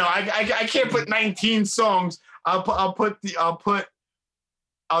night. Oh, I know. I can't put 19 songs. I'll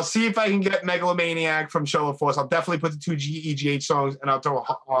see if I can get Megalomaniac from Show of Force. I'll definitely put the 2 EGH songs, and I'll throw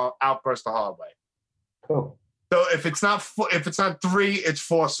Outburst the hard way. Cool. So if it's not 3, it's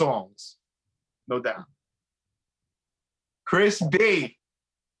 4 songs, no doubt. Chris B,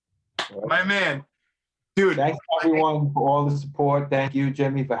 my man, dude. Thanks everyone for all the support. Thank you,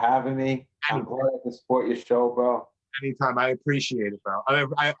 Jimmy, for having me. I'm glad I can support your show, bro. Anytime. I appreciate it, bro.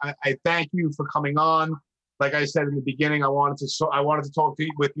 I thank you for coming on. Like I said in the beginning, I wanted to talk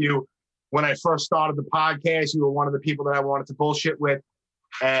with you when I first started the podcast. You were one of the people that I wanted to bullshit with,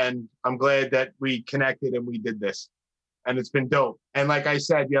 and I'm glad that we connected and we did this. And it's been dope. And like I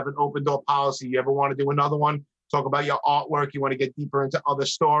said, you have an open door policy. You ever want to do another one? Talk about your artwork. You want to get deeper into other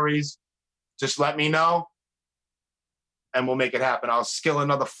stories? Just let me know. and we'll make it happen. I'll skill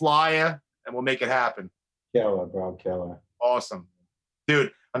another flyer, and we'll make it happen. Killer, bro, killer. Awesome.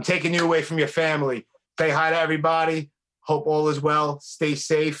 Dude, I'm taking you away from your family. Say hi to everybody. Hope all is well. Stay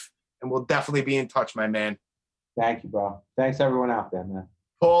safe, and we'll definitely be in touch, my man. Thank you, bro. Thanks, everyone out there, man.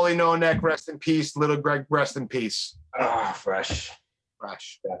 Paulie No Neck, rest in peace. Little Greg, rest in peace. Fresh.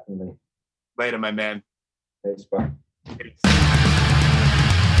 Fresh. Definitely. Later, my man. Thanks, bro. Peace.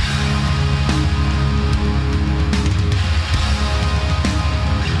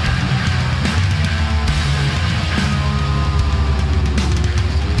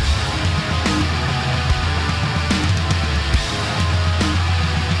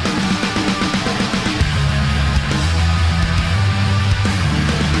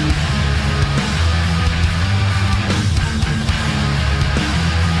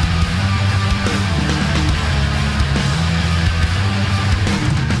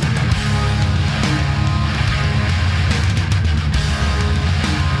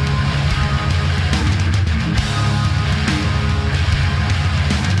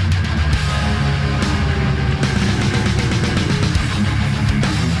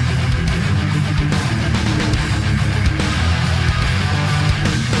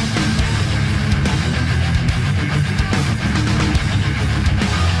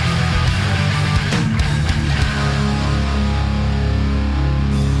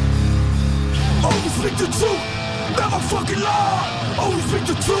 speak the truth, never fucking lie. Always speak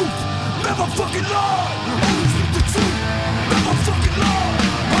the truth, never fucking lie. Always speak the truth, never fucking lie.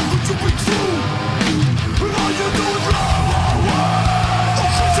 How could you be true? And all you do is lie away. Oh,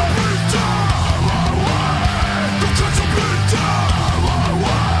 cause you be down away. Oh, cause you be down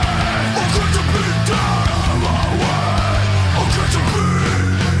away. Oh, cause you be down away. Oh, cause you be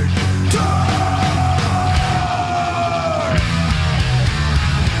down.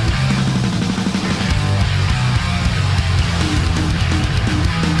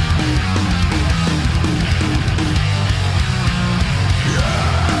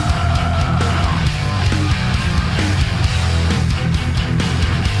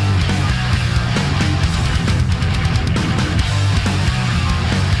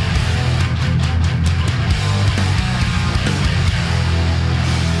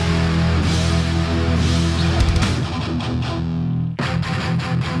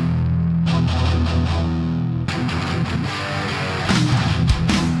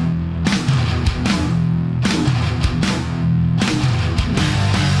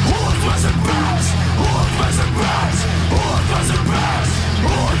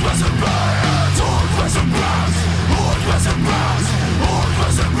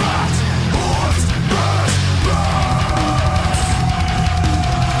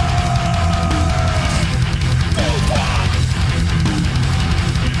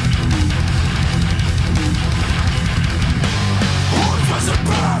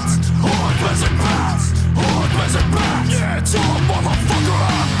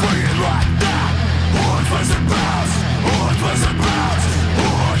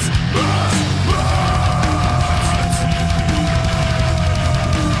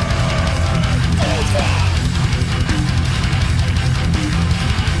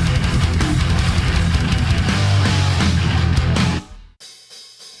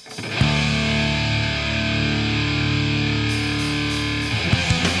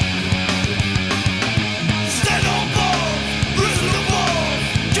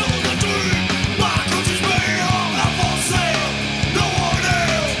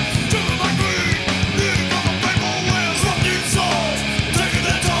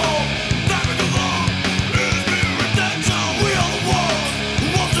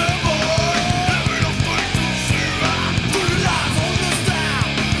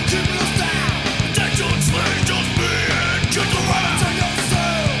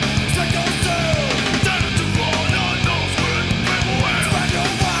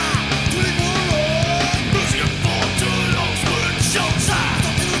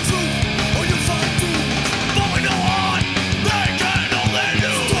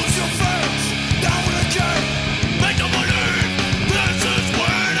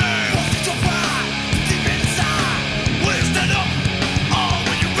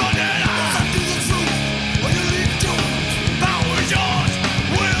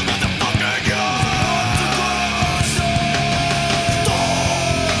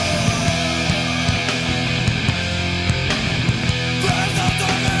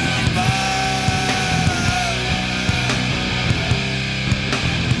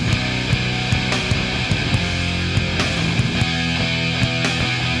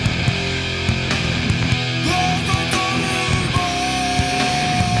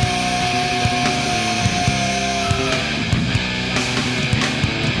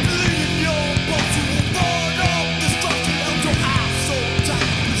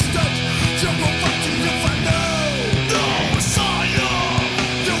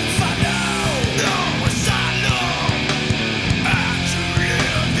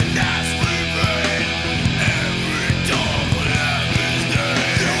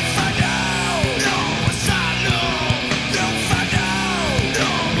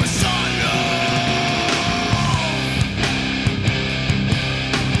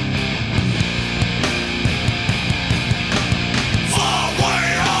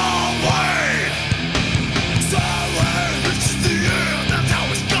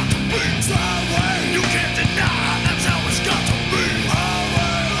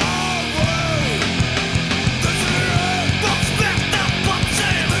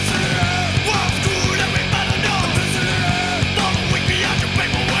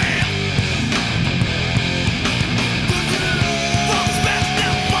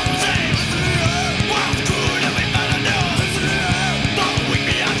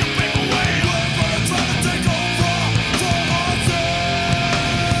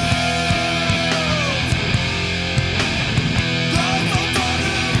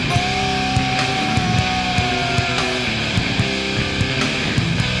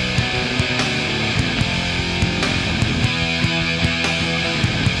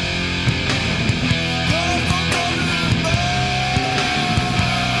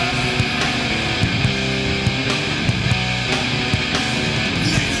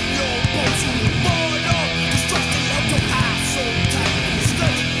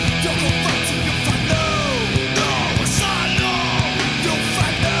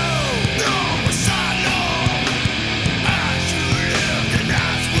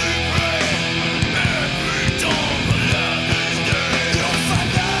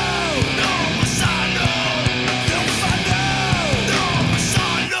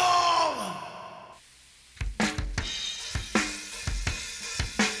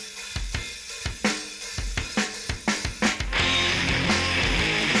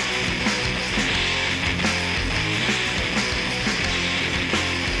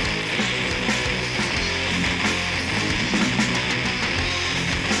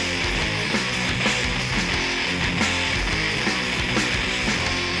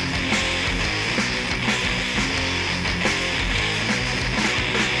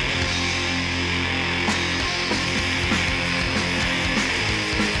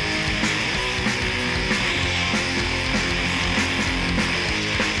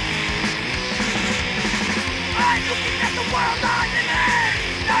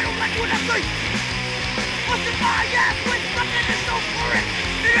 when I sleep. What's in my ass when something is so foreign?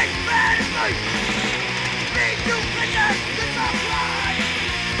 It ain't bad as me. Me, you, and that, it's all right.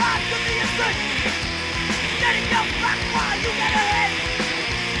 I took the instant. Getting out back while you get ahead.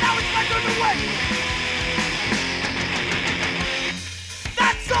 Now it's my turn to win.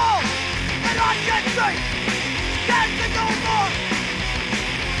 That's all that I can say. Can't think no more.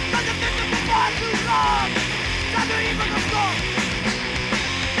 Cause the victim for far too long. Never even a song.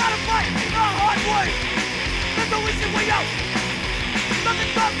 Gotta fight the hard way. There's no easy way out. Nothing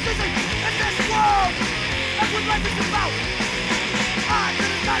comes easy in this world. That's what life is about. I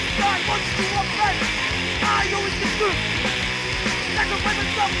didn't satisfy once you were fed. I always get through. Sacrifice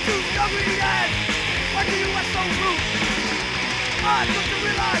myself to the very end. Why do you act so rude? I come to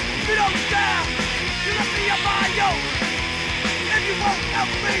realize you don't care. You left me on my own. If you won't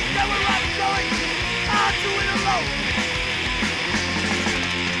help me, then where I'm going, I'll do it alone.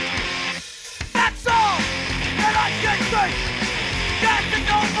 That's all that I can say. Can't think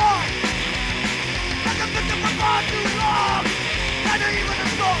no more. Like a victim for far too long. Not even a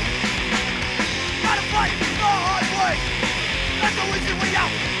song. Gotta fight the hard way. That's the easy way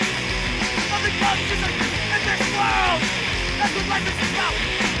out. Nothing comes easy in this world. That's what life is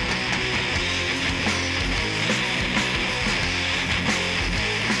about.